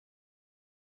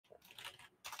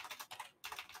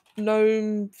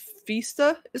 Gnome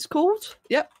Feaster is called?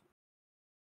 Yep.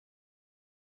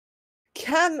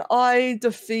 Can I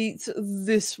defeat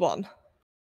this one?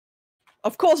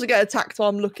 Of course I get attacked while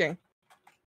I'm looking.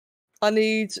 I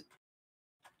need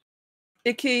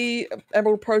Icky,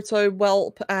 Emerald Proto,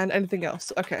 Whelp, and anything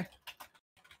else. Okay.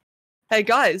 Hey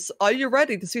guys, are you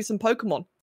ready to see some Pokemon?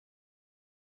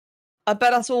 I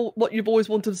bet that's all what you've always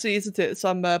wanted to see, isn't it?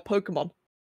 Some Pokemon.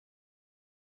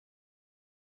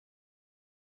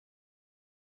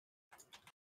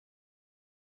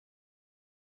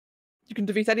 You can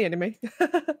defeat any enemy.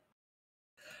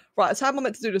 Right, so how am I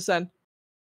meant to do this then?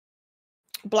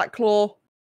 Black Claw.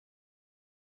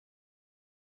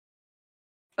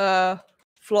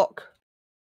 Flock.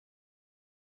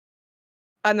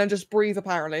 And then just breathe,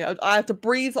 apparently. I have to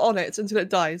breathe on it until it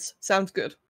dies. Sounds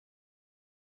good.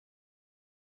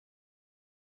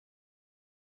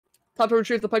 Time to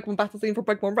retrieve the Pokemon battle theme from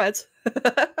Pokemon Red.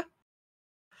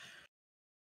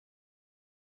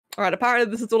 Alright,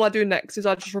 apparently this is all I do next, is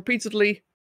I just repeatedly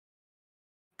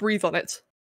breathe on it.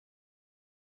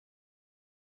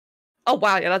 Oh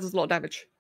wow, yeah, that does a lot of damage.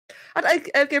 And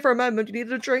okay, for a moment, you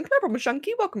needed a drink. No problem,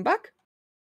 Shunky. Welcome back.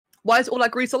 Why is all that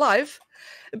grease alive?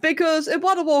 Because in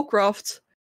World of Warcraft,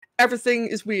 everything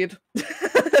is weird.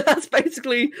 That's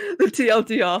basically the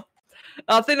TLDR.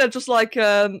 I think they're just like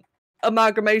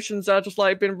amalgamations that are just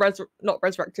like been not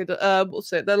resurrected.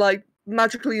 What's it? They're like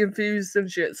magically infused and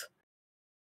shit.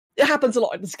 It happens a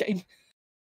lot in this game.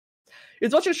 He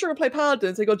was watching a streamer play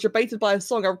Paladins. He got debated by a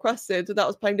song I requested that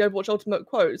was playing the Overwatch Ultimate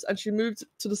quotes, and she moved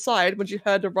to the side when she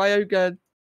heard the Ryoga.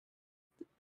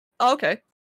 Oh, okay.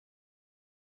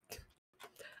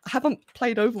 I haven't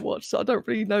played Overwatch, so I don't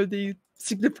really know the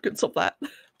significance of that.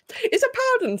 Is it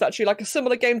Paladins actually like a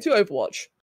similar game to Overwatch?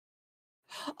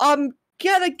 I'm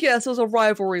gonna guess there's a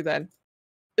rivalry then.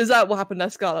 Is that what happened there,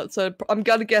 Scarlet? So I'm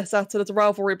gonna guess that there's a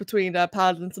rivalry between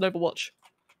Paladins and Overwatch.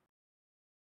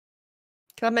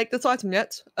 Can I make this item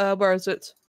yet? Where is it?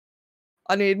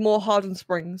 I need more hardened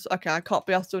springs. Okay, I can't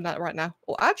be asked doing that right now.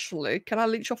 Or actually, can I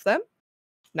leech off them?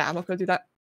 Nah, I'm not gonna do that.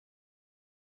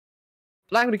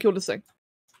 But I'm gonna kill this thing.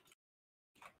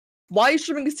 Why are you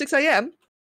streaming at 6 AM?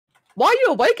 Why are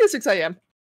you awake at 6 AM?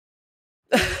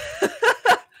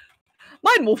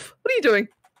 Mind Wolf, what are you doing?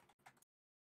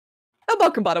 And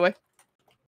welcome, by the way.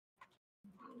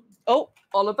 Oh,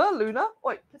 Oliver, Luna.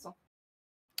 Wait, piss off.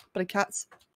 Bloody cats.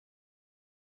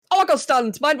 Oh, I got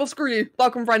stunned. Mind Wolf, screw you.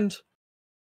 Welcome, friend.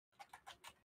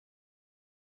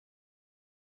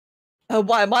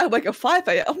 Why am I awake at 5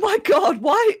 AM? Oh my god,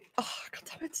 why? Oh, god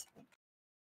damn it.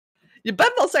 You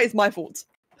better not say it's my fault.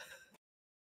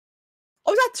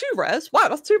 Oh, is that 2 rares? Wow,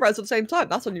 that's 2 rares at the same time.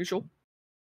 That's unusual.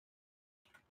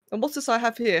 And what's this I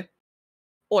have here?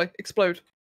 Oi, explode.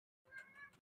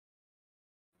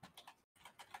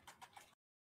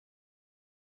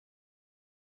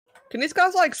 Can these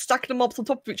guys, like, stack the mobs on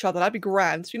top of each other? That'd be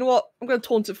grand. You know what? I'm gonna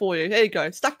taunt it for you. Here you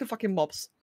go. Stack the fucking mobs.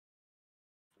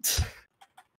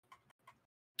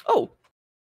 Oh.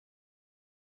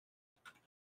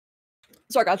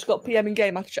 Sorry, I just got PM in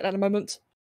game. I have to check that in a moment.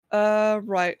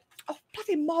 Right. Oh,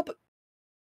 bloody mob.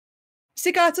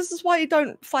 See, guys, this is why you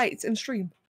don't fight in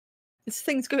stream. These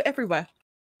things go everywhere.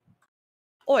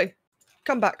 Oi,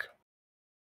 come back.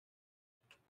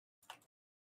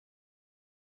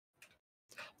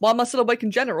 Why am I still awake in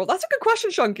general? That's a good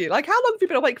question, Shunky. Like, how long have you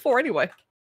been awake for anyway?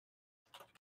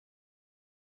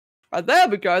 Right, there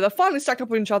we go. They're finally stacked up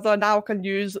with each other. Now I can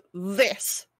use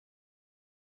this.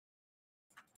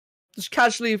 Just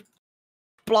casually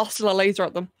blasting a laser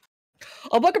at them.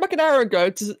 I woke up like an hour ago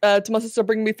to my sister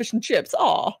bringing me fish and chips.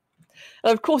 Ah,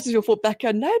 and of course it's your fault,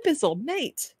 Becca. No, Bizzle,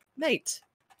 mate.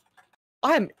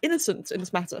 I am innocent in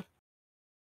this matter.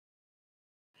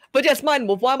 But yes, Mind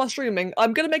Wolf, why am I streaming?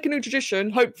 I'm gonna make a new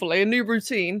tradition, hopefully, a new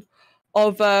routine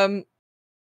of got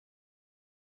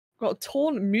a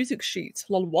torn music sheet.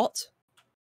 Lol, what?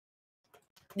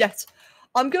 Yes.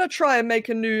 I'm gonna try and make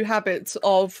a new habit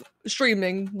of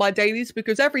streaming my dailies,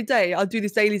 because every day I do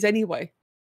these dailies anyway.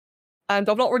 And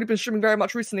I've not really been streaming very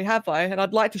much recently, have I? And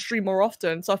I'd like to stream more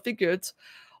often, so I figured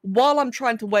while I'm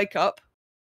trying to wake up,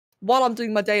 while I'm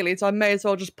doing my dailies, I may as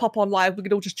well just pop on live. We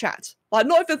could all just chat. Like,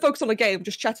 not even focus on a game,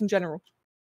 just chat in general.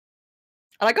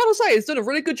 And I gotta say, it's done a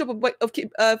really good job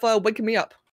of waking me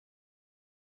up.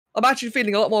 I'm actually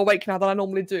feeling a lot more awake now than I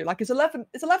normally do. Like, it's 11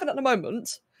 at the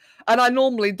moment, and I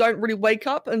normally don't really wake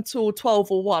up until 12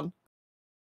 or 1.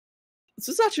 This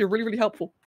is actually really, really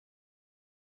helpful.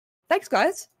 Thanks,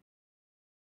 guys.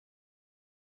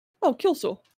 Oh, kill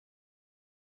saw.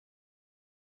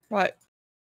 Right.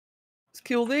 Let's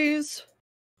kill these.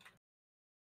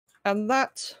 And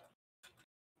that.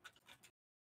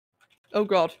 Oh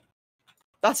god.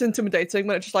 That's intimidating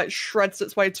when it just, like, shreds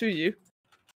its way to you.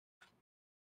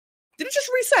 Did it just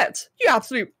reset? You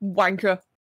absolute wanker.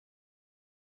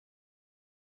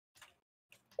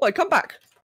 Wait, come back.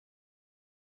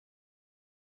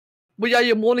 Well, yeah,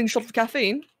 your morning shot of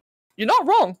caffeine. You're not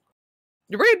wrong.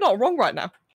 You're really not wrong right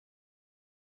now.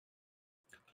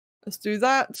 Let's do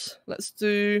that. Let's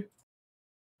do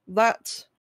that.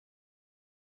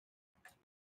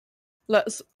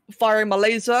 Let's fire my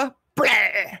laser.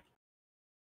 Blah!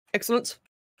 Excellent.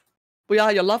 We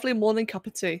are your lovely morning cup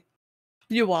of tea.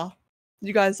 You are.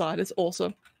 You guys are. It's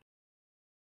awesome.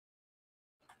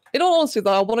 In all honesty,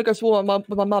 though, I want to go to war with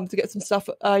my mum to get some stuff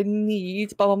I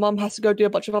need, but my mum has to go do a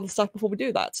bunch of other stuff before we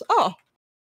do that. Ah.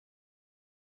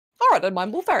 Alright then,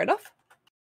 mine. Well, fair enough.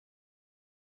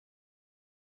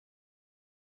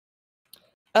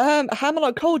 Haven't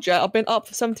I called yet? I've been up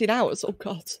for 17 hours. Oh,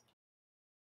 God.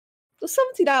 The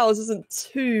 17 hours isn't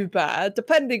too bad,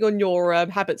 depending on your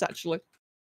habits, actually.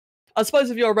 I suppose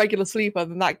if you're a regular sleeper,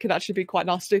 then that could actually be quite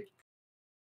nasty.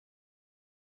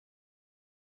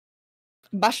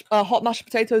 Hot mashed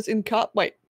potatoes in cup.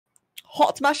 Wait,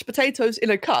 hot mashed potatoes in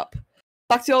a cup.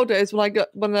 Back to the old days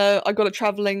when I got it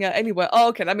traveling anywhere. Oh,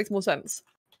 okay, that makes more sense.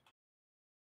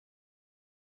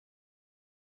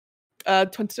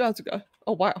 22 hours ago.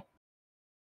 Oh wow.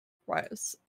 Right,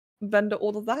 let's vendor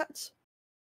all of that.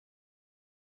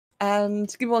 And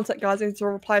give me one sec, guys. I need to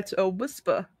reply to a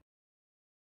whisper.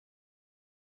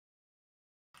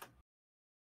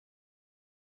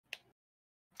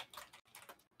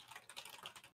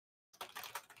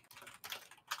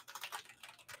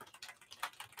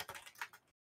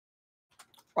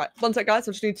 Right, one sec, guys.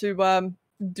 I just need to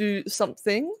do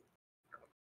something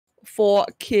for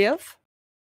Kiev.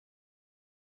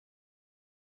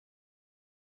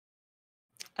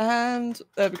 And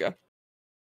there we go.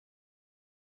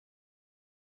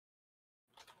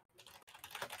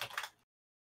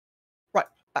 Right,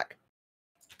 back.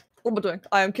 What am I doing?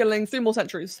 I am killing 3 more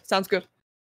sentries. Sounds good.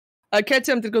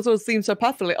 KTM did go theme so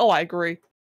perfectly. Oh, I agree.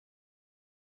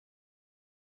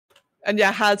 And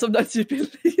yeah, Has, sometimes you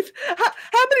believe.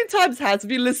 How many times, Has,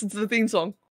 have you listened to the theme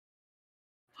song?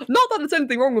 Not that there's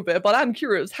anything wrong with it, but I'm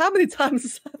curious. How many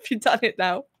times have you done it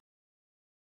now?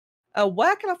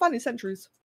 Where can I find these sentries?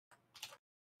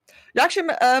 You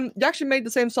actually made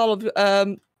the same style of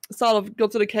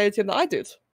Godzilla KTM that I did.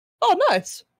 Oh,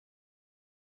 nice.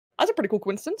 That's a pretty cool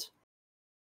coincidence.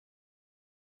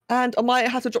 And I might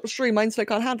have to drop a stream. My internet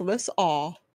can't handle this.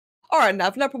 Aw. Alright,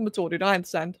 Nav, no problem at all, dude. I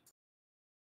understand.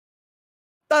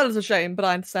 That is a shame, but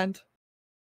I understand.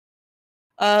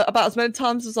 About as many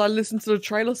times as I listened to the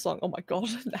trailer song. Oh my god.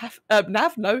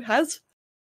 Nav, no, Has.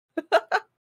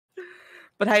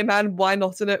 But hey, man, why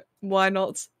not, innit? Why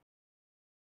not?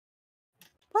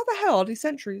 Where the hell are these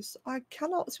sentries? I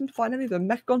cannot seem to find any of them.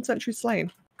 Mechagon sentry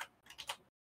slain.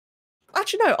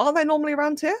 Actually, no. Are they normally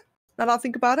around here? Now that I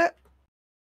think about it.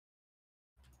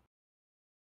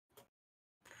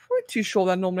 Pretty sure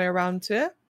they're normally around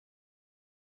here.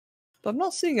 But I'm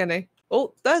not seeing any.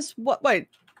 Oh, there's what? Wait.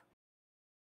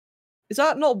 Is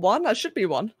that not one? That should be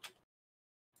one.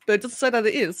 But it doesn't say that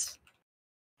it is.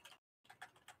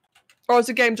 Or is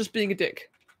the game just being a dick?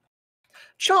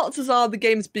 Chances are the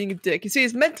game's being a dick. You see,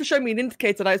 it's meant to show me an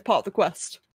indicator that it's part of the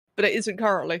quest. But it isn't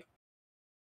currently.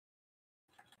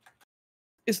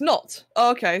 It's not. Oh,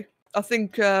 okay. I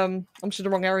think I'm just in the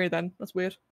wrong area then. That's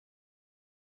weird.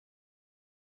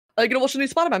 Are you going to watch the new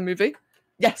Spider-Man movie?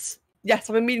 Yes. Yes,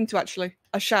 I've been meaning to, actually.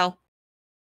 I shall.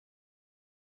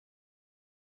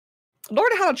 I've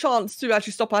already had a chance to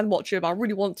actually stop and watch it, but I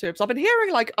really want to. Because I've been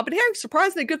hearing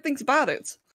surprisingly good things about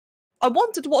it. I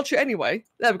wanted to watch it anyway.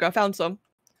 There we go, I found some.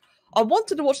 I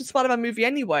wanted to watch the Spider-Man movie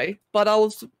anyway, but I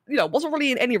was, wasn't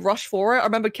really in any rush for it. I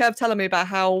remember Kev telling me about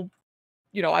how,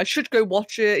 I should go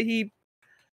watch it. Kev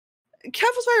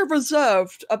was very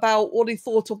reserved about what he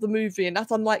thought of the movie, and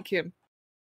that's unlike him.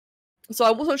 So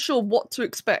I wasn't sure what to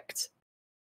expect.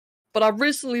 But I've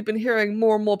recently been hearing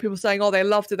more and more people saying, oh, they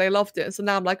loved it. So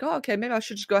now I'm like, oh, okay, maybe I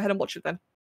should just go ahead and watch it then.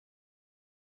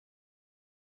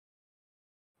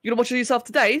 You gonna watch it yourself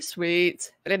today?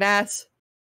 Sweet. Very nice.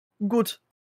 Good.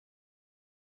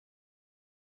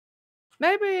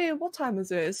 Maybe, what time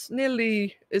is it?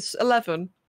 It's 11.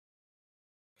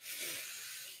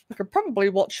 I could probably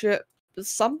watch it at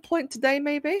some point today,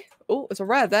 maybe. Oh, it's a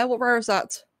rare there. What rare is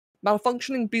that?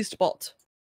 Malfunctioning beast bot.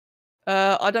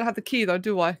 I don't have the key though,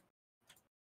 do I?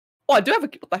 Oh, I do have a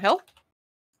key. What the hell?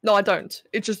 No, I don't.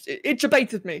 It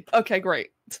debated me. Okay,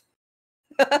 great.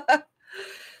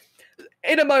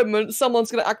 In a moment,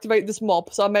 someone's going to activate this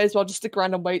mob, so I may as well just stick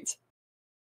around and wait.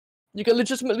 You can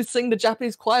legitimately sing the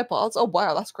Japanese choir parts. Oh,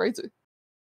 wow, that's crazy.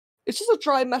 It's just a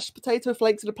dry mashed potato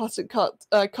flakes in a plastic cup,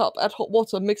 add hot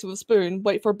water, mix with a spoon,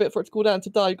 wait for a bit for it to cool down to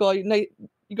die.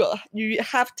 You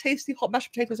have tasty hot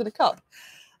mashed potatoes in a cup.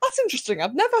 That's interesting.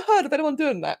 I've never heard of anyone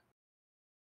doing that.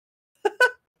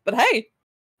 But hey,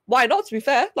 why not, to be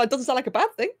fair? Like, doesn't sound like a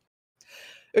bad thing.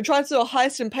 You're trying to do a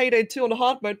heist in Payday 2 on the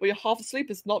hard mode, but you're half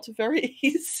asleep. It's not very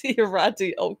easy,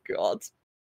 Raddy. Oh, God.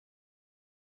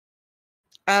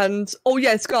 And, oh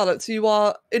yeah, Scarlett, so you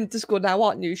are in Discord now,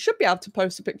 aren't you? You should be able to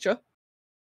post a picture.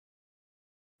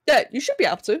 Yeah, you should be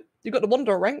able to. You got the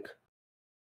Wanderer rank.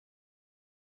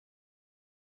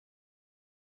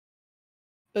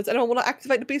 Does anyone want to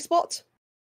activate the B spot?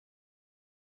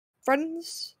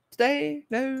 Friends? Today?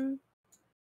 No?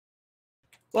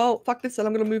 Well, fuck this then,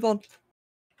 I'm going to move on.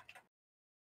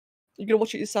 You're going to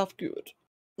watch it yourself, good.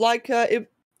 It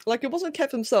wasn't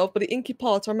Kev himself, but the inky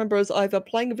part I remember as either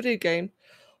playing a video game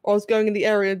or I was going in the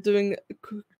area doing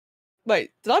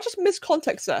Wait, did I just miss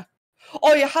context there?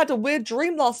 Oh, you had a weird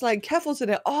dream last night. Kev was in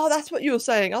it. Oh, that's what you were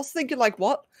saying. I was thinking, like,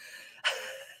 what?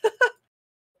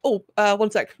 Oh,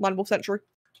 1 sec. Mindful Century.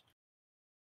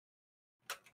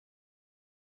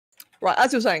 Right,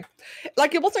 as you were saying,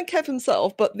 like, it wasn't Kev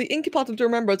himself, but the inky part I do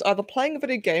remember is either playing a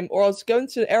video game or I was going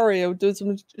to an area doing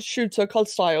some shooter COD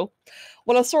style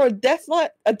when I saw a Death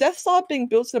Star being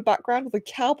built in the background with a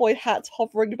cowboy hat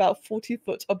hovering about 40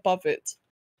 foot above it.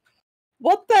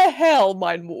 What the hell,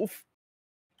 Mindwolf?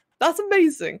 That's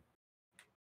amazing.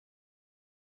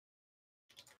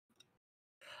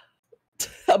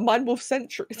 A Mindwolf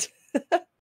Century.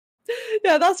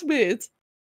 Yeah, that's weird.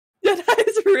 Yeah,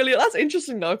 that's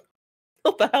interesting though.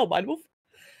 What the hell, Mindwolf?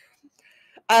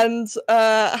 And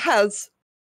has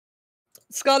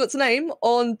Scarlett's name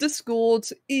on Discord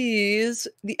is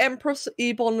the Empress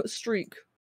Ebon Streak.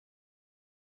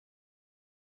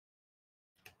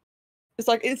 It's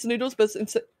like instant noodles,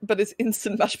 but it's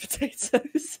instant mashed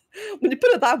potatoes. When you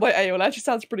put it that way, AO, it actually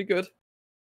sounds pretty good.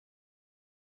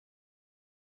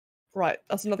 Right,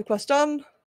 that's another quest done.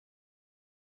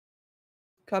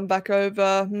 Come back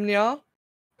over. Yeah.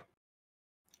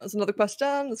 That's another quest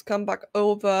done. Let's come back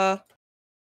over.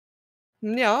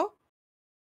 Yeah.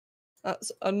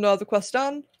 That's another quest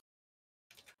done.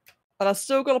 And I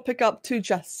still got to pick up 2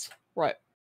 chests. Right.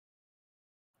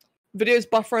 Video's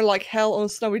buffering like hell on a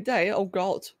snowy day. Oh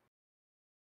god.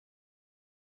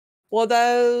 Well,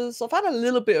 I've had a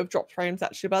little bit of drop frames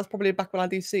actually, but that's probably back when I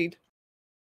DC'd.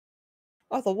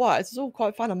 Otherwise, it's all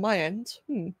quite fine on my end.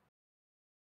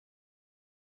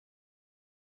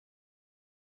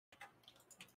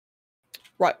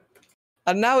 Right.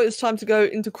 And now it's time to go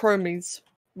into Chromie's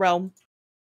realm.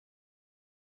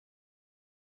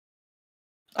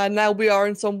 And now we are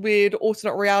in some weird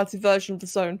alternate reality version of the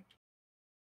zone.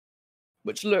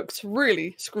 Which looks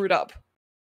really screwed up.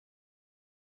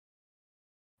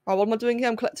 Right, what am I doing here?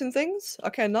 I'm collecting things.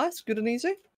 Okay, nice. Good and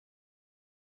easy.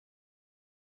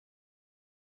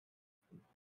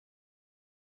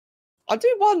 I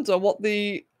do wonder what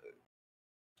the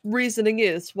reasoning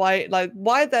is why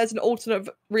there's an alternate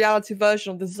reality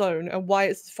version of the zone and why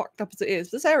it's fucked up as it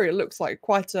is. This area looks like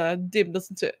quite dim,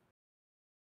 doesn't it?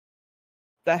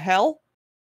 The hell?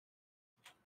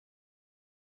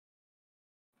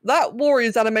 That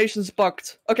warrior's animation's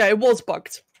bugged. Okay, it was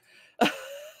bugged.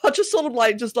 I just sort of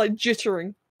like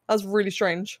jittering. That's really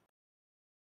strange.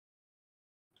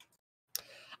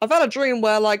 I've had a dream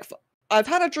where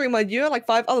you and like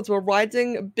 5 others were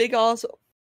riding big ass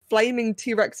flaming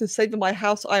T-Rexes saving my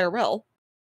house IRL.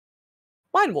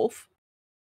 Mindwolf,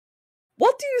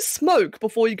 what do you smoke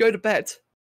before you go to bed?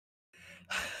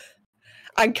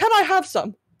 And can I have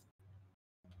some?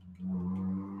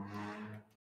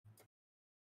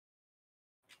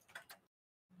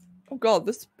 Oh god,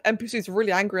 this NPC is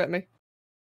really angry at me.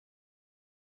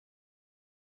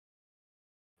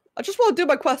 I just want to do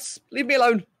my quests. Leave me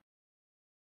alone.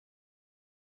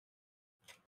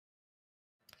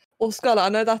 Or Scarlet, I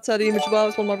know that the image well.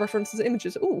 It's one of my references to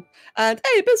images. Ooh. And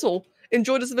hey, Bizzle,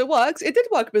 enjoyed this if it works. It did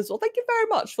work, Bizzle. Thank you very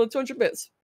much for the 200 bits.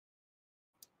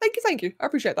 Thank you. I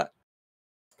appreciate that.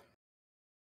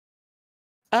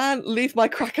 And leave my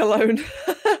crack alone.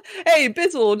 Hey,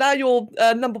 Bizzle, now you're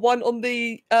number 1 on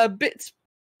the bit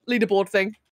leaderboard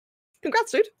thing.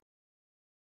 Congrats, dude.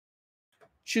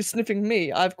 She's sniffing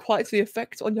me. I have quite the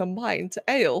effect on your mind.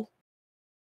 Ale.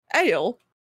 Ale?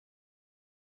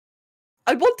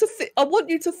 I want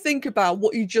you to think about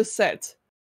what you just said.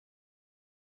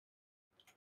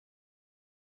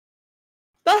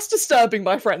 That's disturbing,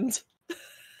 my friend.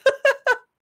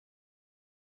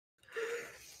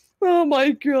 Oh my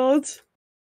god.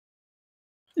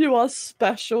 You are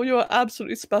special. You are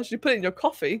absolutely special. You put it in your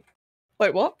coffee.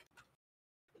 Wait, what?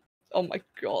 Oh my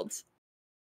god.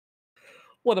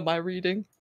 What am I reading?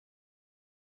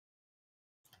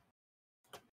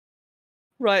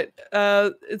 Right,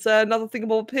 is there another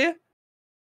thing up here?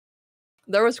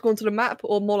 There is going to the map,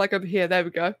 or more like over here. There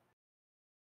we go.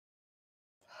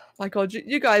 My god,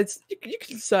 you guys, you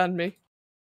concern me.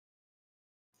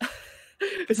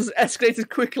 This has escalated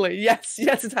quickly. Yes,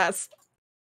 it has.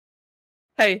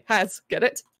 Hey, has, get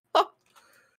it? Oh,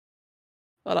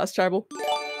 that's terrible.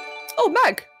 Oh,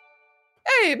 Mag!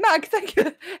 Hey, Mag, thank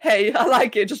you. Hey, I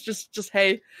like it. Just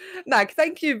hey. Mag,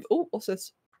 thank you. Oh, what's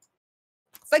this?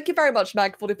 Thank you very much,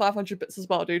 Mag, for the 500 bits as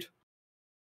well, dude.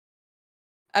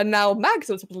 And now Mag's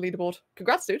on top of the leaderboard.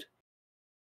 Congrats, dude.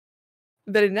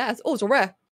 Very nice. Oh, it's a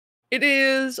rare. It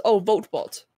is... Oh,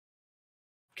 Voltbot.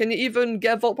 Can you even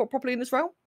get a Voltbot properly in this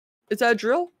realm? Is there a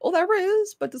drill? Oh, there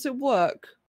is, but does it work?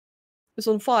 It's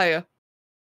on fire.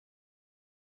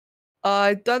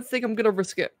 I don't think I'm going to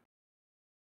risk it.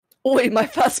 Oi, my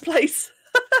first place.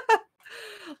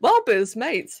 Well, Biz,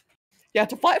 mate, you have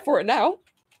to fight for it now.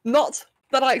 Not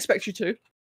that I expect you to.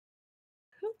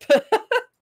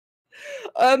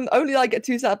 Only I get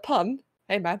to use that pun.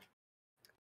 Hey, man.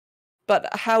 But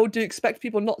how do you expect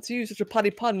people not to use such a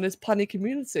punny pun in this punny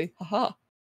community? Haha.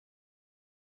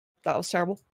 That was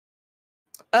terrible.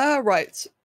 Right.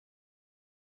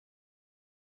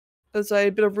 There's a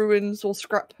bit of ruins or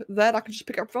scrap there that I can just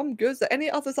pick up from. Good. Is there any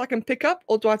others I can pick up,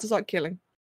 or do I have to start killing?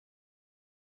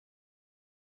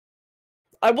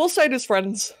 I will say this,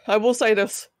 friends. I will say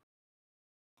this.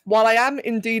 While I am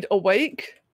indeed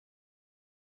awake,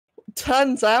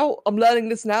 turns out, I'm learning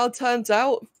this now, turns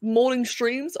out morning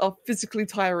streams are physically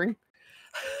tiring.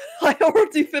 I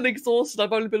already feel exhausted.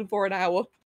 I've only been for an hour.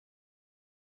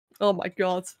 Oh my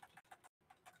god.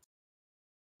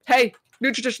 Hey,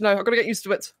 new tradition though. I've got to get used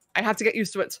to it. I have to get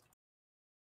used to it.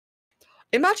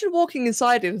 Imagine walking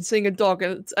inside it and seeing a dog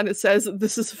and it says,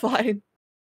 "This is fine."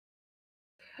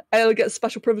 Ale gets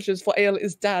special privileges for Ale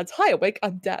is dad. Hi, awake.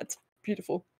 I'm dad.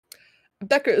 Beautiful.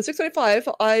 Becca, at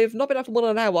 6:25. I've not been out for more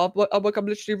than an hour, but I'm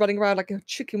literally running around like a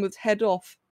chicken with head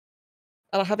off.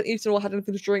 And I haven't eaten or had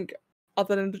anything to drink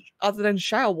other than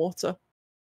shower water.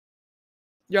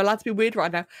 You're allowed to be weird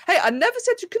right now. Hey, I never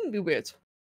said you couldn't be weird.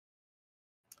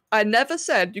 I never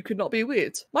said you could not be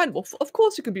weird. Mindwolf, of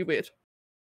course you can be weird.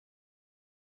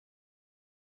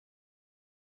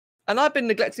 And I've been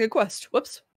neglecting a quest.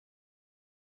 Whoops.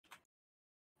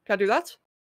 Can I do that?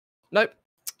 Nope.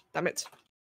 Damn it.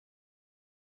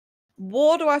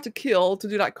 What do I have to kill to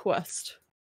do that quest?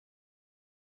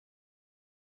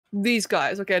 These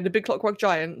guys. Okay, the big clockwork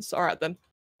giants. Alright then.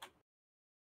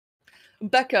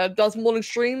 Becca does morning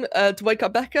stream to wake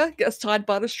up Becca. Gets tired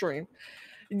by the stream.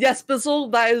 Yes,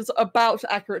 Bizzle, that is about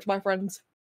accurate, my friends.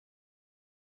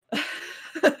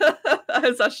 That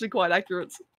is actually quite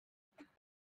accurate.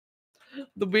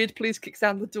 The weird police kicks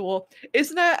down the door.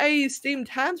 Isn't there a steamed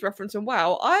hams reference in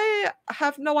WoW? I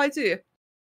have no idea.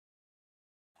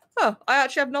 Oh, I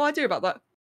actually have no idea about that.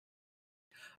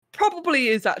 Probably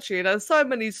is, actually. There's so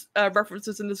many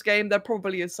references in this game, there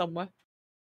probably is somewhere.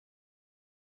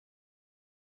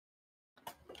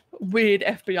 Weird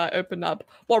FBI open up.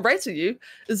 What race are you?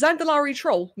 Zandalari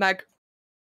Troll, Mag.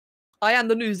 I am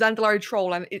the new Zandalari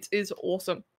Troll and it is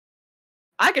awesome.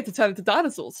 I get to turn into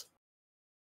dinosaurs.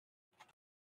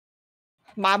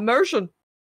 My immersion.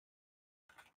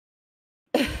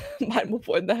 Mine will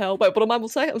put in the hell. Wait, what am I will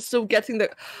say? I'm still getting the...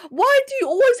 Why do you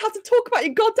always have to talk about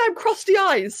your goddamn crusty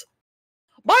eyes?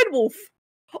 Mindwolf!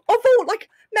 Of all, like,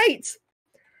 mate!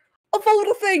 Of all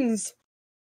the things!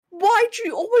 Why do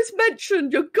you always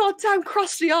mention your goddamn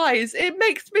crusty eyes? It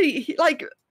makes me, like,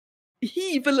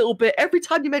 heave a little bit every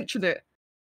time you mention it.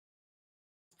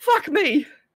 Fuck me!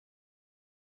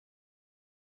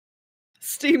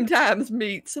 Steamed hams,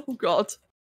 meat. Oh, God.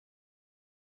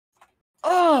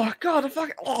 Oh, God, I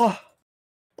fucking... Oh.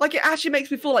 Like, it actually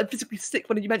makes me feel, like, physically sick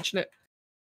when you mention it.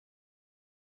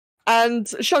 And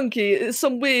Shunky, it's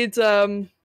some weird, Shunky,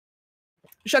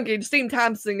 the steamed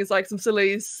hams thing is, like, some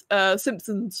silly,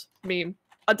 Simpsons meme.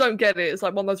 I don't get it. It's,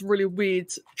 like, one of those really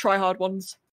weird, try-hard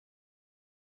ones.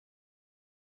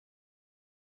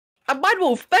 And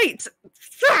Mindwolf, mate!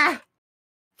 Ah!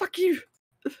 Fuck you!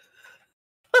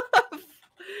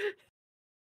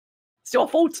 It's your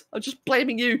fault. I'm just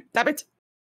blaming you. Damn it.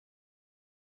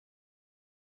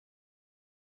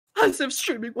 As if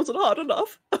streaming wasn't hard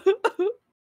enough. I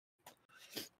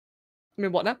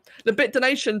mean, what now? The bit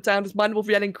donation sound is Mindwolf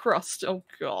yelling crust. Oh,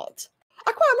 God.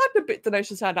 I quite like the bit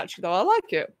donation sound, actually, though. I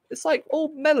like it. It's, like,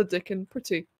 all melodic and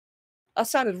pretty. That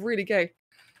sounded really gay.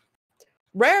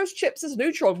 Rare as chips is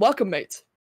neutral. Welcome, mate.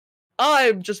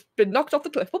 I've just been knocked off the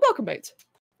cliff. Well, welcome, mate.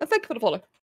 And thank you for the follow.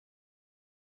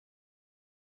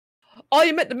 Oh,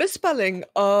 you meant the misspelling.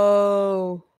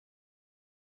 Oh.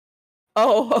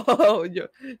 Oh,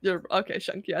 you're okay,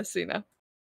 Shanky. I see now.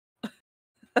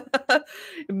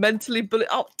 Mentally bullied.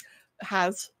 Oh,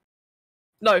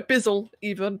 no, Bizzle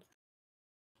even.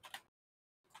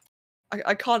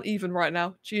 I can't even right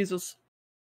now. Jesus,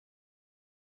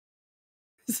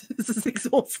 this is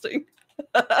exhausting.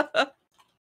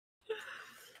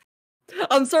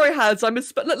 I'm sorry, Haz. I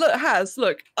misspelled. Look, Haz.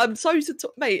 Look, I'm so used to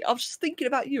mate. I was just thinking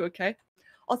about you. Okay,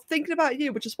 I was thinking about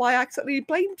you, which is why I accidentally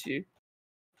blamed you.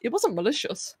 It wasn't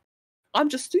malicious. I'm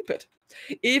just stupid.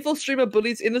 Evil streamer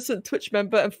bullies innocent Twitch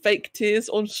member and fake tears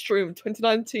on stream.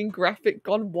 2019 graphic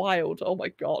gone wild. Oh my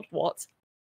god, what?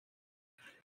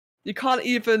 You can't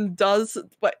even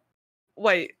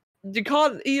wait. You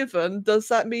can't even, does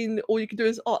that mean all you can do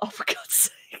is oh for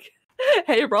God's sake.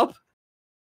 Hey Rob.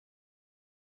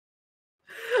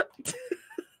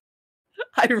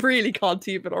 I really can't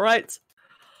even, alright?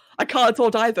 I can't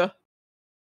hold either.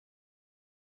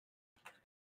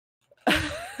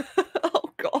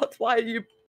 Oh god, why are you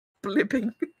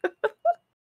blipping?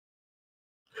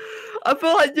 I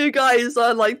feel like you guys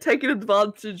are like taking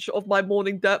advantage of my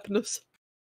morning derpness.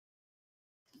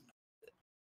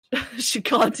 She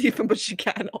can't even, but she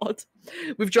cannot.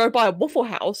 We've drove by a Waffle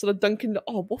House and a Dunkin'.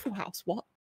 Oh, Waffle House, what?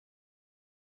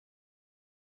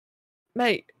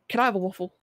 Mate, can I have a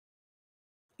waffle?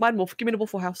 Mine waffle. Give me the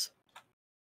Waffle House.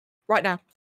 Right now.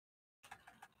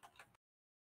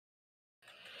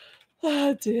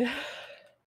 Oh dear.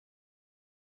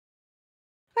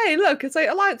 Hey, look, it's a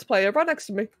Alliance player right next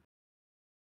to me.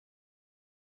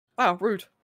 Wow, rude.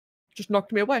 Just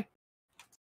knocked me away.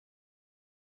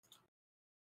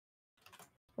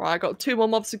 Right, I got 2 more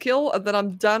mobs to kill, and then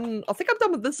I'm done. I think I'm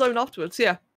done with this zone afterwards,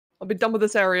 yeah. I'll be done with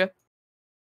this area.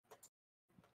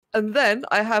 And then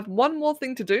I have 1 more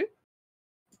thing to do.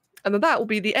 And then that will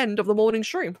be the end of the morning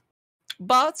stream.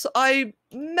 But I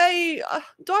may...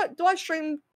 do I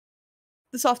stream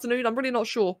this afternoon? I'm really not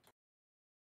sure.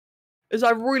 Is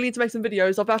I really need to make some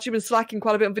videos. I've actually been slacking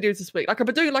quite a bit on videos this week. Like, I've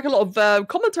been doing like a lot of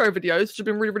commentary videos, which have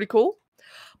been really, really cool.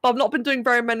 But I've not been doing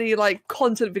very many like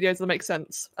content videos that make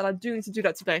sense. And I do need to do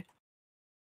that today.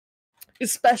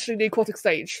 Especially the aquatic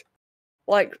stage.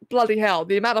 Like, bloody hell,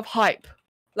 the amount of hype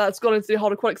that's gone into the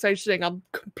whole aquatic stage thing, I'm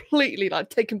completely like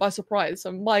taken by surprise.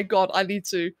 And my god, I need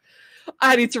to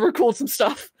record some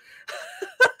stuff.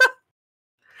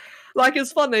 Like,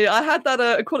 it's funny, I had that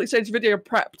aquatic stage video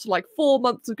prepped like 4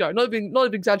 months ago. Not even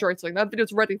exaggerating. That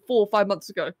video's ready 4 or 5 months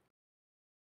ago.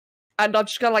 And I've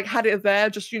just kind of like had it there,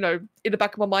 just, you know, in the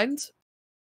back of my mind.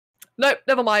 Nope,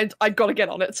 never mind. I gotta get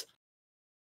on it.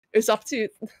 It's up to you.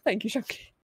 Thank you,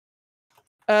 Shanky.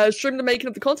 Stream the making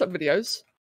of the concept videos.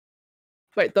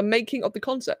 Wait, the making of the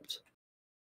concept?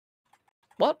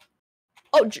 What?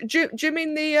 Oh, do you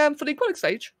mean the for the aquatic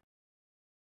stage?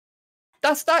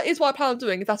 That is what I plan on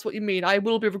doing, if that's what you mean. I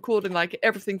will be recording like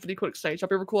everything for the aquatic stage. I'll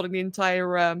be recording the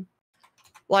entire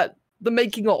like the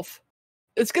making of.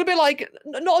 It's gonna be like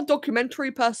not a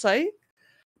documentary per se,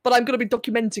 but I'm gonna be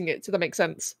documenting it, if that makes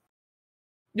sense.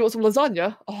 You want some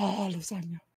lasagna? Oh,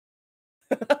 lasagna.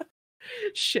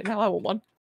 Shit, now I want one.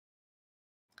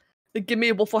 Give me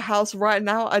a Waffle House right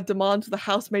now. I demand the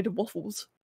house made of waffles.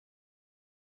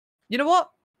 You know what?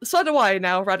 So do I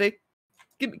now, Raddy.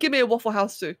 Give me a Waffle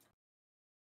House too.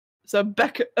 It's a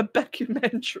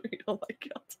documentary. Oh my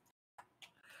god.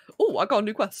 Oh, I got a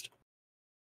new quest.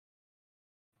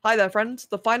 Hi there, friends.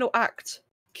 The final act.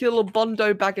 Kill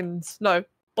Bondo Baggins. No,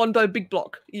 Bondo Big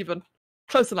Block, even.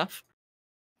 Close enough.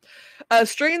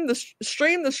 Stream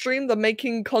the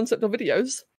making concept of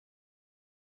videos.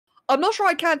 I'm not sure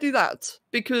I can do that,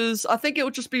 because I think it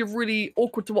would just be really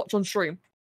awkward to watch on stream.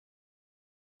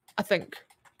 I think.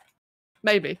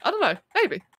 Maybe. I don't know.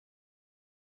 Maybe.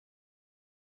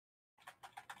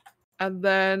 And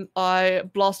then I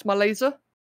blast my laser.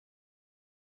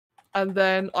 And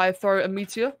then I throw a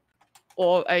meteor.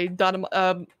 Or a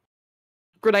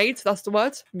grenade, that's the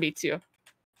word. Meteor.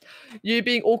 You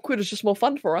being awkward is just more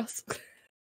fun for us.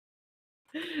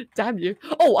 Damn you.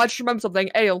 Oh, I just remembered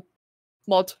something. Ale.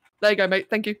 Mod. There you go, mate.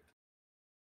 Thank you.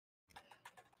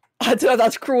 I don't know if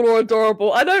that's cruel or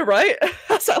adorable. I know, right?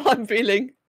 That's how I'm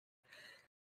feeling.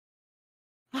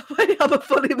 Wait, I'm a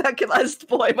fully mechanized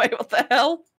boy. Wait, what the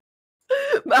hell?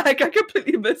 Mag, I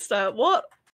completely missed that. What?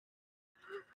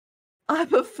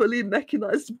 I'm a fully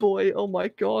mechanized boy. Oh my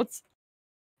god.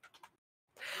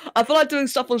 I feel like doing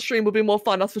stuff on stream would be more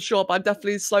fun, that's for sure, but I'd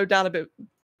definitely slow down a bit.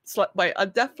 Wait,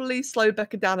 I'd definitely slow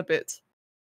Becca down a bit.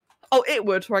 Oh, it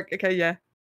would. Right, okay, yeah.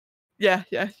 Yeah.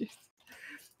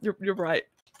 You're right.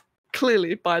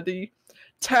 Clearly, by the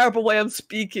terrible way I'm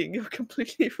speaking, you're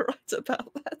completely right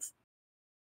about that.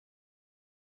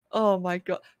 Oh my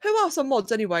god. Who are some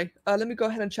mods anyway? Let me go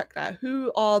ahead and check that.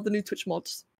 Who are the new Twitch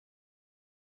mods?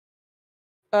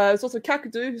 There's also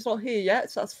Kakadu, who's not here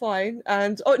yet, so that's fine.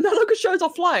 And oh, no longer shows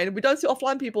offline. We don't see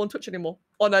offline people on Twitch anymore.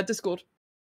 On Discord.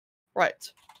 Right.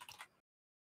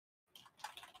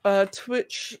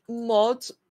 Twitch mod.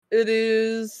 It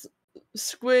is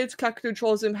Squid, Kakadu,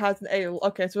 Trollsum, has an ale.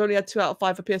 Okay, so we only had 2 out of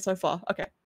 5 appear so far. Okay.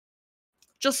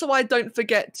 Just so I don't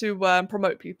forget to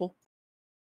promote people.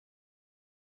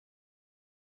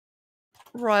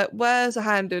 Right, where's a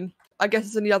hand in? I guess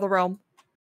it's in the other realm.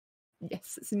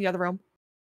 Yes, it's in the other realm.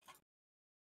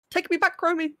 Take me back,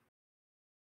 Chromie.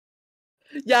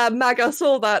 Yeah, Mag, I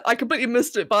saw that. I completely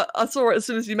missed it, but I saw it as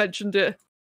soon as you mentioned it.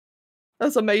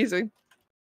 That's amazing.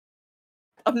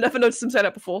 I've never noticed him say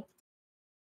that before.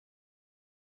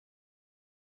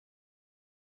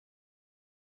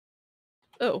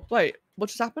 Oh, wait. What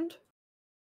just happened?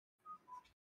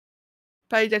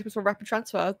 Pay database for rapid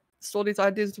transfer. Store these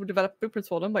ideas to develop blueprints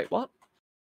for them. Wait, what?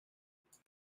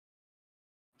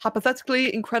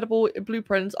 Hypothetically incredible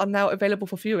blueprints are now available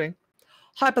for viewing.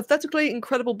 Hypothetically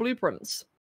incredible blueprints.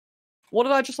 What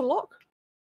did I just unlock?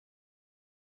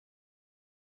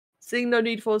 Seeing no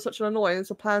need for such an annoyance,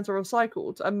 the plans are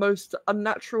recycled. A most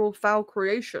unnatural foul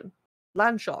creation.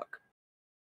 Land shark.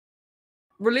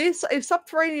 Release a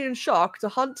subterranean shark to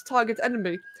hunt target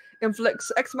enemy.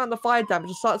 Inflicts X amount of fire damage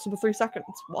and starts for 3 seconds.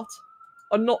 What?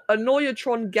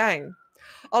 Annoyatron gang.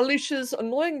 Unleashes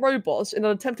annoying robots in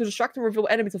an attempt to distract and reveal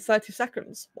enemies in 30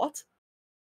 seconds. What?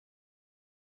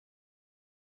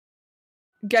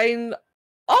 Gain...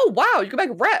 Oh, wow, you can make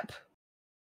a rep.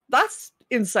 That's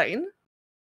insane.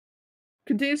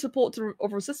 Continue support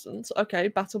of resistance. Okay,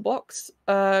 battle box.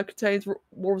 Contains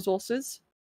more resources.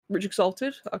 Rich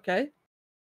exalted. Okay.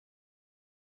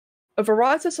 A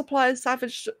variety of supplies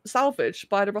salvaged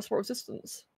by the Rustport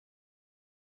resistance.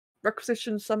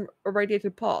 Requisition some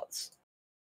irradiated parts.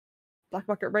 Black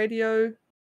market radio.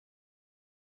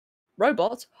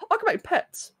 Robots? I can make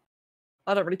pets.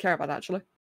 I don't really care about that, actually.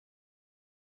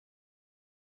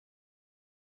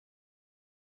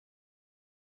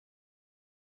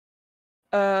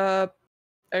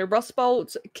 A rust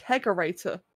bolt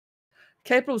kegerator.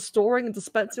 Capable of storing and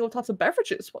dispensing all types of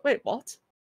beverages. Wait, what?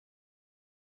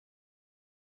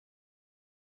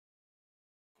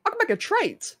 I can make a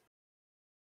trait.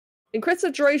 Increase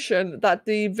the duration that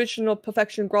the vision of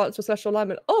perfection grants for celestial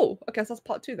alignment. Oh, okay, so that's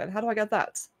part 2 then. How do I get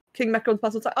that? King Mechan's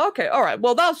personal attack. Okay, alright.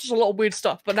 Well, that was just a lot of weird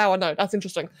stuff, but now I know. That's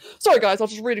interesting. Sorry, guys, I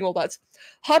was just reading all that.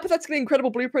 Hypothetically incredible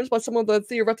blueprints by someone with a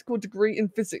theoretical degree in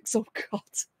physics. Oh, God.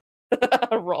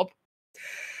 Rob.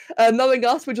 Knowing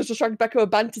us, we just distracted Becca with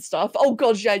banter stuff. Oh,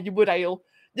 God, yeah, you would, Ale.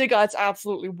 You guys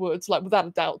absolutely would, like, without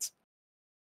a doubt.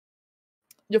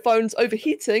 Your phone's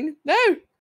overheating? No!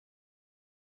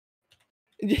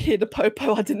 You hear the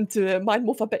popo, I didn't do it. Mind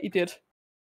Wolf, I bet you did.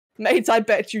 Mate, I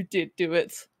bet you did do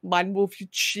it. Mind Wolf, you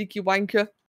cheeky wanker.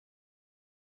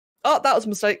 Oh, that was a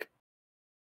mistake.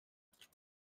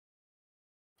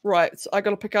 Right, I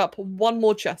gotta pick up one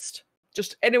more chest.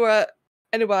 Just anywhere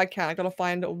I can. I gotta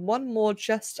find one more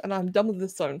chest and I'm done with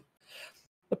this zone.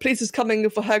 The police is coming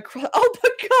for her. Oh my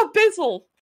God, Bizzle!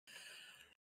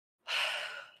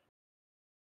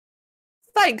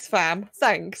 Thanks, fam.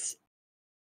 Thanks.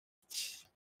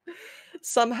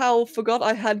 Somehow forgot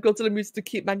I had Godzilla music to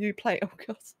keep manually playing. Oh,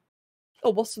 God. Oh,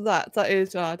 what's that? That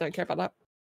is... I don't care about that.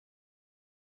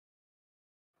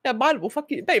 Yeah, Mindwolf.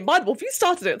 Fuck you. Mate, Mindwolf, you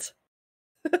started it.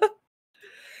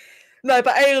 No,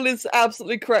 but Ale is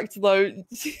absolutely correct, though.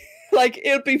 Like,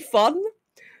 it would be fun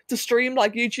to stream,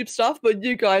 like, YouTube stuff, but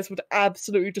you guys would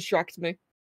absolutely distract me.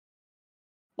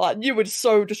 Like, you would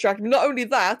so distract me. Not only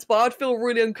that, but I'd feel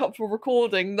really uncomfortable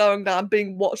recording, knowing that I'm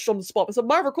being watched on the spot. So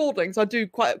my recordings, I do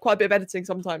quite a bit of editing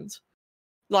sometimes.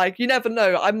 Like, you never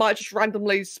know. I might just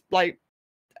randomly, like,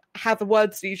 have a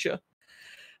word seizure.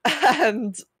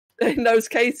 And in those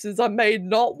cases, I may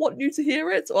not want you to hear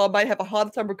it, or I may have a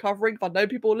harder time recovering if I know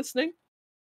people are listening.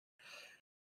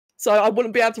 So I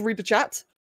wouldn't be able to read the chat.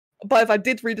 But if I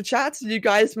did read the chat, you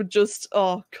guys would just...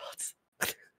 Oh, God.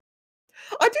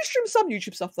 I do stream some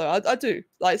YouTube stuff, though. I do.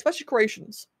 Like, especially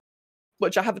creations.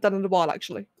 Which I haven't done in a while,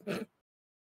 actually.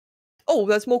 Oh,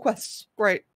 there's more quests.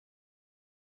 Great.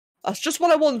 That's just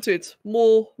what I wanted.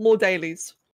 More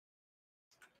dailies.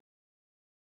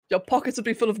 Your pockets would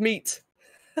be full of meat.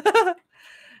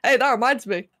 Hey, that reminds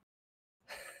me.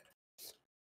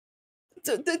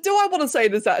 Do I want to say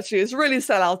this, actually? It's really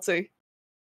sellouty.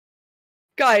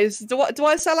 Guys, do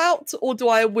I sell out, or do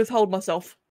I withhold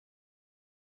myself?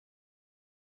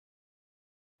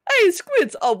 Hey,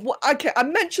 Squid! Oh, okay, I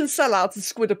mentioned sellout and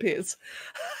Squid appears.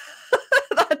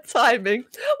 That timing.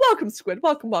 Welcome, Squid.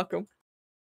 Welcome.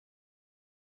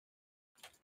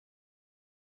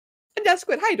 And yeah,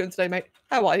 Squid, how you doing today, mate?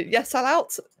 How are you? Yes,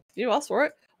 sellout? You asked for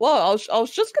it. Well, I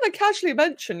was just going to casually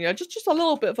mention, just a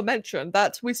little bit of a mention,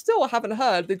 that we still haven't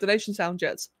heard the donation sound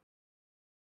yet.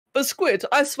 But Squid,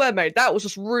 I swear, mate, that was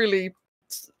just really,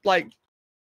 like,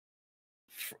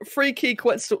 freaky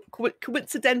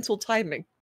coincidental timing.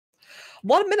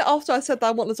 1 minute after I said that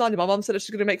I want lasagna, my mum said she's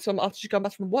going to make some after she comes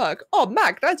back from work. Oh,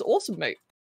 Mag, that's awesome, mate.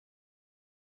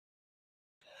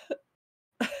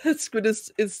 Squid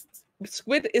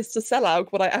is to sell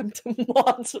out what I am to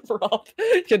want, Rob.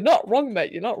 You're not wrong,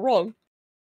 mate. You're not wrong.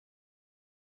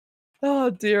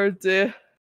 Oh, dear, oh, dear.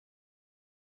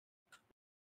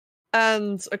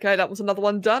 And, okay, that was another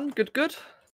one done. Good.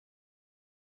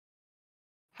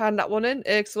 Hand that one in.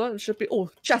 Excellent. It should be...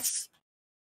 Oh, chests.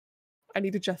 I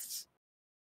need needed chests.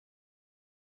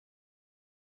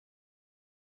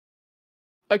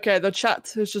 Okay, the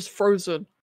chat is just frozen.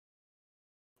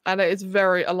 And it is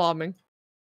very alarming.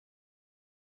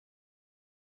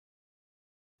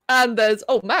 And there's...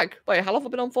 Oh, Mag. Wait, how long have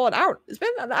I been on for? An hour? It's been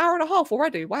an hour and a half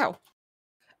already. Wow.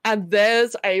 And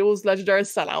there's Ael's legendary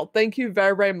sellout. Thank you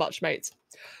very, very much, mate.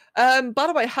 By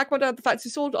the way, hack my down the fancy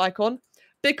sword icon.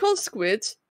 Because, Squid...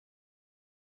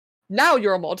 Now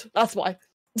you're a mod. That's why.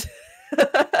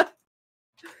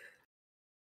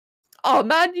 Oh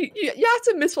man, you have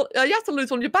to miss one. You have to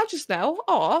lose one of your badges now.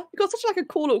 Aw, you got such like a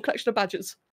cool little collection of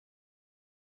badges.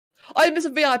 Oh, you miss a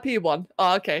VIP one.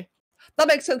 Oh, okay. That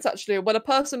makes sense actually. When a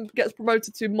person gets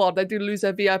promoted to mod, they do lose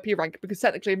their VIP rank because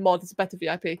technically mod is a better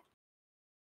VIP.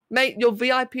 Mate, you're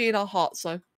VIP in our hearts,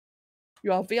 so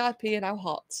you are VIP in our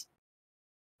hearts.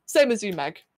 Same as you,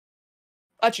 Mag.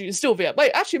 Actually, you're still VIP.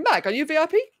 Wait, actually, Mag, are you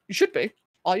VIP? You should be.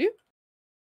 Are you?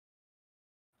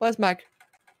 Where's Mag?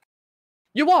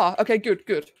 You are? Okay, good,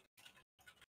 good.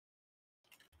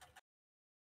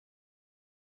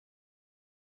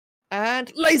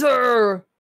 And laser!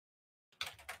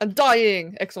 I'm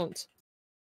dying. Excellent.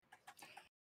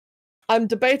 I'm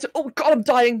debating. Oh god, I'm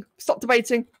dying. Stop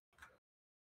debating.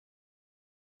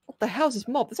 What the hell is this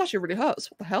mob? This actually really hurts.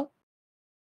 What the hell?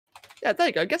 Yeah, there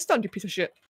you go. Get stunned, you piece of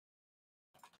shit.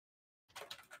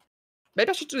 Maybe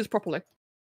I should do this properly.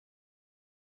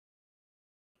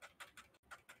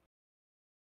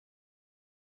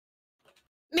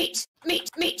 Meat, meat,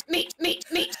 meat, meat, meat,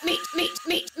 meat, meat, meat,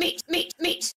 meat, meat, meat,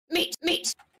 meat, meat,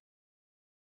 meat.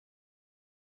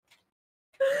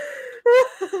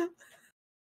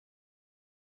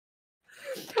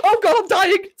 Oh god, I'm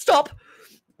dying! Stop!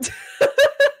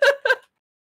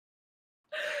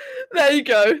 There you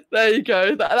go. There you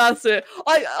go. That's it.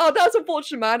 Oh, that's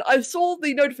unfortunate, man. I saw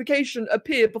the notification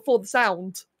appear before the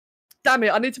sound. Damn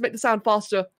it, I need to make the sound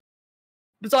faster.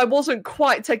 Because I wasn't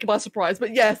quite taken by surprise.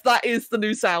 But yes, that is the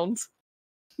new sound.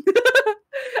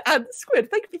 And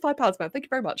Squid, thank you for £5, man. Thank you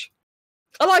very much.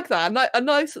 I like that. A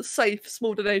nice, safe,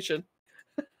 small donation.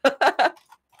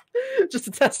 Just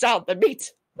to test out the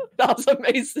meat. That was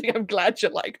amazing. I'm glad you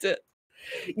liked it.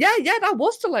 Yeah, that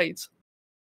was delayed.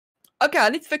 Okay, I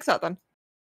need to fix that then.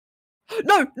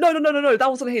 No. That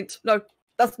wasn't a hint. No,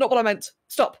 that's not what I meant.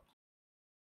 Stop.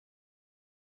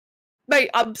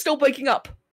 Mate, I'm still waking up.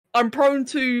 I'm prone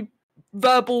to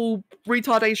verbal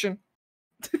retardation.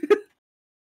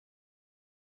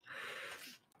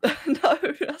 No,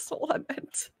 that's not what I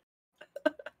meant.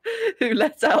 Who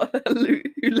let their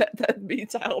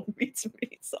meat out? Meat.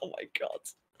 Oh my god.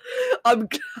 I'm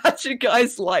glad you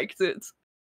guys liked it.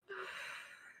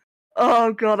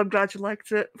 Oh god, I'm glad you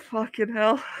liked it. Fucking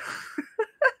hell.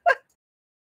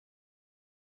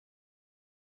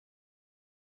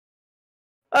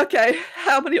 Okay,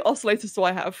 how many oscillators do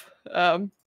I have?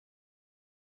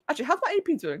 Actually, how's my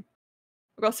AP doing?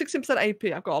 I've got 16%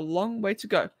 AP. I've got a long way to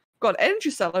go. I've got an energy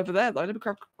cell over there, though. Let me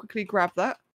quickly grab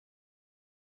that.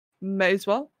 May as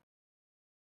well.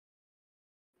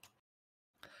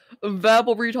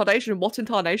 Verbal retardation. What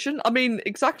incarnation? I mean,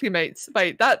 exactly, mates.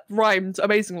 Mate, that rhymed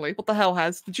amazingly. What the hell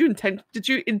has? Did you intend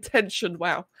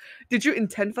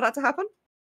for that to happen?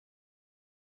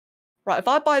 Right, if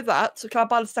I buy that, can I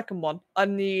buy the second one? I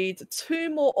need 2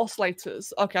 more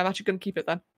oscillators. Okay, I'm actually going to keep it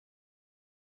then.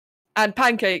 And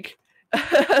pancake.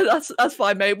 that's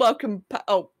fine, mate. Welcome.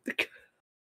 Oh.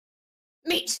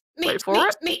 Meat.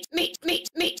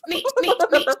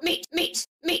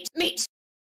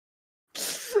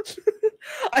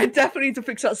 I definitely need to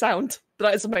fix that sound.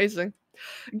 That is amazing.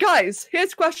 Guys,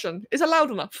 here's a question. Is it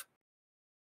loud enough?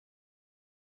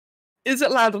 Is it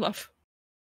loud enough?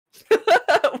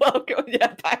 Welcome,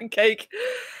 yeah, pancake.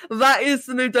 That is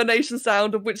the new donation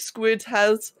sound of which Squid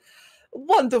has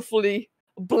wonderfully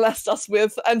blessed us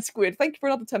with. And Squid, thank you for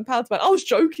another £10, man. I was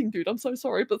joking, dude. I'm so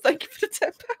sorry, but thank you for the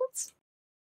 £10.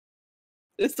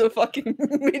 It's a fucking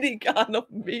minigun of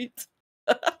meat.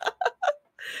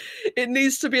 It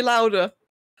needs to be louder.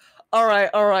 All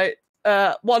right.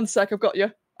 1 sec. I've got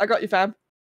you. I got you, fam.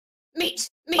 Meat.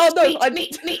 Oh no!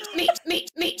 Meat.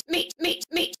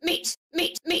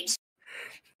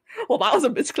 Well, that was a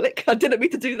misclick. I didn't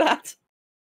mean to do that.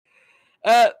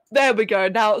 There we go.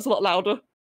 Now it's a lot louder.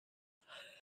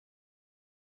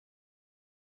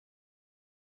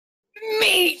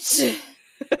 Meat.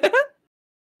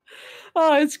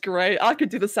 Oh, it's great. I could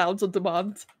do the sounds on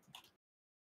demand.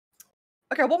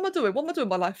 Okay, what am I doing? What am I doing in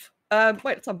my life?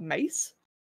 Wait, it's a mace?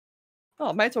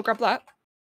 Oh, mate, I'll grab that.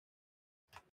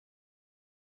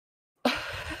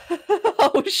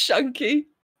 Oh, Shunky.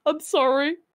 I'm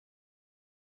sorry.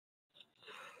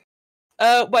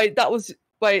 Wait, that was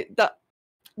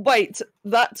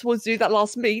you, that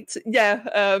last meet.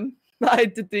 Yeah,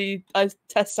 I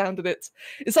test sounded it.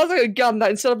 It sounds like a gun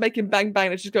that instead of making bang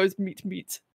bang, it just goes meat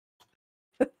meat.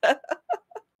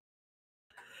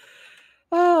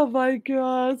 Oh my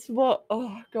god. What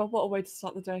a way to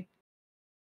start the day.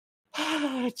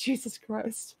 Jesus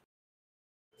Christ.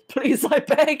 Please, I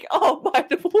beg. Oh,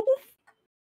 Mind Wolf.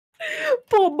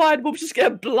 Poor Mind Wolf just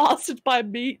getting blasted by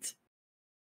meat.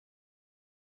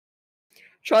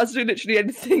 Tries to do literally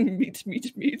anything. Meat,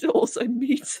 meat, meat. Also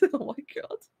meat. Oh my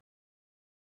god.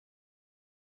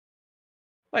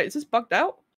 Wait, is this bugged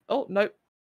out? Oh, no.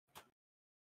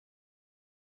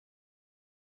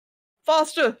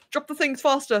 Faster! Drop the things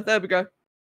faster. There we go.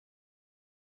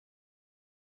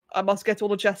 I must get all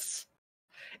the chests.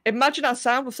 Imagine that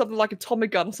sound with something like a Tommy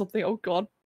gun or something. Oh god.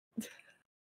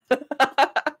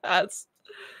 That's...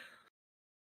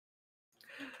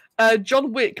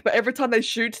 John Wick, but every time they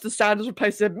shoot, the sound is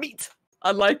replaced with meat.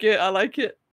 I like it. I like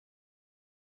it.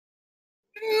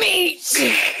 Meat!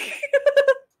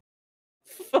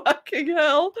 Fucking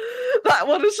hell. That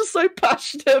one is just so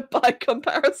passionate by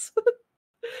comparison.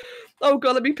 Oh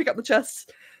god, let me pick up the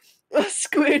chest.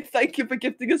 Squid, thank you for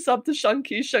gifting a sub to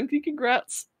Shunky. Shunky,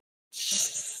 congrats.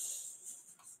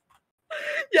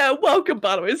 Yeah, welcome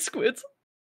by the way, Squid.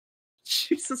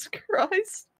 Jesus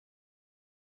Christ.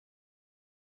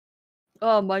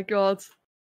 Oh my god.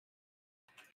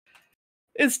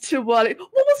 It's too early.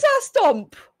 What was that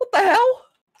stomp? What the hell?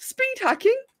 Speed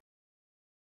hacking?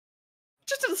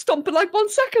 Just did a stomp in like 1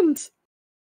 second.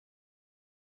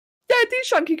 Yeah, D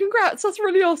Shunky, congrats. That's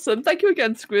really awesome. Thank you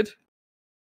again, Squid.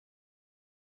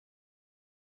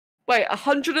 Wait,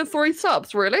 103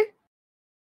 subs, really?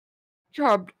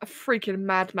 You're a freaking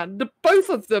madman. Both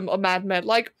of them are madmen.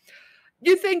 Like,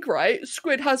 you think, right?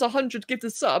 Squid has 100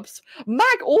 gifted subs.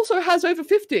 Mag also has over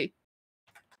 50.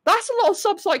 That's a lot of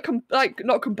subs, like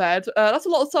not compared. That's a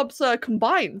lot of subs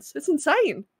combined. It's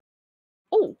insane.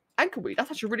 Oh, Anchorweed.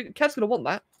 That's actually really good. Kev's gonna want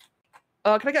that.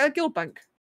 Can I get a guild bank?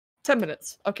 10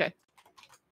 minutes. Okay.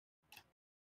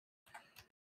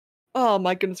 Oh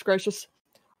my goodness gracious.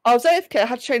 I was AFK, I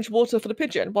had to change water for the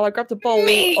pigeon while I grabbed a bowl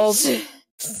of...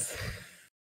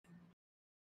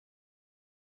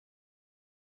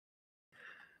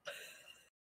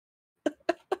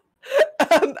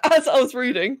 As I was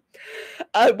reading,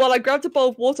 while I grabbed a bowl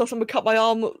of water, someone cut my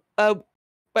arm,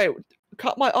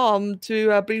 cut my arm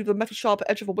to bleed the metal sharp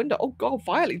edge of a window. Oh god,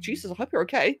 Viley, Jesus, I hope you're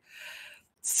okay.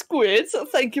 Squid,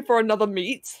 thank you for another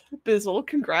meat. Bizzle,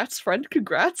 congrats, friend,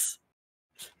 congrats.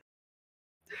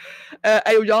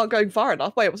 You aren't going far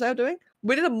enough. Wait, what's I doing?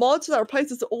 We did a mod that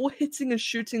replaces the all hitting and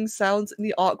shooting sounds in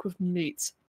the arc with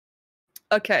meat.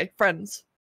 Okay, friends.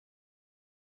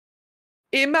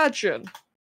 Imagine,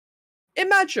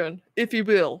 if you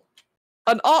will,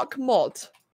 an arc mod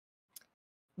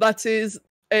that is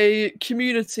a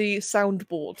community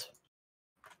soundboard.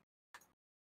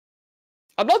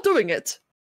 I'm not doing it,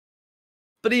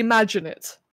 but imagine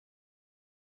it.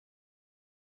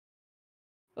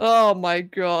 Oh my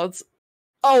god.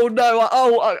 Oh no,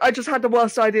 I just had the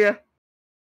worst idea.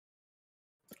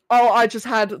 Oh, I just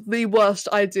had the worst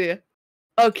idea.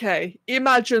 Okay,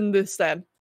 imagine this then.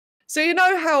 So you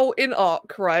know how in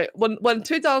Ark, right, when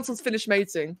two dancers finish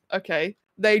mating, okay,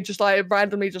 they just like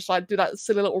randomly just like do that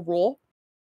silly little roar.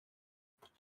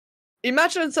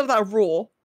 Imagine instead of that roar,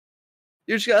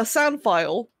 you just get a sound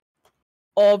file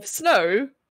of Snow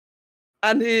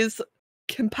and is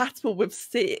compatible with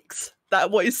 6. That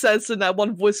what he says in that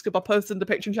one voice clip I posted in the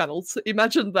Patreon channels.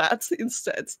 Imagine that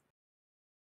instead.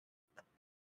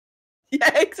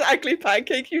 Yeah, exactly,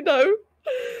 Pancake, you know.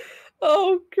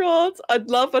 Oh god, I'd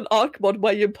love an Arc mod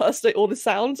where you impersonate all the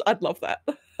sounds. I'd love that.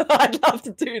 I'd love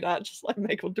to do that, just like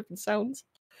make all different sounds.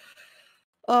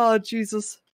 Oh,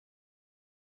 Jesus.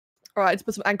 Alright, let's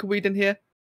put some anchorweed in here.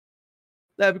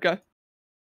 There we go.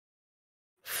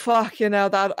 Fucking hell,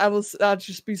 that'd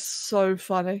just be so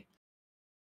funny.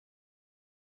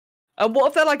 And what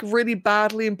if they're like really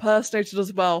badly impersonated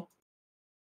as well?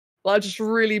 Like just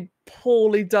really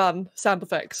poorly done sound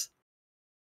effects.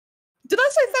 Did I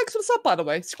say thanks for the sub, by the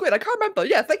way? Squid, I can't remember.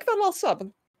 Yeah, thank you for the last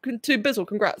sub. To Bizzle,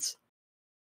 congrats.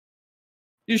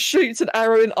 You shoot an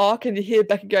arrow in Arc and you hear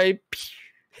Becca go,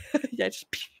 yeah, just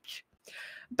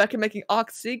Becca making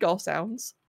Arc seagull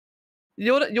sounds.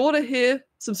 You want to hear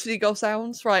some seagull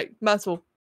sounds? Right, Myrtle.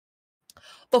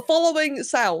 The following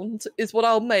sound is what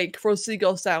I'll make for a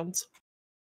seagull sound.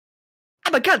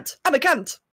 I'm a cunt! I'm a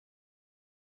cunt!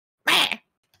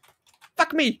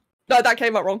 Fuck me! No, that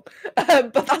came out wrong.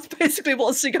 But that's basically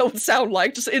what a seagull would sound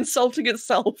like, just insulting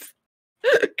itself.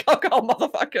 Cock on,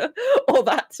 motherfucker. Or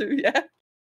that too, yeah.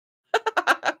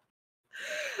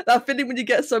 That feeling when you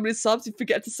get so many subs, you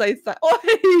forget to say that. Oh,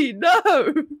 hey,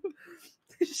 no!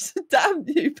 Damn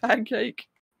you, Pancake.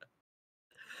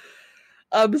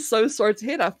 I'm so sorry to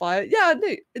hear that, Fire. Yeah,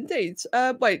 indeed.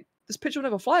 Wait, this picture will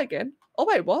never fly again. Oh,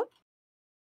 wait, what?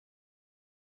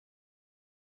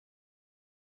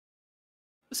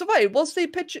 So wait, what's the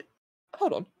picture?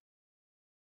 Hold on.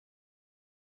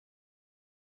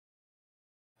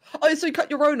 Oh, so you cut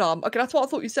your own arm. Okay, that's what I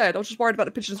thought you said. I was just worried about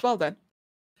the pigeon as well then.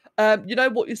 You know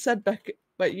what you said, Becca?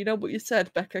 Wait, you know what you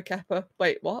said, Becca Kappa?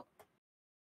 Wait, what?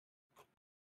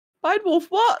 Mind Wolf,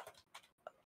 what?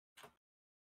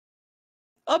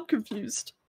 I'm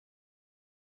confused.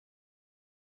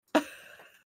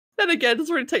 Then again, it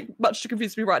doesn't really take much to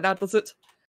confuse me right now, does it?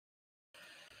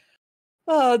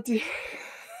 Oh dear.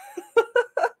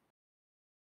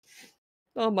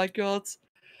 Oh my god.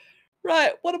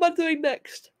 Right, what am I doing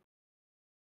next?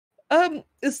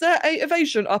 Is there a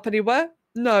evasion up anywhere?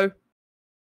 No.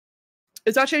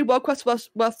 Is there actually a world quest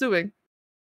worth doing?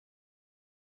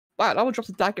 Wow, that one drops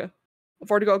a dagger. I've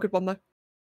already got a good one though.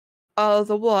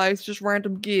 Otherwise, just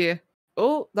random gear.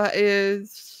 Oh, that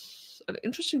is an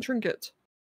interesting trinket.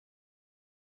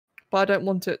 But I don't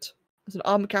want it. It's an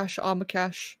armor cache,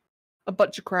 a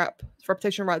bunch of crap. It's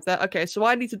reputation right there. Okay, so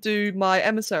I need to do my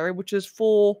emissary, which is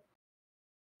 4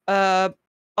 other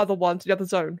ones, the other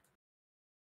zone.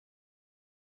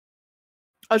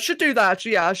 I should do that,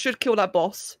 actually, yeah. I should kill that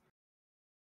boss.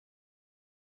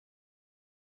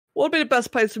 What would be the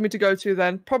best place for me to go to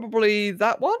then? Probably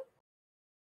that one?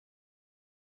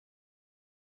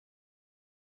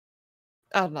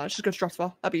 I don't know, just go to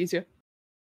Strasbourg. That'd be easier.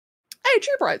 Hey,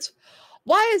 True Bright!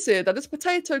 Why is it that this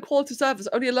potato quality service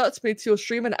only alerts me to your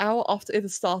stream an hour after it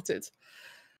has started?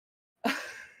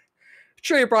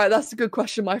 True Bright, that's a good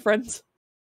question, my friend.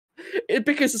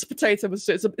 Because it's a potato,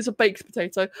 it's a baked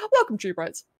potato. Welcome, True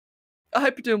Bright. I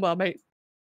hope you're doing well, mate.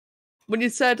 When you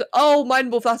said, oh,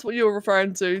 Mindwolf, that's what you were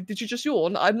referring to, did you just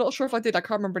yawn? I'm not sure if I did, I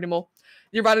can't remember anymore.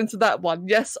 You ran into that one.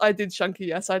 Yes, I did, Chunky,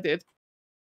 yes, I did.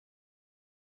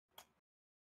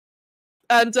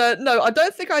 And no, I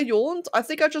don't think I yawned. I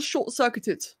think I just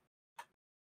short-circuited.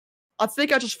 I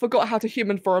think I just forgot how to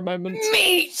human for a moment.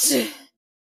 Meat!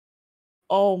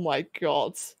 Oh my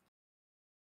god.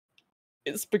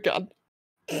 It's begun.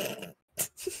 Wait,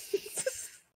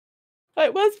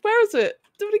 where is it?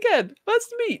 Do it again. Where's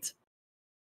the meat?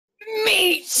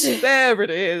 Meat! There it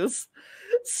is.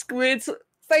 Squid,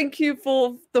 thank you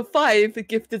for the 5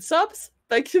 gifted subs.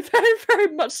 Thank you very,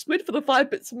 very much, Squid, for the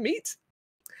 5 bits of meat.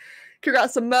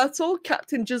 Congrats to Myrtle,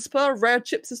 Captain Jizper, Rare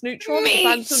Chips as Neutron, Meat!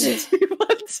 Phantom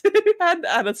 212, and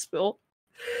Anaspill.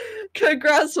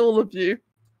 Congrats, all of you.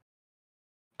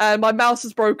 And my mouse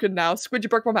is broken now. Squid, you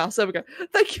broke my mouse. There we go.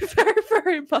 Thank you very,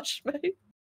 very much, mate.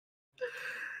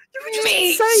 You were just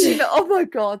insane. Oh my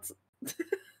god. You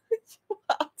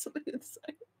were absolutely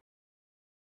insane.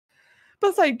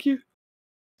 But thank you.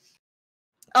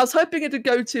 I was hoping it'd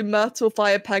go to Myrtle,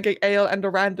 Fire, Pancake, Ale, and a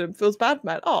random. Feels bad,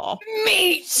 man. Aw.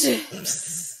 Meat!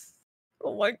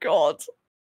 Oh my god.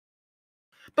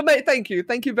 But mate, thank you.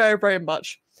 Thank you very, very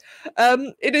much.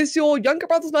 It is your younger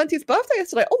brother's 90th birthday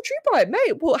yesterday. Oh, true, right,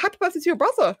 mate. Well, happy birthday to your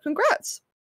brother. Congrats.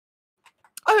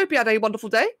 I hope you had a wonderful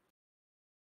day.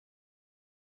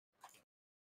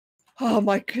 Oh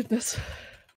my goodness.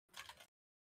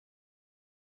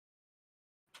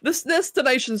 This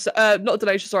donations, not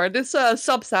donation, sorry. This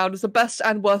sub sound is the best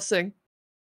and worst thing.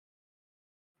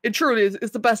 It truly is.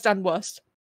 It's the best and worst.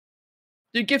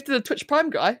 You gifted a Twitch Prime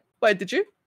guy? Wait, did you?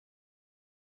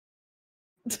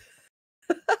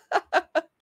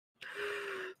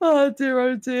 Oh dear,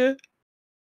 oh dear.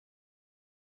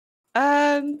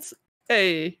 And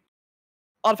a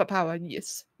artifact power,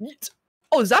 yes.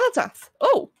 Oh, Xanatath.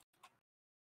 Oh.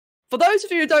 For those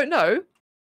of you who don't know,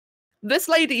 this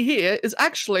lady here is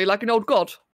actually like an old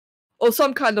god. Or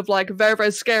some kind of like very,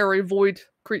 very scary void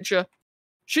creature.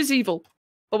 She's evil.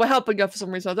 But we're helping her for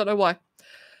some reason. I don't know why.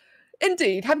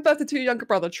 Indeed. Happy birthday to your younger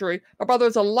brother, True. My brother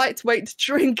is a lightweight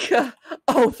drinker.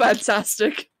 Oh,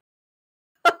 fantastic.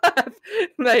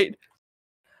 Mate.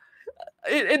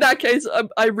 In that case,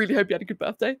 I really hope you had a good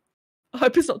birthday. I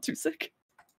hope it's not too sick.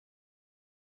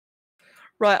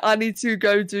 Right, I need to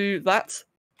go do that.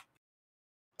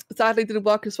 Sadly, didn't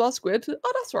work as well, Squid.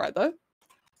 Oh, that's alright, though.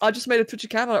 I just made a Twitch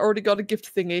account and I already got a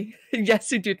gift thingy.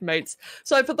 Yes, you did, mates.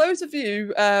 So for those of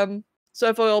you,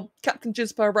 so for Captain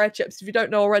Jizper Rare Chips, if you don't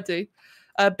know already,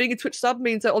 being a Twitch sub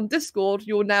means that on Discord,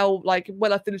 you'll now, like,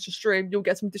 when I finish the stream, you'll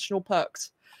get some additional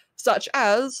perks, such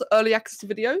as early access to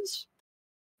videos,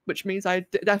 which means I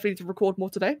definitely need to record more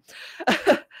today.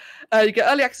 You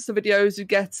get early access to videos, you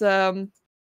get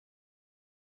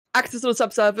access to the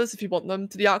sub-servers if you want them,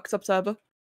 to the Arc sub-server.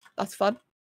 That's fun.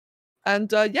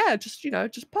 And yeah, just, you know,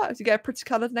 just perks. You get a pretty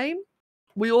coloured name.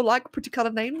 We all like pretty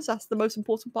coloured names. That's the most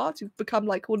important part. You've become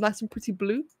like all nice and pretty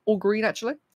blue or green,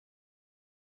 actually.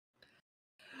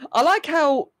 I like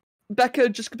how Becca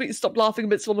just completely stopped laughing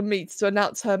amidst all the meat to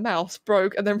announce her mouse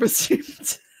broke and then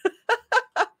resumed.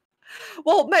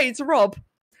 Well, mate, Rob,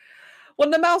 when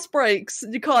the mouse breaks,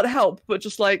 you can't help but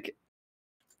just like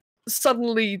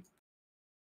suddenly.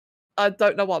 I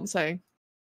don't know what I'm saying.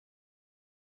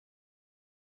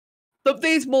 But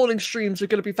these morning streams are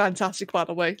going to be fantastic, by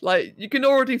the way. Like, you can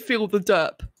already feel the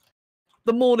derp.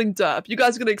 The morning derp. You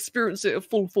guys are going to experience it at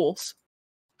full force.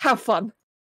 Have fun.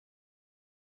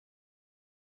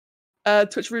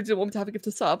 Twitch really didn't want me to have a gift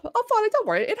to sub. Oh, fine, don't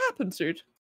worry. It happens, dude.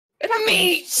 It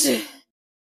happens. Meat!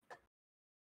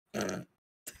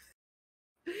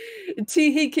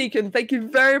 T. Keegan, thank you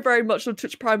very, very much for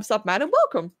Twitch Prime sub, man. And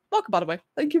welcome. Welcome, by the way.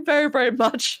 Thank you very, very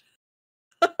much.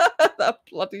 That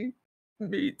bloody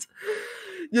meat.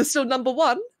 You're still number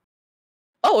one?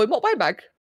 Oh, in what way, Mag?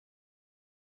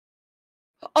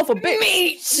 Oh, for bits.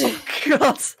 Meat! Oh,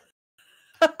 God.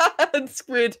 And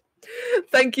Squid,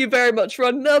 thank you very much for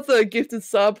another gifted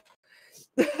sub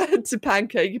to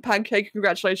Pancake. Pancake,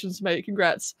 congratulations, mate.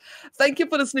 Congrats. Thank you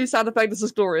for this new sound effect. This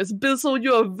is glorious. Bizzle,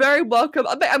 you are very welcome.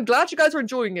 I'm glad you guys are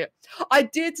enjoying it. I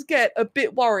did get a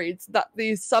bit worried that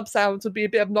these sub sounds would be a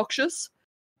bit obnoxious,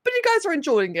 but you guys are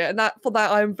enjoying it, and for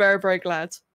that I am very, very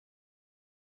glad.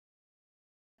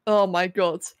 Oh my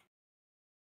God.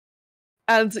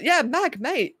 And yeah, Mag,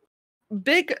 mate.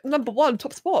 Big number one,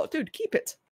 top spot. Dude, keep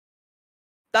it.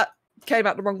 That came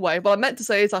out the wrong way. What I meant to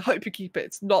say is I hope you keep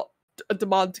it, not a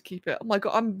demand to keep it. Oh my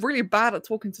God, I'm really bad at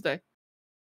talking today.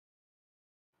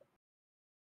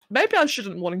 Maybe I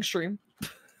shouldn't morning stream.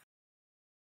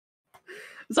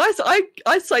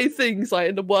 I say things like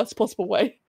in the worst possible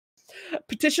way.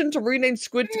 Petition to rename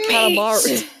Squid to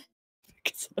Calamari.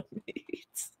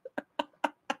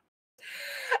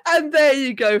 And there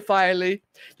you go, finally.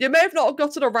 You may have not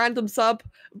gotten a random sub,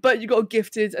 but you got a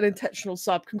gifted and intentional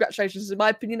sub. Congratulations. In my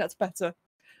opinion, that's better.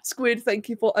 Squid, thank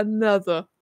you for another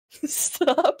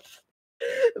sub.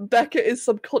 Becca is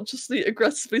subconsciously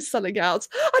aggressively selling out.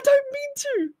 I don't mean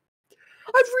to.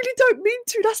 I really don't mean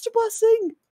to. That's the worst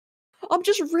thing. I'm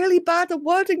just really bad at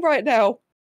wording right now.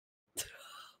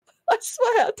 I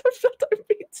swear, I don't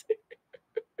mean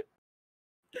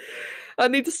to. I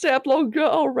need to stay up longer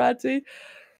already.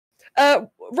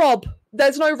 Rob,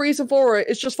 there's no reason for it.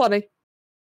 It's just funny.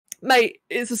 Mate,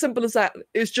 it's as simple as that.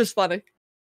 It's just funny.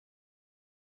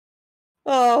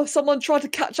 Oh, someone tried to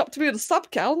catch up to me with a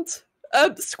sub count.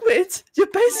 Squid, you're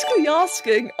basically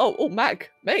asking... Oh, Mag.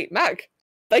 Mate, Mag.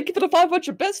 Thank you for the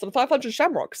 500 bits, for the 500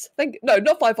 shamrocks. No,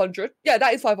 not 500. Yeah,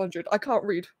 that is 500. I can't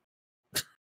read.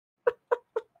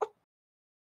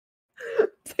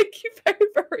 Thank you very,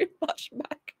 very much,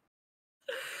 Mag.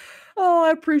 Oh,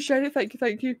 I appreciate it.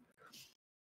 Thank you.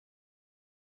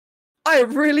 I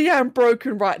really am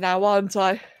broken right now, aren't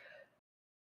I?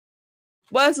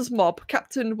 Where's this mob?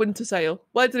 Captain Wintersail.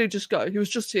 Where did he just go? He was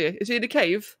just here. Is he in a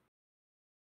cave?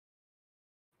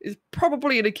 He's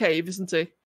probably in a cave, isn't he?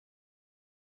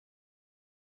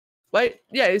 Wait,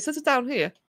 yeah, he says it down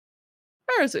here.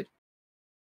 Where is he?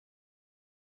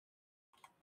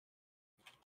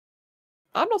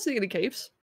 I'm not seeing any caves.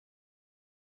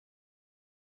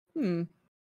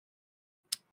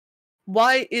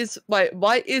 Why is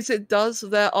it does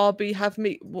their RB have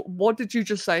meat? What did you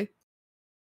just say?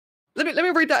 Let me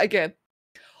read that again.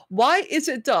 Why is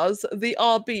it does the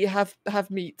RB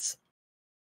have meat?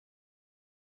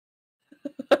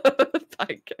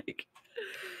 Pancake.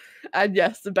 And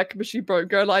yes, the Becca machine broke.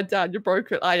 Go lie down. You're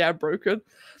broken. I am broken.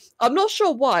 I'm not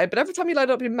sure why, but every time you load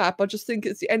up your map, I just think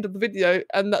it's the end of the video,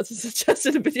 and that's a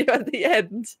suggested video at the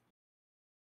end.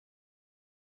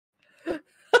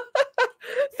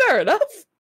 Fair enough.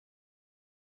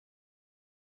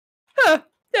 Huh.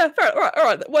 Yeah, fair. All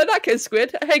right. Well, in that case,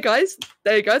 Squid. Hey guys,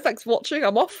 there you go. Thanks for watching.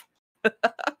 I'm off.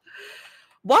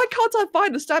 Why can't I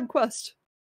find a stab quest?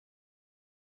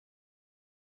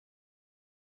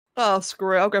 Oh,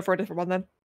 screw it. I'll go for a different one then.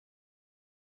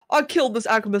 I'll kill this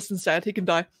alchemist instead. He can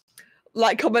die.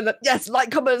 Like, comment, yes, like,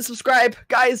 comment, and subscribe.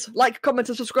 Guys, like, comment,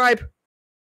 and subscribe.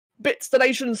 Bits,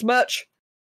 donations, merch.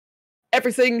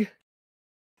 Everything.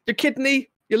 Your kidney,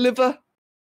 your liver.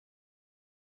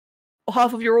 Or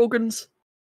half of your organs.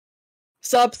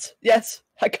 Subs, yes.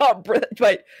 I can't breathe.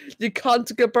 Wait, you can't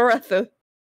get breath.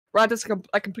 Radis,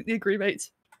 I completely agree, mate.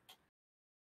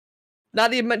 Now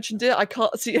that you mentioned it, I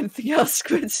can't see anything else,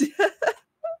 Squid.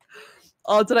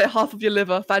 I'll donate half of your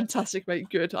liver. Fantastic, mate.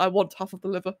 Good. I want half of the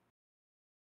liver.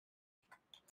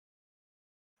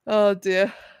 Oh,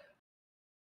 dear.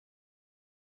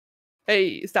 Hey,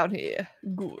 it's down here.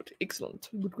 Good. Excellent.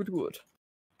 Good.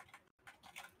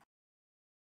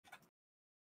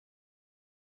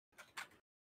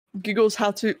 Google's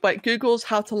how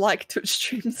to like Twitch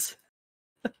streams.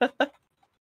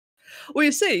 Well,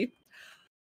 you see,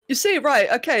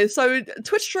 right? Okay, so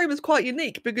Twitch stream is quite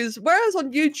unique because whereas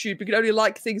on YouTube you can only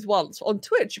like things once, on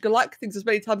Twitch you can like things as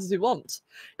many times as you want.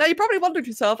 Now you're probably wondering to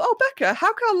yourself, "Oh, Becca,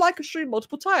 how can I like a stream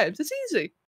multiple times?" It's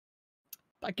easy.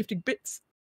 By gifting bits.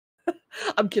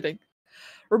 I'm kidding.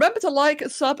 Remember to like,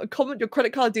 sub, and comment your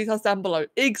credit card details down below.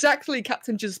 Exactly,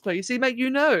 Captain Jizzplay. See, mate, you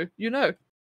know.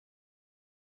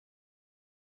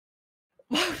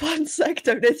 1 sec,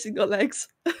 donating your legs.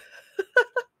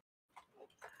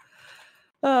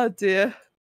 Oh dear.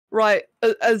 Right,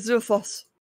 Azurathos,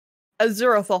 as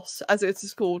it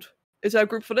is called. Is there a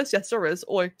group for this? Yes, there is.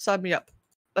 Oi, sign me up.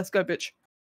 Let's go, bitch.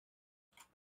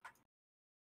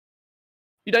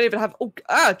 You don't even have...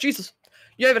 Oh, Jesus.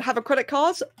 You don't even have a credit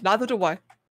card? Neither do I.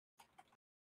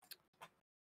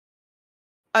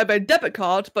 I have a debit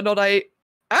card, but not a...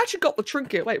 I actually got the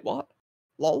trinket. Wait, what?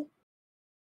 Lol.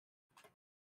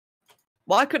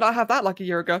 Why couldn't I have that like a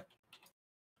year ago?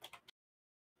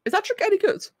 Is that trinket any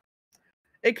good?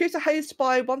 Increase the haste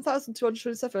by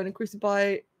 1,227, increasing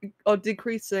by... Or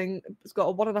decreasing... It's got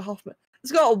a 1.5 minute...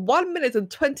 It's got a 1 minute and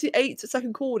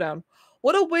 28-second cooldown.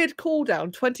 What a weird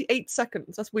cooldown. 28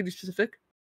 seconds. That's weirdly specific.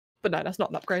 But no, that's not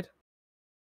an upgrade.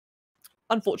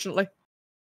 Unfortunately.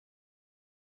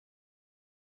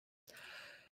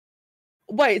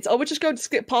 Wait, are we just going to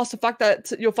skip past the fact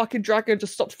that your fucking dragon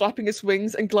just stopped flapping its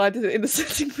wings and glided in the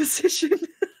sitting position?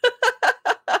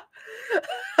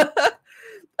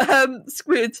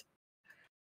 Squid.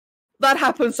 That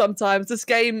happens sometimes. This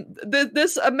game,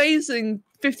 this amazing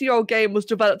 50-year-old game was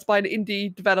developed by an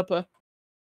indie developer.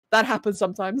 That happens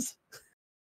sometimes.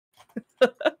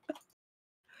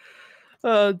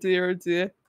 Oh dear, oh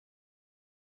dear.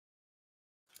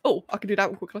 Oh, I can do that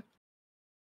one quickly.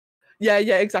 Yeah,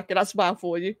 exactly. That's WoW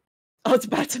for you. I was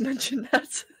about to mention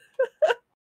that.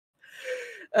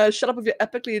 Shut up with your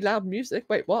epically loud music.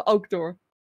 Wait, what? Oh, Dora.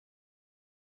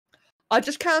 I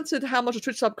just counted how much a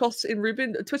Twitch sub costs in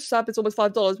Rubin. A Twitch sub is almost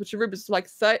 $5, which in Rubin is like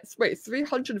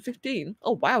 315.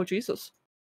 Oh, wow, Jesus.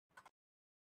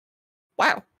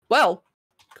 Wow. Well,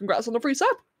 congrats on the free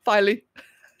sub, finally.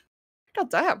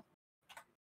 God damn.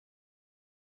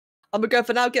 I'm gonna go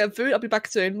for now, getting food. I'll be back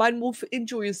soon. Mindwolf,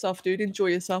 enjoy yourself, dude. Enjoy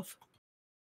yourself.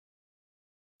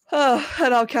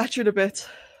 And I'll catch you in a bit.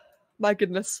 My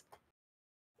goodness.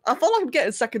 I feel like I'm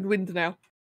getting second wind now.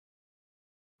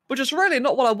 Which is really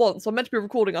not what I want, so I'm meant to be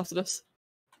recording after this.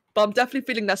 But I'm definitely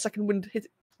feeling that second wind hit.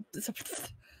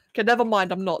 Okay, never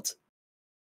mind, I'm not.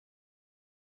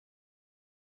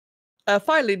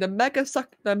 Finally, the mega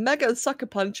sucker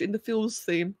punch in the Feels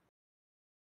theme.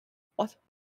 What?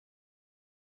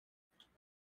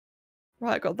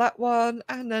 Right, I got that one,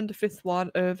 and then the 5th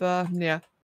one over near.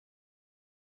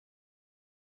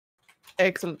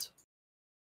 Excellent.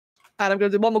 And I'm going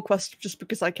to do one more quest just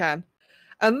because I can.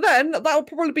 And then that'll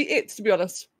probably be it, to be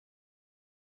honest.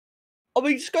 Are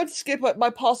we just going to skip my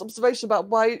past observation about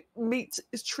why meat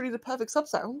is truly the perfect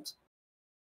sub-sound?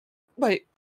 Wait,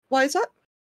 why is that?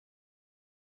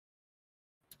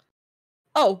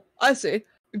 Oh, I see.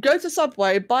 Go to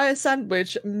Subway, buy a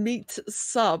sandwich, meat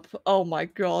sub. Oh my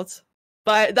god.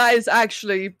 That is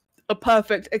actually a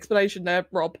perfect explanation there,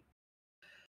 Rob.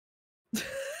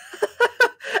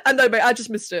 And no, mate, I just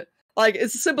missed it. Like,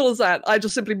 it's as simple as that. I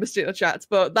just simply missed it in the chat,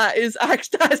 but that is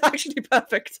actually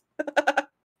perfect.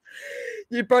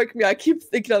 You broke me. I keep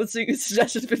thinking I was doing a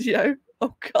suggested video.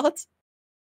 Oh god.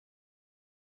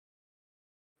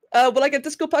 Will I get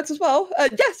Discord perks as well?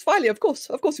 Yes, finally, of course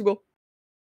you will.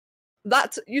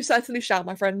 That you certainly shall,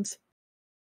 my friend.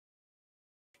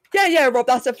 Yeah, Rob,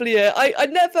 that's definitely it. I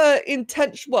never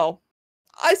well,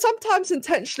 I sometimes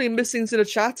intentionally miss things in a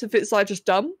chat if it's like just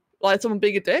dumb, like someone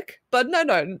being a dick. But no,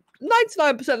 99%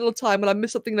 of the time when I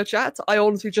miss something in a chat, I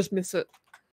honestly just miss it.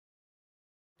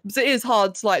 Because it is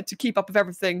hard to keep up with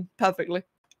everything perfectly.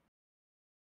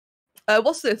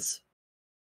 What's this?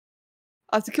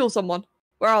 I have to kill someone.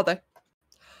 Where are they?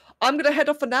 I'm gonna head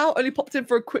off for now. Only popped in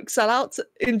for a quick sellout.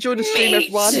 Enjoy the stream,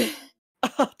 everyone.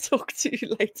 I'll talk to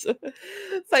you later.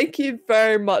 Thank you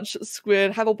very much,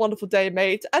 Squid. Have a wonderful day,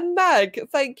 mate. And Mag,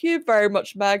 thank you very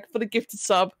much, Mag, for the gifted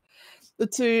sub.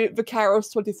 To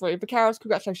Vicaros23. Vicaros,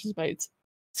 congratulations, mate.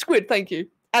 Squid, thank you.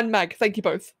 And Mag, thank you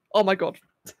both. Oh my god.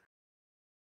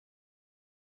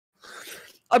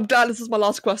 I'm glad this is my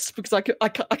last quest because I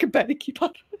can barely keep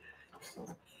up.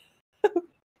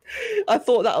 I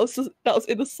thought that was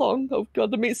in a song. Oh god,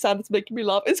 the meat sound is making me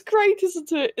laugh. It's great,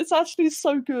 isn't it? It's actually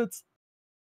so good.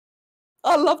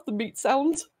 I love the meat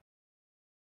sound.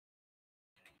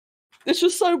 It's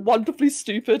just so wonderfully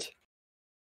stupid.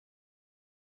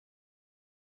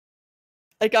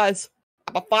 Hey guys,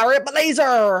 I'm a fire at my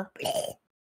laser!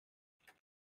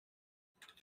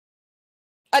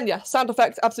 And yeah, sound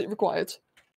effects absolutely required.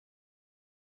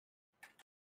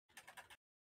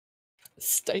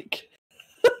 Steak.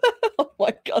 Oh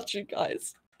my god, you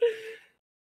guys.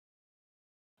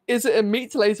 Is it a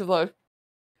meat laser though?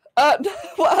 Well,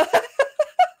 I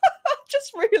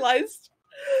just realised.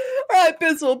 Alright,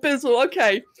 Bizzle,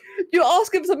 okay. You're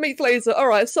asking for meat laser.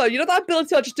 Alright, so you know that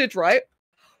ability I just did, right?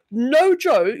 No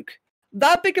joke.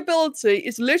 That big ability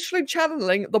is literally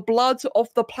channeling the blood of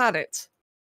the planet.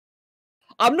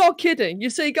 I'm not kidding. You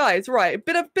see, guys, right?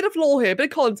 Bit of lore here, bit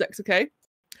of context, okay?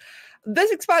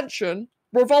 This expansion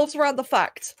revolves around the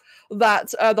fact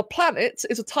that the planet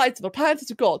is a titan, the planet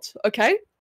is a god, okay?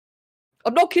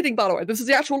 I'm not kidding, by the way. This is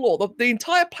the actual lore. The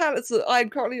entire planet that I am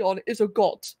currently on is a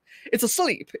god. It's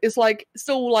asleep. It's like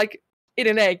still like in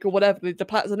an egg or whatever. The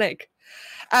planet's an egg.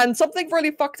 And something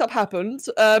really fucked up happened.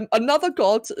 Another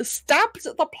god stabbed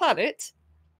the planet.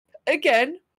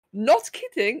 Again, not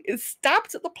kidding, is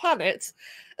stabbed at the planet.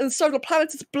 And so the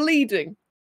planet is bleeding.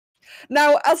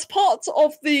 Now, as part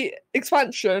of the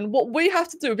expansion, what we have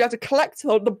to do, we have to collect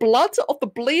the blood of the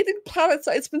bleeding planet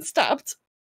that it's been stabbed.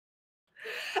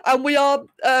 And we are,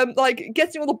 like,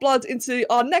 getting all the blood into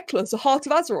our necklace, the Heart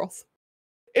of Azeroth.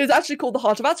 It is actually called the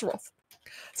Heart of Azeroth.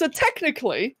 So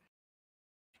technically,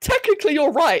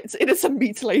 you're right, it is a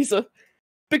meat laser.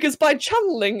 Because by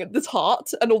channeling this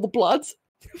heart and all the blood,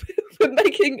 we're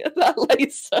making that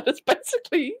laser. It's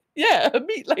basically, yeah, a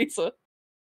meat laser.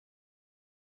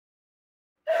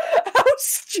 How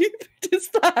stupid is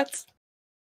that?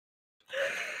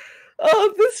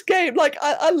 Oh, this game, like,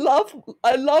 I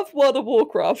love World of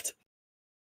Warcraft.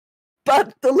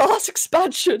 But the last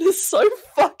expansion is so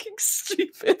fucking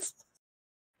stupid.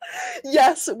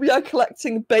 Yes, we are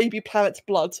collecting baby planet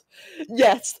blood.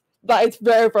 Yes, that is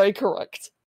very, very correct.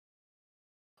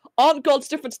 Aren't gods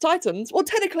different to titans? Well,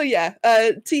 technically, yeah.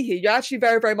 Teehee, you're actually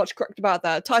very, very much correct about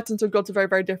that. Titans and gods are very,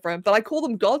 very different. But I call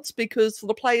them gods because for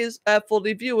the players, for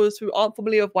the viewers who aren't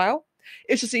familiar with WoW,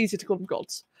 it's just easier to call them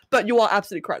gods. But you are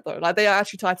absolutely correct, though. Like, they are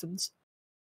actually titans.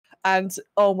 And,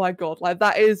 oh my god, like,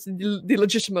 that is the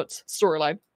legitimate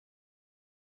storyline.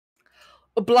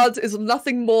 Blood is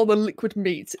nothing more than liquid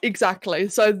meat. Exactly.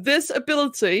 So this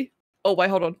ability... Oh, wait,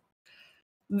 hold on.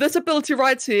 This ability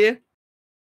right here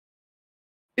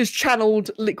is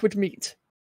channeled liquid meat.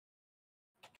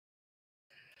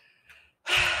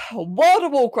 World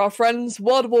of Warcraft, friends.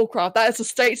 World of Warcraft. That is the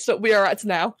state that we are at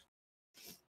now.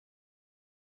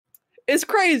 It's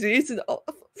crazy.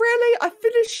 Really? I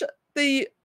finished the...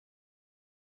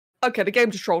 Okay, the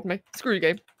game just trolled me. Screw you,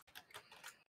 game.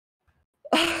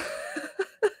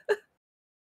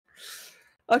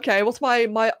 Okay, what's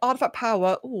my artifact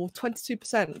power? Oh,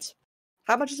 22%.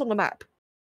 How much is on the map?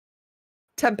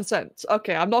 10%.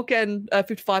 Okay, I'm not getting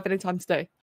 55 anytime today.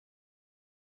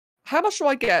 How much do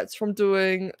I get from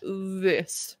doing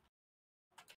this?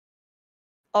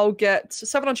 I'll get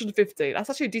 750. That's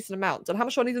actually a decent amount. And how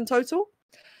much do I need in total?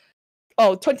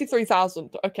 Oh, 23,000.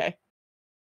 Okay.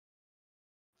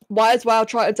 Why is WoW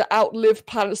trying to outlive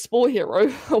Planet Spore Hero?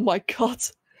 Oh my god.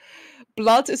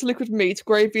 Blood is liquid meat.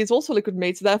 Gravy is also liquid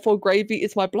meat. Therefore, gravy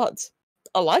is my blood.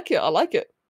 I like it. I like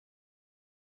it.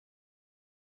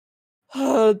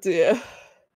 Oh dear.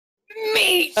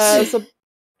 Meat! I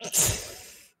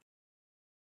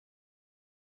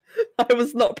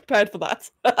was not prepared for that.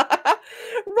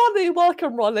 Ronnie,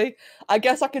 welcome, Ronnie. I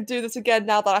guess I can do this again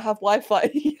now that I have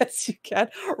Wi-Fi. Yes, you can.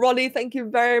 Ronnie, thank you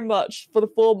very much for the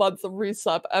 4 months of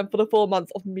resub and for the 4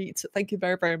 months of meat. Thank you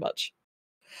very, very much.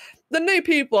 The new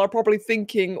people are probably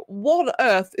thinking, what on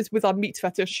earth is with our meat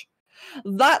fetish?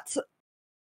 That,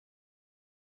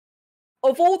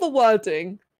 of all the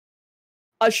wording,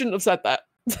 I shouldn't have said that.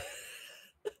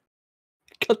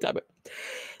 God damn it.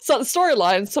 So the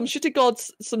storyline, some shitty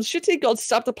gods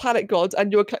stabbed a planet god and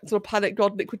you were collecting a planet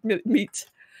god liquid meat.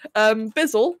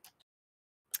 Bizzle.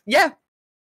 Yeah.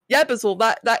 Yeah, Bizzle,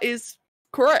 that is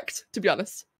correct, to be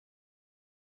honest.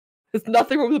 There's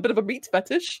nothing wrong with a bit of a meat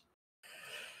fetish.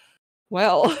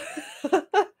 Well,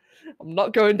 I'm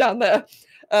not going down there.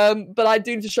 But I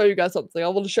do need to show you guys something. I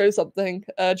want to show you something.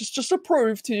 Just to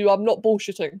prove to you I'm not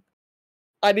bullshitting.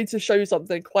 I need to show you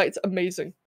something quite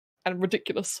amazing and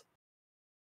ridiculous.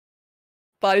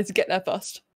 But I need to get there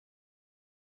first.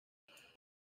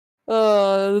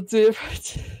 Oh, dear.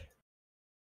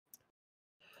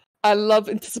 I love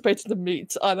anticipating the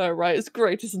meat. I know, right? It's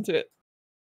great, isn't it?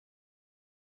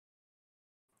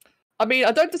 I mean,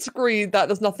 I don't disagree that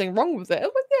there's nothing wrong with it.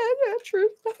 But yeah, true.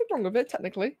 Nothing wrong with it,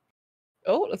 technically.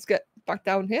 Oh, let's get back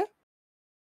down here.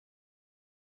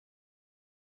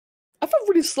 I felt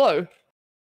really slow.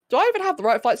 Do I even have the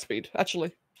right fight speed,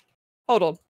 actually? Hold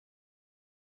on.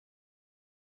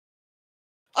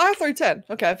 I have 310.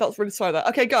 Okay, I felt really sorry there.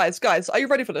 Okay, guys, are you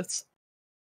ready for this?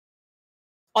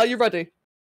 Are you ready?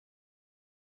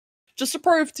 Just to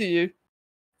prove to you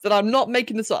that I'm not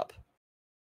making this up.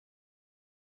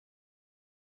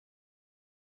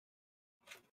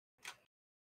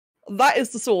 That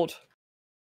is the sword.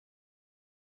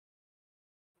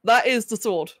 That is the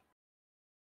sword.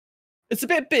 It's a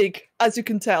bit big, as you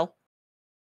can tell.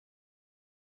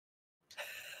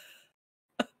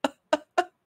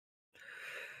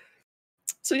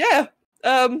 So yeah,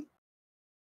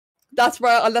 that's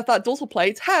where I left that dorsal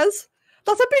plate. That's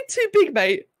a bit too big,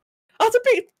 mate. That's a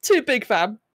bit too big,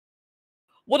 fam.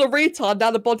 What a retard,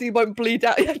 now the body won't bleed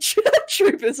out.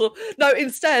 True Bizzle. No,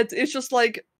 instead, it's just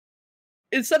like,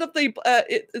 instead of the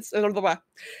it's another way.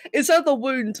 Instead of the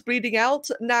wound bleeding out,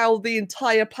 now the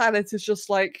entire planet is just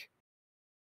like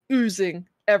oozing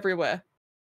everywhere.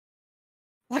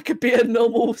 That could be a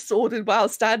normal sword in WoW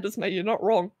standards, mate. You're not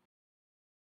wrong.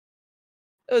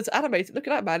 Oh, it's animated. Look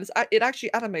at that, man. It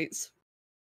actually animates.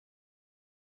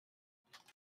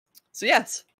 So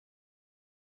yes.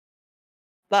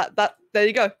 There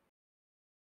you go.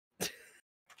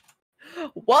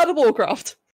 World of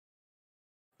Warcraft.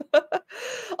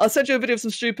 I'll send you a video of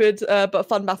some stupid but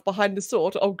fun math behind the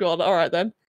sword. Oh god, alright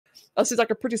then. That seems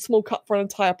like a pretty small cut for an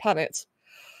entire planet.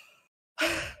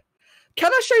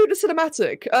 Can I show you the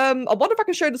cinematic? I wonder if I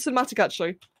can show you the cinematic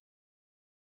actually.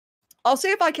 I'll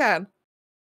see if I can.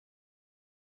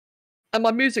 And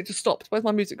my music just stopped. Where's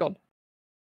my music gone?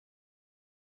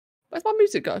 Where's my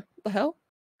music go? What the hell?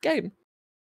 Game.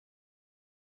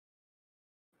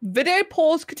 Video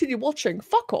pause, continue watching.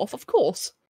 Fuck off, of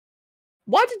course.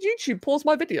 Why did YouTube pause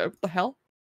my video? What the hell?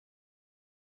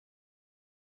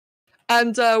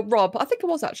 And Rob, I think it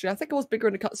was actually. I think it was bigger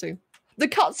in the cutscene. The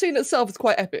cutscene itself is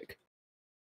quite epic.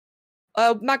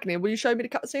 Magni, will you show me the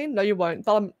cutscene? No, you won't.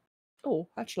 But oh,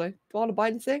 actually, do I want to buy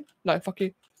anything? No, fuck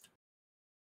you.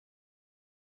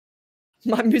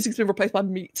 My music's been replaced by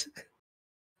meat.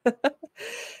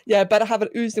 Yeah, better have an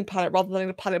oozing planet rather than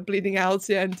a planet bleeding out.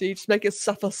 Yeah, indeed. Just make it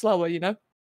suffer slower, you know?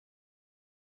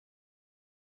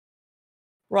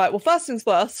 Right, well, first things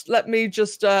first, let me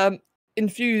just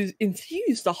infuse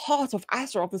the heart of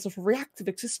Azeroth as a reactive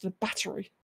existent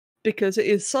battery. Because it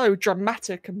is so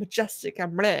dramatic and majestic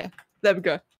and rare. There we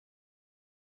go.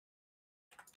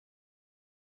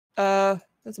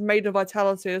 There's a Maiden of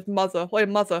Vitality, there's Mother. Wait,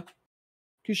 Mother.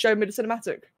 Can you show me the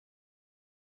cinematic?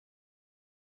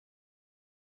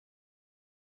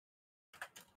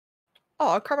 Oh,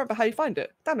 I can't remember how you find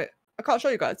it. Damn it. I can't show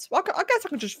you guys. Well, I guess I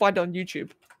can just find it on YouTube.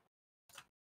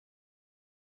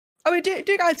 I mean, do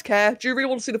you guys care? Do you really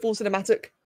want to see the full cinematic?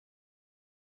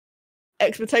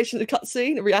 Expectation of the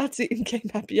cutscene, reality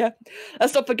in-game map, yeah.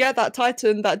 Let's not forget that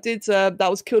Titan that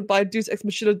was killed by a Deus Ex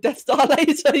Machina Death Star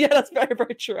laser. Yeah, that's very,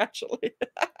 very true, actually.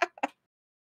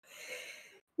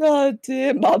 Oh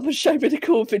dear, Mum, show me the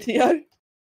cool video.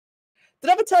 Did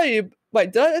I ever tell you?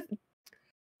 Wait, did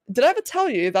I ever tell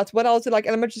you that when I was in like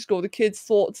elementary school, the kids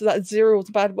thought that zero was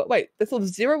a bad word? Wait, they thought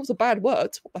zero was a bad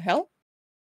word. What the hell?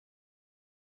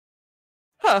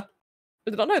 Huh? I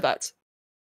did not know that.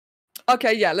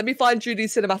 Okay, yeah. Let me find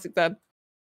Judy's cinematic then.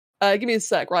 Give me a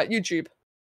sec. Right, YouTube,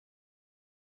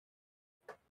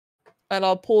 and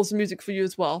I'll pause the music for you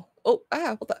as well. Oh,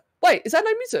 what the? Wait, is that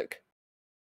no music?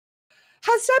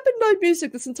 Has there been no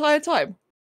music this entire time?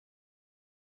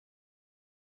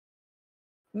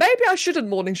 Maybe I shouldn't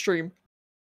morning stream.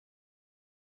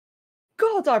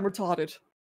 God, I'm retarded.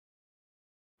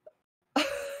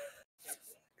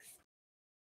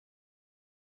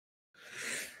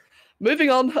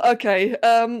 Moving on. Okay.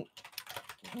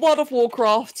 World of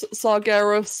Warcraft,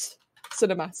 Sargeras,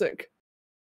 cinematic.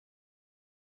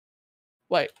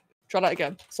 Wait, try that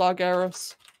again.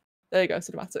 Sargeras. There you go,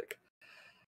 cinematic.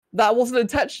 That wasn't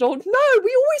intentional. No,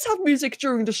 we always have music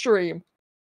during the stream.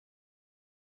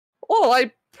 Oh,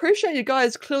 I appreciate you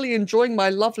guys clearly enjoying my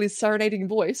lovely serenading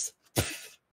voice.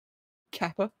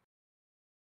 Kappa.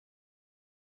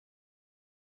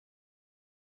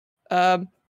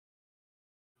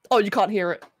 Oh, you can't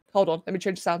hear it. Hold on, let me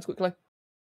change the sounds quickly.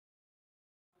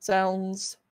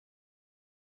 Sounds.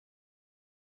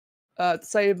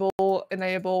 Disable,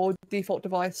 enable, default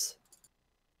device.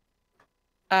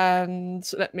 And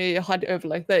let me hide the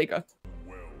overlay. There you go.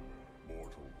 Well,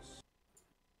 mortals.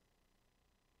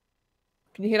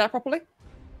 Can you hear that properly?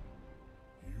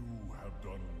 You have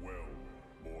done well,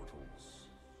 mortals.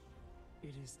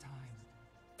 It is time.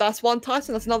 That's one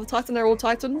Titan, that's another Titan, they're all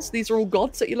Titans. These are all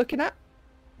gods that you're looking at.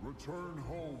 Return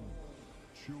home,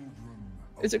 children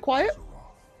of Is it quiet? Azeroth.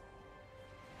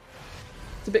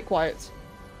 It's a bit quiet.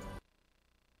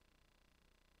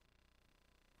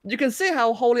 You can see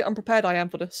how wholly unprepared I am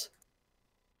for this.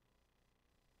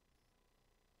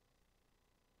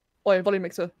 Oi, volume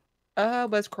mixer.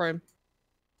 Where's Chrome?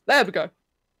 There we go.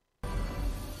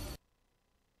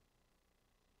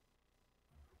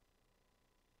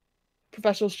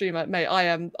 Professional streamer, mate. I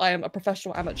am a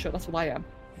professional amateur. That's what I am.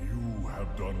 You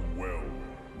have done well,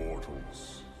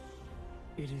 mortals.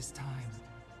 It is time.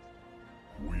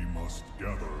 We must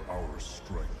gather our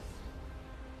strength.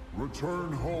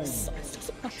 Return home,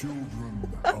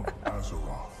 children of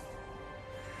Azeroth.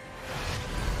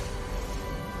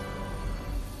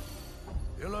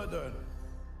 Illidan,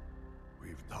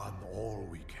 we've done all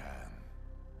we can.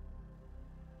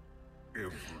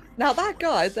 Now that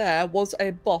guy there was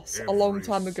a boss a long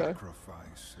time ago,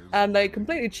 and they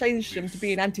completely changed him to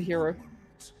be an anti-hero.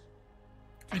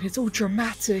 And it's all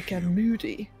dramatic and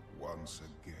moody. Once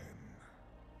again,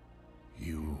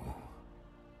 you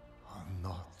are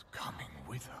not coming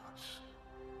with us.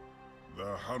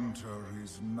 The hunter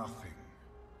is nothing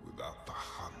without the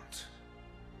hunt.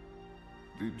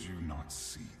 Did you not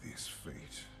see this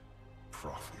fate,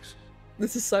 prophet?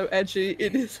 This is so edgy.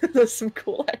 It is. There's some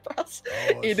cool eyebrows.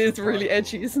 It is really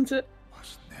edgy, isn't it?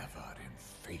 Was never in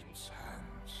fate's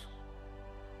hands.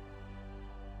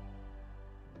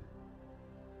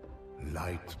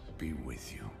 Light be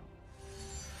with you,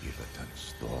 Illidan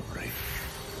Stormrage.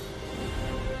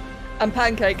 And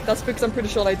Pancake. That's because I'm pretty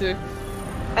sure they do.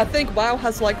 I think WoW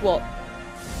has like what,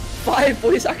 5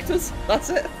 voice actors. That's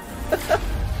it.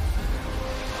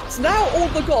 So now all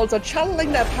the gods are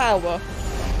channeling their power.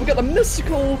 We've got the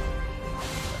mystical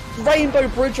rainbow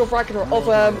bridge of Ragnarok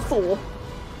of Thor.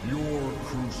 Your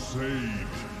crusade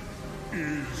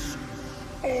is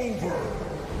over.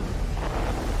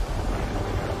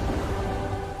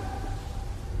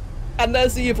 And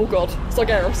there's the evil god,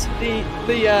 Sargeras, the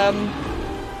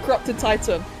corrupted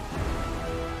titan.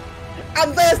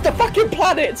 And there's the fucking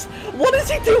planet! What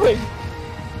is he doing?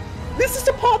 This is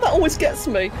the part that always gets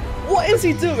me. What is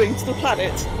he doing to the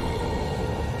planet?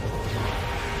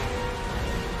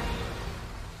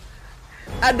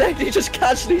 And then he just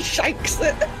casually shanks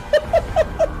it.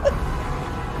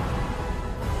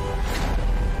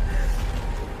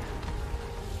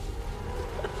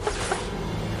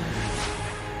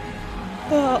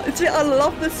 See, I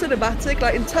love this cinematic.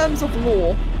 Like, in terms of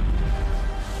lore,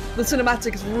 the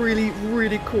cinematic is really,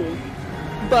 really cool.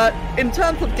 But in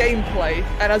terms of gameplay,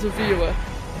 and as a viewer,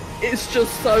 it's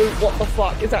just so what the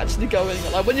fuck is actually going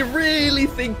on. Like, when you really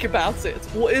think about it,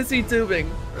 what is he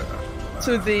doing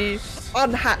to the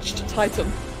unhatched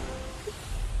titan?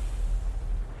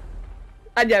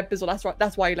 And yeah, Bizzle, that's right.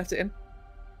 That's why he left it in.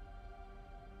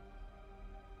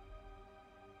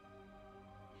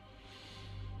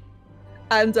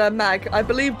 And Mag, I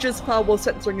believe Jispar was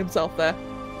censoring himself there.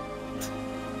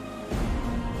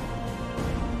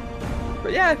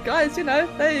 But yeah, guys, you know,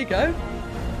 there you go.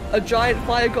 A giant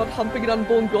fire god humping an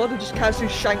unborn god and just casually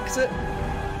shanks it.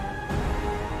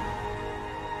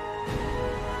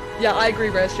 Yeah, I agree,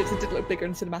 Rare Ships. It did look bigger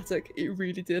in cinematic. It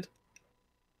really did.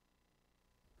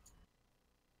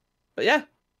 But yeah,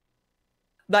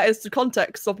 that is the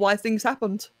context of why things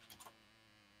happened.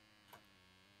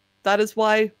 That is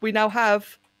why we now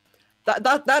have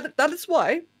that is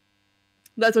why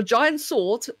there's a giant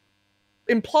sword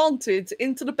implanted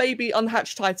into the baby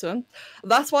unhatched titan.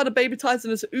 That's why the baby titan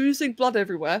is oozing blood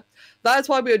everywhere. That is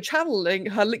why we are channeling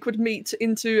her liquid meat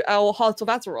into our Heart of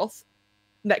Azeroth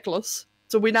necklace.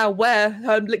 So we now wear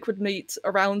her liquid meat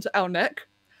around our neck.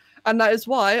 And that is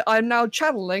why I'm now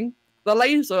channeling the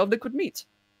laser of liquid meat.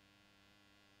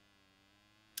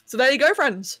 So there you go,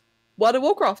 friends. World of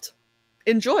Warcraft.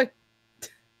 Enjoy.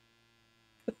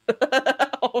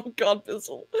 Oh god,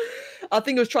 Bizzle. I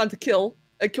think I was trying to kill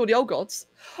the old gods.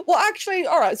 Well, actually,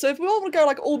 alright, so if we all want to go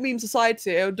like all memes aside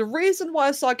here, the reason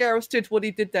why Sargeras did what he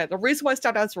did there, the reason why he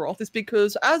stabbed Azeroth is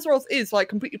because Azeroth is like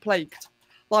completely plagued.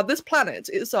 Like this planet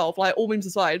itself, like all memes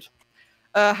aside,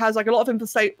 has like a lot of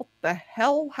infestation. What the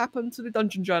hell happened to the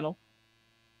dungeon journal?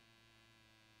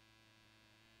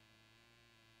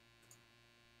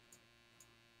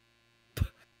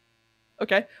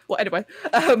 Okay, well anyway,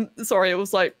 sorry, it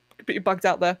was like completely bugged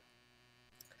out there.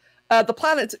 The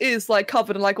planet is like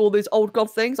covered in like all these old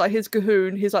god things. Like here's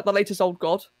Cahoon, he's like the latest old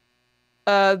god.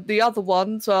 The other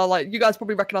ones are like, you guys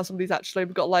probably recognize some of these actually.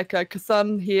 We've got like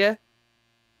Cthulhu here,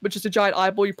 which is a giant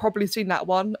eyeball. You've probably seen that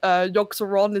one.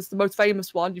 Yogg-Saron is the most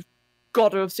famous one. You've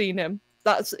got to have seen him.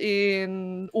 That's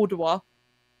in Ulduar.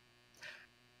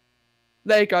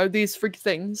 There you go, these 3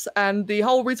 things. And the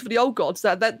whole reason for the old gods,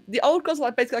 that the old gods are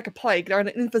like basically like a plague. They're an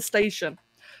infestation.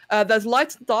 There's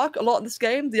light and dark a lot in this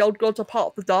game. The old gods are part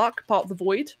of the dark, part of the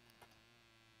void.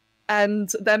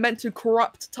 And they're meant to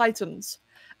corrupt titans.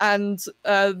 And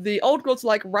the old gods are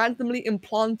like randomly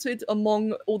implanted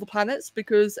among all the planets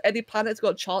because any planet's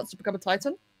got a chance to become a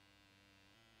titan.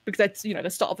 Because they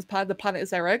start off as the planet is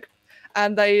their egg.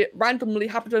 And they randomly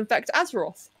happen to infect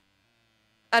Azeroth.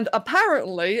 And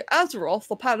apparently, Azeroth,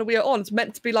 the planet we are on, is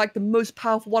meant to be like the most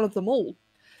powerful one of them all.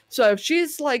 So if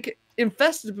she's like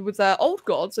infested with their old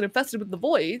gods and infested with the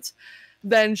void,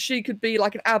 then she could be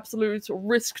like an absolute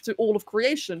risk to all of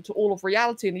creation, to all of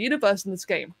reality in the universe in this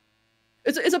game.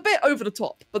 It's a bit over the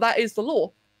top, but that is the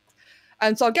law.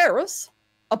 And Sargeras,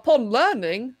 upon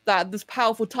learning that this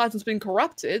powerful titan's been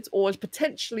corrupted, or is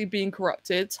potentially being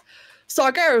corrupted,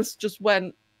 Sargeras just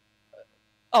went...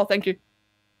 Oh, thank you.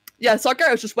 Yeah,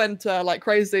 Sargeras just went like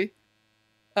crazy.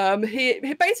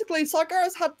 He basically,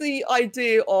 Sargeras had the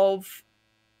idea of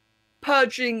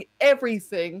purging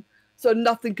everything so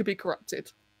nothing could be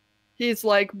corrupted. He's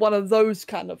like one of those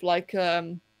kind of like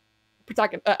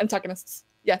antagonists.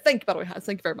 Yeah, thank you, by the way, Hans.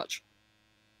 Thank you very much.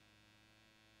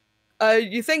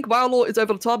 You think Wowlord is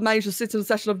over the top, managed to sit in a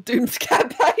session of Doom's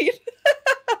campaign?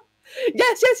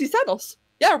 Yes, he's Thanos.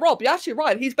 Yeah, Rob, you're actually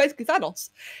right. He's basically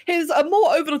Thanos. He's a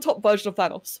more over-the-top version of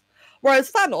Thanos.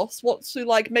 Whereas Thanos wants to,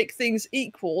 like, make things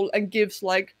equal and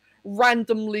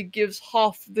randomly gives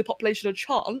half the population a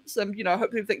chance and,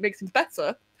 hopefully makes things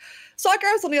better.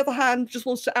 Sargeras, on the other hand, just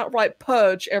wants to outright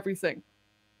purge everything.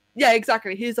 Yeah,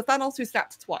 exactly. He's a Thanos who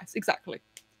snapped twice. Exactly.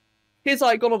 He's,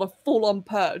 like, gone on a full-on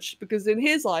purge because in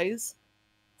his eyes,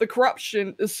 the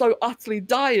corruption is so utterly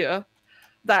dire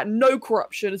that no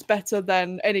corruption is better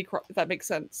than any corruption, if that makes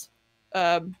sense.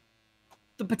 The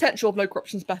potential of no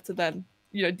corruption is better than,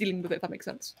 dealing with it, if that makes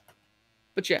sense.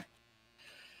 But yeah.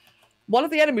 One of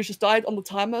the enemies just died on the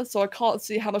timer, so I can't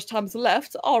see how much time is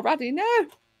left. Alrighty, no!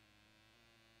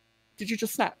 Did you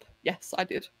just snap? Yes, I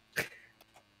did.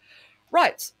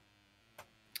 Right.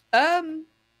 I've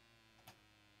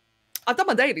done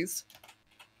my dailies.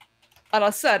 And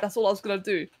I said that's all I was going to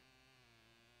do.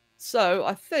 So,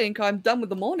 I think I'm done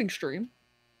with the morning stream.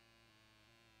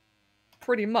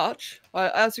 Pretty much.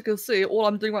 As you can see, all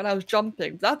I'm doing right now is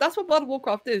jumping. That's what World of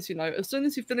Warcraft is, As soon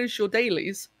as you finish your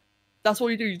dailies, that's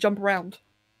all you do, you jump around.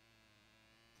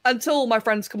 Until my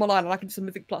friends come online and I can do some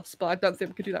Mythic Plus, but I don't think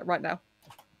we can do that right now.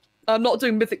 I'm not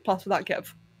doing Mythic Plus without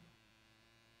Kev.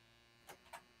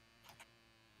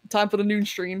 Time for the noon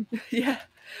stream. Yeah.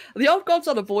 The old gods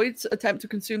are the voids attempt to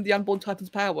consume the unborn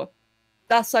titan's power.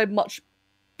 That's a much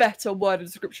better word in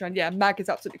description. And yeah, Mag is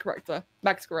absolutely correct there.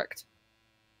 Mag's correct.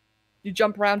 You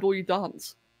jump around or you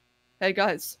dance. Hey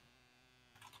guys.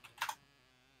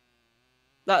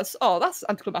 That's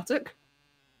anticlimactic.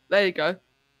 There you go.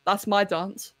 That's my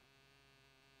dance.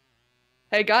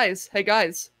 Hey guys.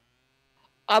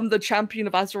 I'm the champion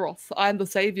of Azeroth. I'm the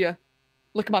savior.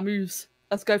 Look at my moves.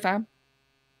 Let's go, fam.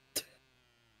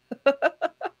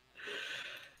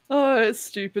 Oh, it's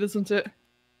stupid, isn't it?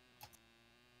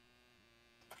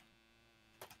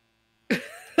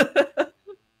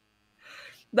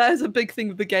 That is a big thing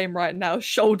with the game right now.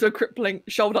 Shoulder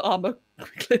armor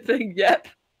clipping, yep.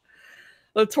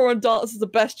 The Tauren dance is the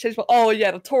best change. Oh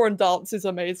yeah, the Tauren dance is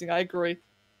amazing, I agree.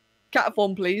 Cat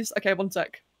form, please. Okay, one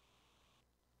sec.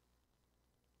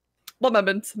 One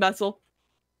moment, Metal.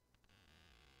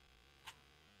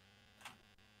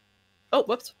 Oh,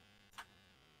 whoops.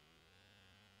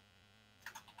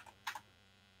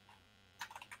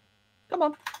 Come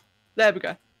on. There we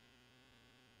go.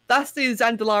 That's the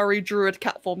Zandalari Druid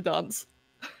cat form dance.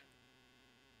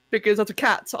 Because as a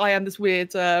cat, I am this weird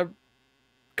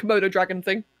Komodo dragon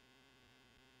thing.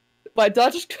 Wait, did I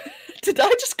just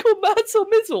call Myrtle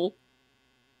Mizzle?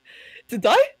 Did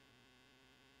I?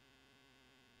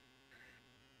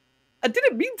 I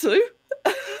didn't mean to.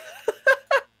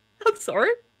 I'm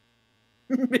sorry.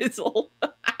 Mizzle.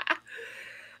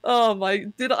 Oh my, I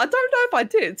don't know if I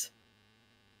did.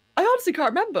 I honestly can't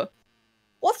remember.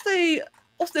 What's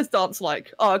this dance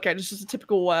like? Oh, okay, it's just a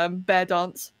typical bear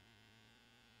dance.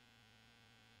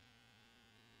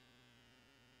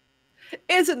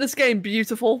 Isn't this game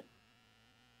beautiful?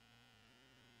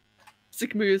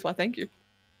 Sick moves, why thank you.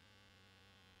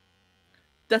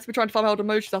 Desperately trying to find my old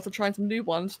emotions after trying some new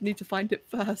ones. Need to find it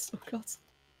first. Oh god.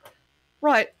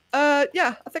 Right,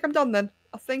 yeah, I think I'm done then.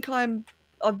 I think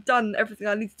I've done everything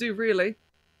I need to do, really.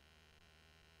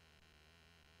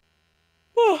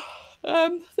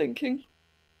 Thinking.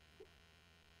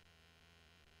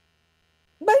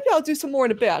 Maybe I'll do some more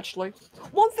in a bit, actually.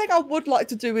 One thing I would like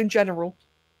to do in general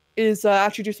is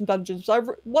actually do some dungeons.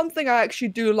 One thing I actually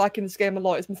do like in this game a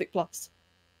lot is Mythic Plus.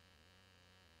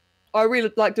 I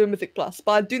really like doing Mythic Plus,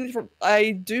 but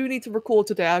I do need to record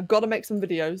today. I've got to make some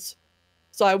videos,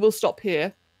 so I will stop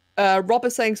here. Rob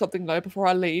is saying something though before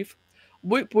I leave.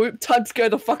 Whoop whoop, time to go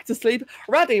the fuck to sleep.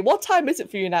 Raddy, what time is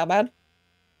it for you now, man?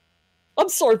 I'm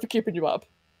sorry for keeping you up.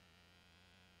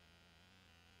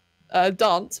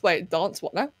 Dance. Wait, dance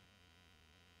what now?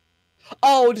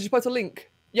 Oh, did you post a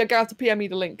link? Yeah, go have to PM me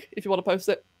the link if you want to post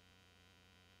it.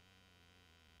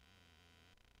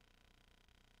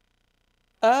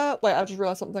 Wait, I just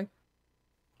realised something.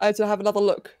 I had to have another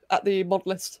look at the mod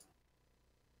list.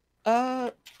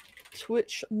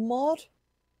 Twitch mod?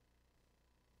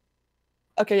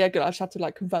 Okay, yeah, good. I just had to,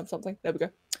 like, confirm something. There we go.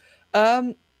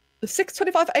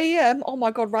 6:25 AM? Oh my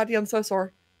god, Raddy, I'm so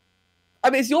sorry. I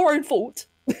mean, it's your own fault.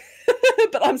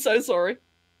 But I'm so sorry.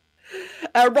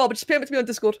 Rob, just PM it to me on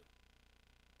Discord.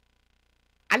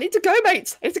 I need to go,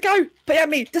 mate! I need to go! PM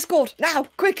me! Discord! Now!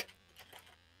 Quick!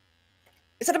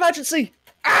 It's an emergency!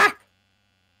 Ah!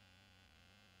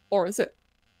 Or is it?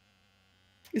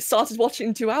 You started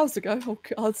watching 2 hours ago. Oh,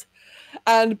 God.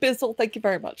 And Bizzle, thank you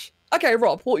very much. Okay,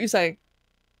 Rob, what are you saying?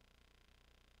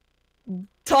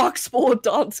 Darkspawn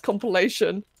dance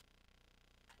compilation.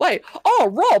 Wait. Oh,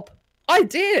 Rob!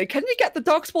 Idea! Can you get the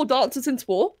Darkspawn dancers into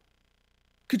war?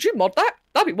 Could you mod that?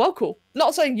 That'd be well cool.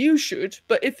 Not saying you should,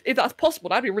 but if that's possible,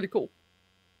 that'd be really cool.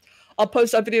 I'll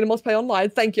post that video in Mods Play Online.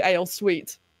 Thank you, AL.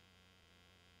 Sweet.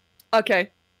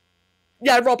 Okay.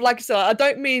 Yeah, Rob, like I said, I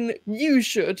don't mean you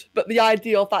should, but the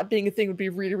idea of that being a thing would be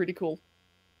really, really cool.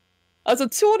 As a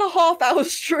 2.5 hour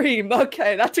stream,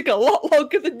 okay, that took a lot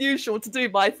longer than usual to do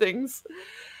my things.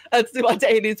 To do my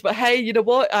dailies, but hey, you know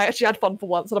what? I actually had fun for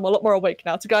once, and I'm a lot more awake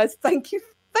now. So guys, thank you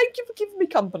for giving me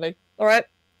company, alright?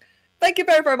 Thank you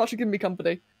very, very much for giving me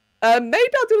company.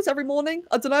 Maybe I'll do this every morning,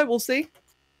 I don't know, we'll see.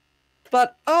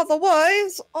 But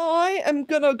otherwise, I am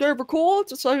gonna go record,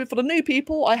 so for the new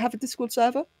people, I have a Discord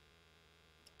server.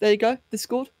 There you go,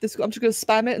 Discord. I'm just gonna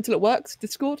spam it until it works.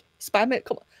 Discord, spam it,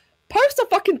 come on. Post a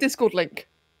fucking Discord link.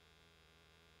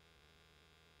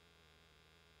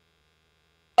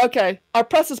 Okay, I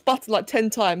press this button like 10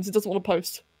 times, it doesn't want to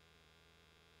post.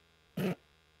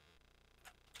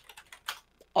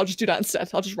 I'll just do that instead,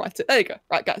 I'll just write it. There you go.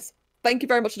 Right, guys. Thank you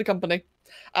very much for the company.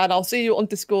 And I'll see you on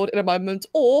Discord in a moment,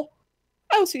 or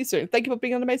I'll see you soon. Thank you for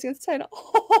being an amazing entertainer.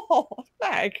 Oh,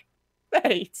 Meg.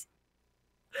 Mate.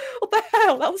 What the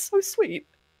hell? That was so sweet.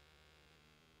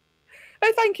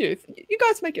 Oh, thank you. You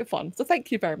guys make it fun, so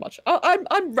thank you very much.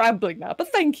 I'm rambling now,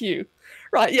 but thank you.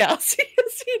 Right, yeah, I'll see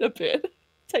you in a bit.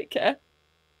 Take care.